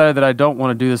 I've decided that I don't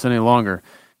want to do this any longer.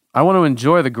 I want to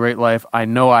enjoy the great life I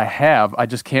know I have, I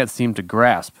just can't seem to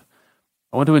grasp.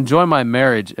 I want to enjoy my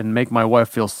marriage and make my wife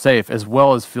feel safe, as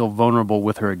well as feel vulnerable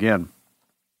with her again.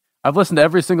 I've listened to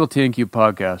every single TNQ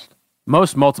podcast,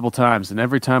 multiple times, and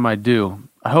every time I do,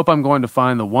 I hope I'm going to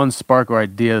find the one spark or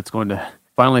idea that's going to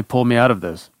finally pull me out of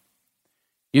this.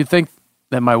 You'd think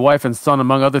that my wife and son,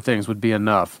 among other things, would be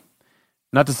enough.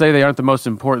 Not to say they aren't the most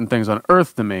important things on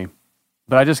earth to me,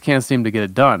 but I just can't seem to get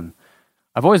it done.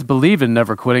 I've always believed in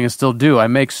never quitting and still do. I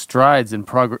make strides and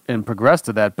progress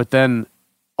to that, but then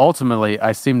ultimately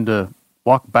I seem to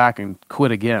walk back and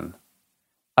quit again.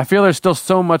 I feel there's still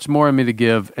so much more in me to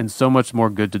give and so much more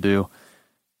good to do.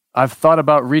 I've thought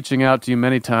about reaching out to you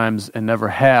many times and never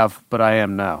have, but I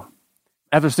am now.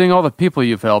 After seeing all the people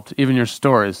you've helped, even your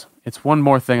stories, it's one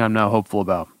more thing I'm now hopeful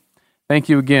about. Thank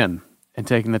you again. And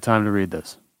taking the time to read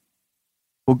this.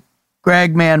 Well,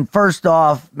 Greg, man, first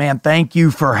off, man, thank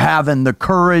you for having the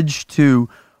courage to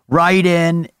write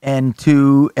in and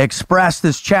to express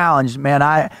this challenge. Man,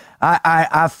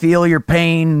 I feel your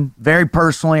pain very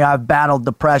personally. I've battled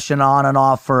depression on and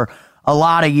off for a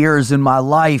lot of years in my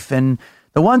life. And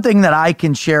the one thing that I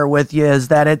can share with you is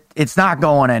that it's not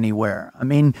going anywhere. I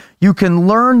mean, you can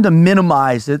learn to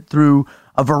minimize it through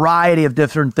a variety of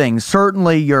different things.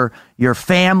 Certainly your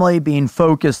family, being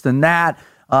focused in that.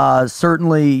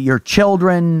 Certainly your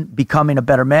children, becoming a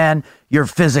better man. Your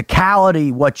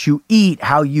physicality, what you eat,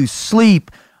 how you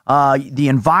sleep, the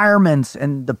environments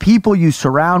and the people you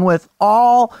surround with,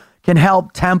 all can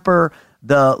help temper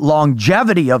the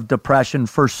longevity of depression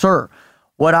for sure.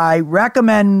 What I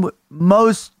recommend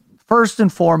most, first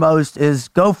and foremost, is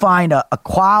go find a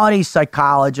quality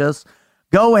psychologist.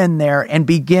 Go in there and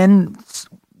begin,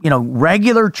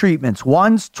 regular treatments,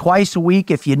 once, twice a week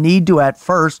if you need to at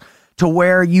first, to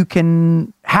where you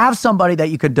can have somebody that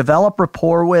you could develop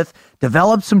rapport with,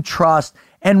 develop some trust,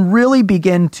 and really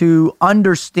begin to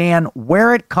understand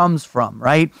where it comes from,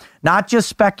 right? Not just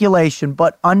speculation,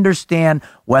 but understand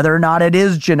whether or not it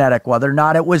is genetic, whether or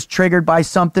not it was triggered by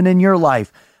something in your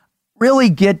life. Really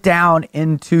get down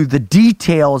into the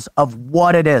details of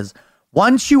what it is.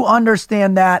 Once you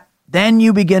understand that, then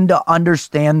you begin to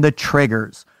understand the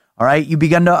triggers. All right. You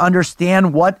begin to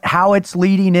understand how it's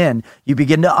leading in. You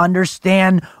begin to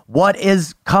understand what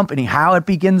is company, how it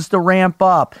begins to ramp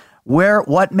up,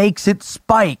 what makes it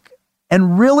spike,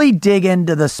 and really dig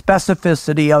into the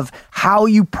specificity of how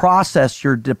you process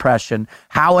your depression,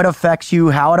 how it affects you,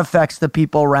 how it affects the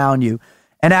people around you.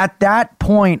 And at that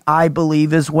point, I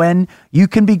believe, is when you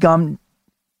can become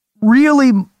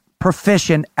really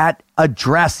proficient at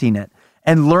addressing it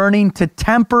and learning to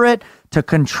temper it, to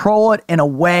control it in a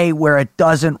way where it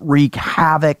doesn't wreak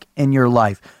havoc in your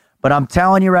life. But I'm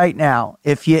telling you right now,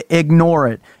 if you ignore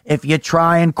it, if you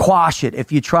try and quash it,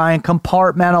 if you try and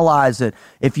compartmentalize it,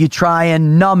 if you try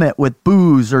and numb it with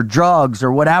booze or drugs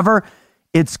or whatever,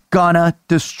 it's gonna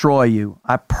destroy you.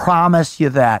 I promise you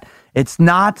that. It's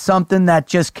not something that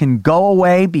just can go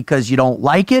away because you don't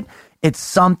like it. It's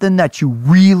something that you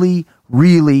really,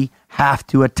 really have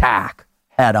to attack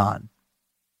head on.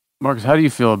 Marcus, how do you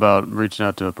feel about reaching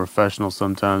out to a professional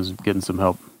sometimes, getting some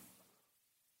help?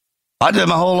 I did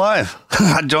my whole life.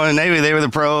 I joined the Navy. They were the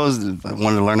pros. If I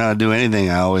wanted to learn how to do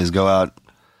anything, I always go out.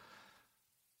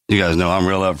 You guys know I'm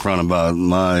real upfront about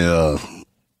my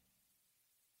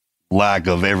lack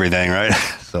of everything, right?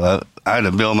 So I had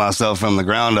to build myself from the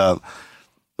ground up.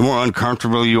 The more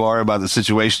uncomfortable you are about the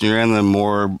situation you're in, the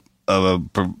more of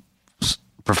a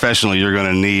professional you're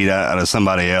going to need out of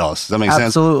somebody else. Does that make sense?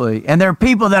 Absolutely. And there are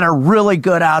people that are really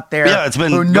good out there it's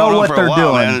been who know what they're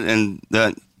doing. Man, and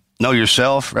that know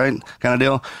yourself, right? Kind of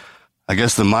deal. I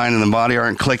guess the mind and the body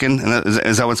aren't clicking. And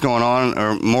is that what's going on,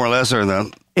 or more or less, or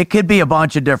the? It could be a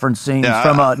bunch of different things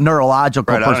from a neurological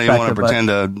perspective. I don't even want to pretend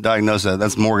to diagnose that.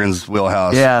 That's Morgan's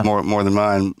wheelhouse, more than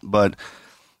mine. But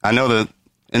I know that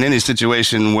in any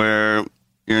situation where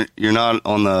you're not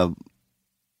on the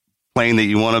plane that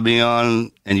you want to be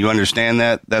on, and you understand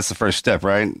that, that's the first step,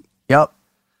 right? Yep.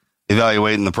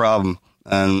 Evaluating the problem.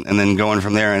 And then going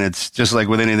from there, and it's just like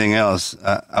with anything else.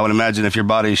 I would imagine if your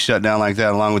body's shut down like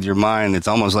that, along with your mind, it's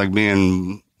almost like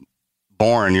being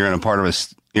born. You're in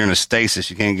you're in a stasis.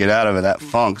 You can't get out of it, that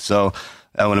funk. So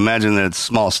I would imagine that it's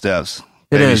small steps,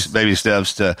 baby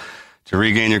steps to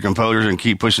regain your composure and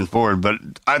keep pushing forward. But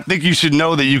I think you should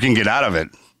know that you can get out of it.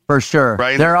 For sure,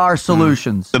 right? There are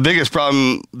solutions. The biggest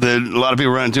problem that a lot of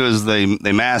people run into is they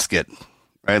mask it,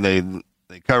 right? They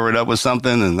cover it up with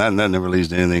something, and that never leads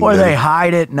to anything. Or they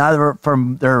hide it,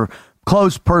 from their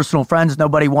close personal friends.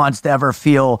 Nobody wants to ever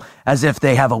feel as if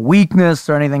they have a weakness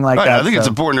or anything like that. I think it's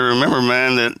important to remember,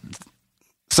 man, that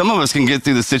some of us can get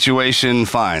through the situation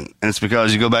fine. And it's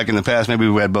because you go back in the past, maybe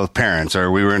we had both parents,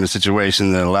 or we were in a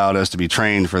situation that allowed us to be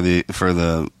trained for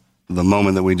the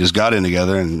moment that we just got in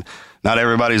together. And not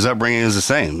everybody's upbringing is the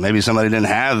same. Maybe somebody didn't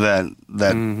have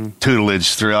that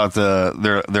tutelage throughout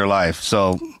their life.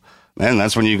 So, man,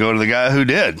 that's when you go to the guy who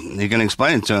did. He can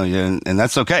explain it to you, and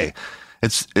that's okay.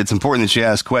 It's important that you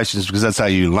ask questions, because that's how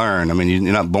you learn. I mean,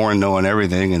 you're not born knowing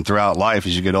everything, and throughout life,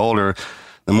 as you get older,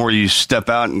 the more you step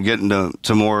out and get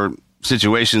into more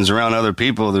situations around other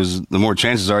people, the more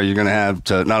chances are you're going to have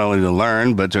to not only to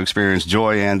learn, but to experience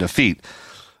joy and defeat.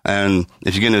 And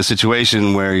if you get into a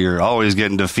situation where you're always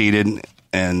getting defeated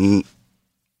and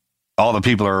all the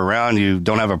people are around you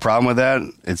don't have a problem with that,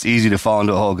 it's easy to fall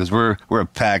into a hole, because we're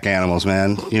pack animals,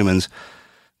 man, humans.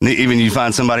 Even you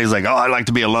find somebody who's like, oh, I like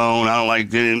to be alone, I don't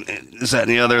like this, that,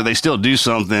 and the other. They still do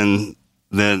something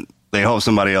that they hope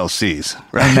somebody else sees,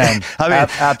 right? Amen. I mean,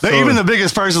 absolutely. Even the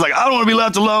biggest person is like, I don't want to be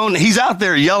left alone. He's out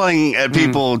there yelling at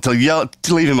people to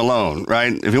leave him alone,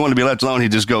 right? If he wanted to be left alone,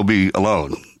 he'd just go be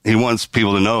alone. He wants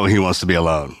people to know he wants to be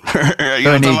alone. You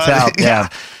know, needs help, yeah.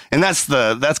 And that's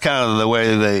kind of the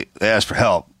way they ask for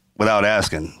help without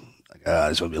asking. Like, I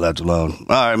just want to be left alone.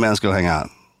 All right, man, let's go hang out.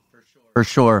 For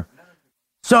sure.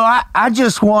 So I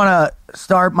just want to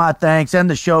start my thanks, end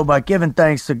the show by giving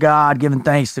thanks to God, giving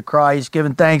thanks to Christ,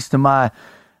 giving thanks to my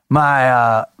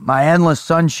endless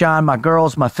sunshine, my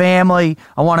girls, my family.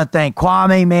 I want to thank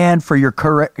Kwame, man, for your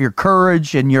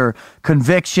courage and your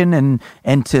conviction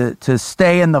and to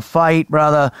stay in the fight,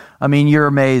 brother. I mean, you're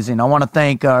amazing. I want to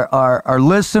thank our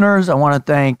listeners. I want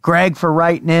to thank Greg for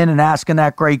writing in and asking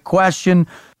that great question.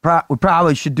 We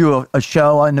probably should do a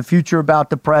show in the future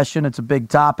about depression. It's a big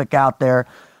topic out there.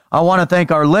 I want to thank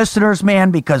our listeners,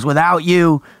 man, because without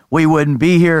you, we wouldn't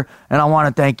be here. And I want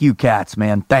to thank you, cats,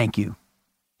 man. Thank you.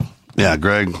 Yeah,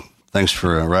 Greg, thanks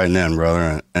for writing in,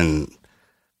 brother. And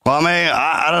Kwame,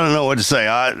 I don't know what to say.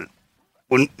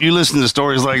 When you listen to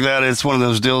stories like that, it's one of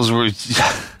those deals where you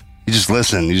just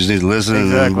listen. You just need to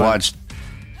listen and watch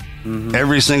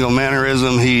every single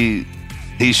mannerism he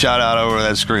shot out over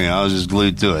that screen. I was just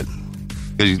glued to it.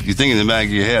 Because you think in the back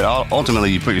of your head,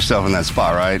 ultimately you put yourself in that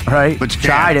spot, right? Right. But you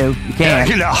try to. You can't.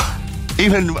 Yeah,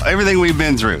 even everything we've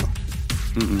been through.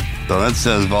 So that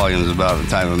says volumes about the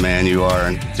type of man you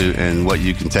are and what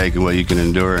you can take and what you can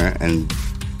endure. And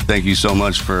thank you so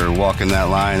much for walking that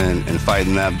line and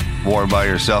fighting that war by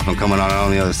yourself and coming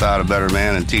on the other side a better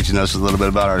man and teaching us a little bit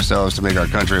about ourselves to make our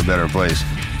country a better place.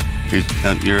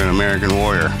 You're an American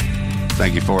warrior.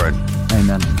 Thank you for it.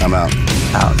 Amen. I'm out.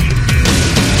 Out.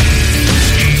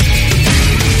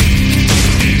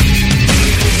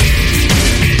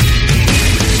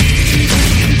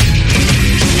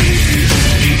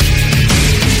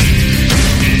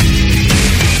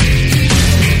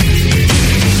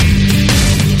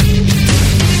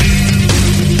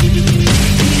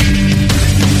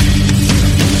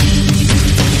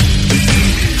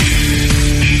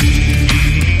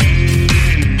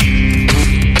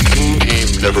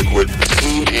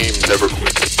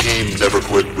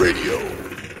 Radio.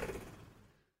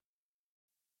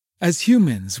 As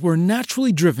humans, we're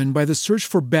naturally driven by the search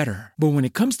for better. But when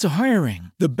it comes to hiring,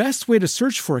 the best way to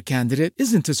search for a candidate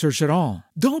isn't to search at all.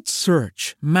 Don't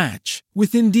search, match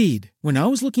with Indeed. When I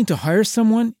was looking to hire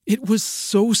someone, it was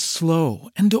so slow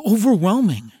and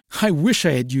overwhelming. I wish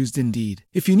I had used Indeed.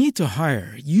 If you need to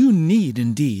hire, you need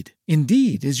Indeed.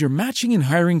 Indeed is your matching and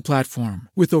hiring platform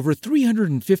with over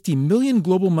 350 million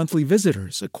global monthly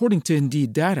visitors, according to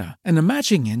Indeed data, and a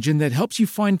matching engine that helps you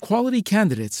find quality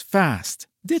candidates fast.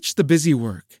 Ditch the busy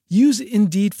work. Use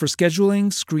Indeed for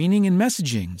scheduling, screening, and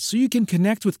messaging so you can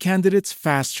connect with candidates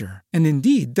faster. And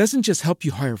Indeed doesn't just help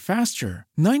you hire faster.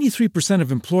 93%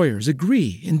 of employers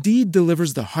agree Indeed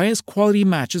delivers the highest quality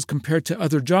matches compared to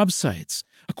other job sites,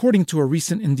 according to a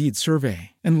recent Indeed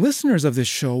survey. And listeners of this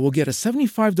show will get a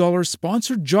 $75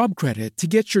 sponsored job credit to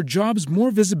get your jobs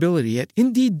more visibility at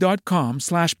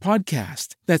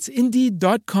Indeed.com/podcast. That's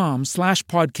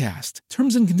Indeed.com/podcast.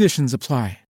 Terms and conditions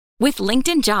apply. With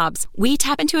LinkedIn Jobs, we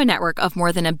tap into a network of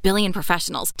more than 1 billion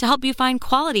professionals to help you find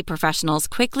quality professionals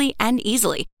quickly and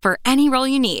easily for any role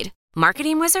you need.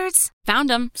 Marketing wizards? Found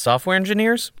them. Software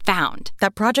engineers? Found.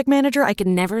 That project manager I could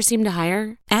never seem to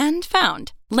hire? And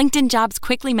found. LinkedIn Jobs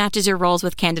quickly matches your roles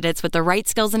with candidates with the right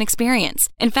skills and experience.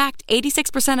 In fact,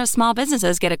 86% of small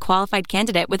businesses get a qualified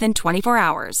candidate within 24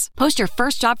 hours. Post your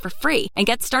first job for free and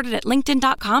get started at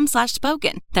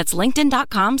linkedin.com/spoken. That's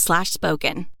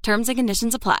linkedin.com/spoken. Terms and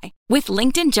conditions apply. With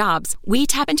LinkedIn Jobs, we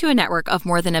tap into a network of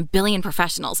more than 1 billion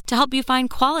professionals to help you find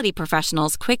quality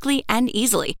professionals quickly and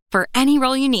easily for any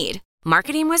role you need.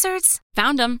 Marketing wizards?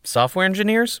 Found them. Software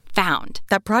engineers? Found.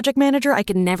 That project manager I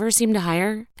could never seem to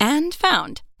hire? And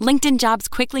found. LinkedIn Jobs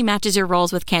quickly matches your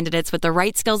roles with candidates with the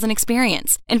right skills and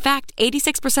experience. In fact,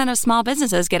 86% of small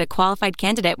businesses get a qualified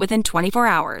candidate within 24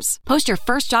 hours. Post your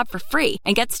first job for free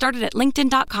and get started at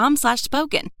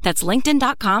linkedin.com/spoken. That's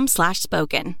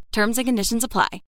linkedin.com/spoken. Terms and conditions apply.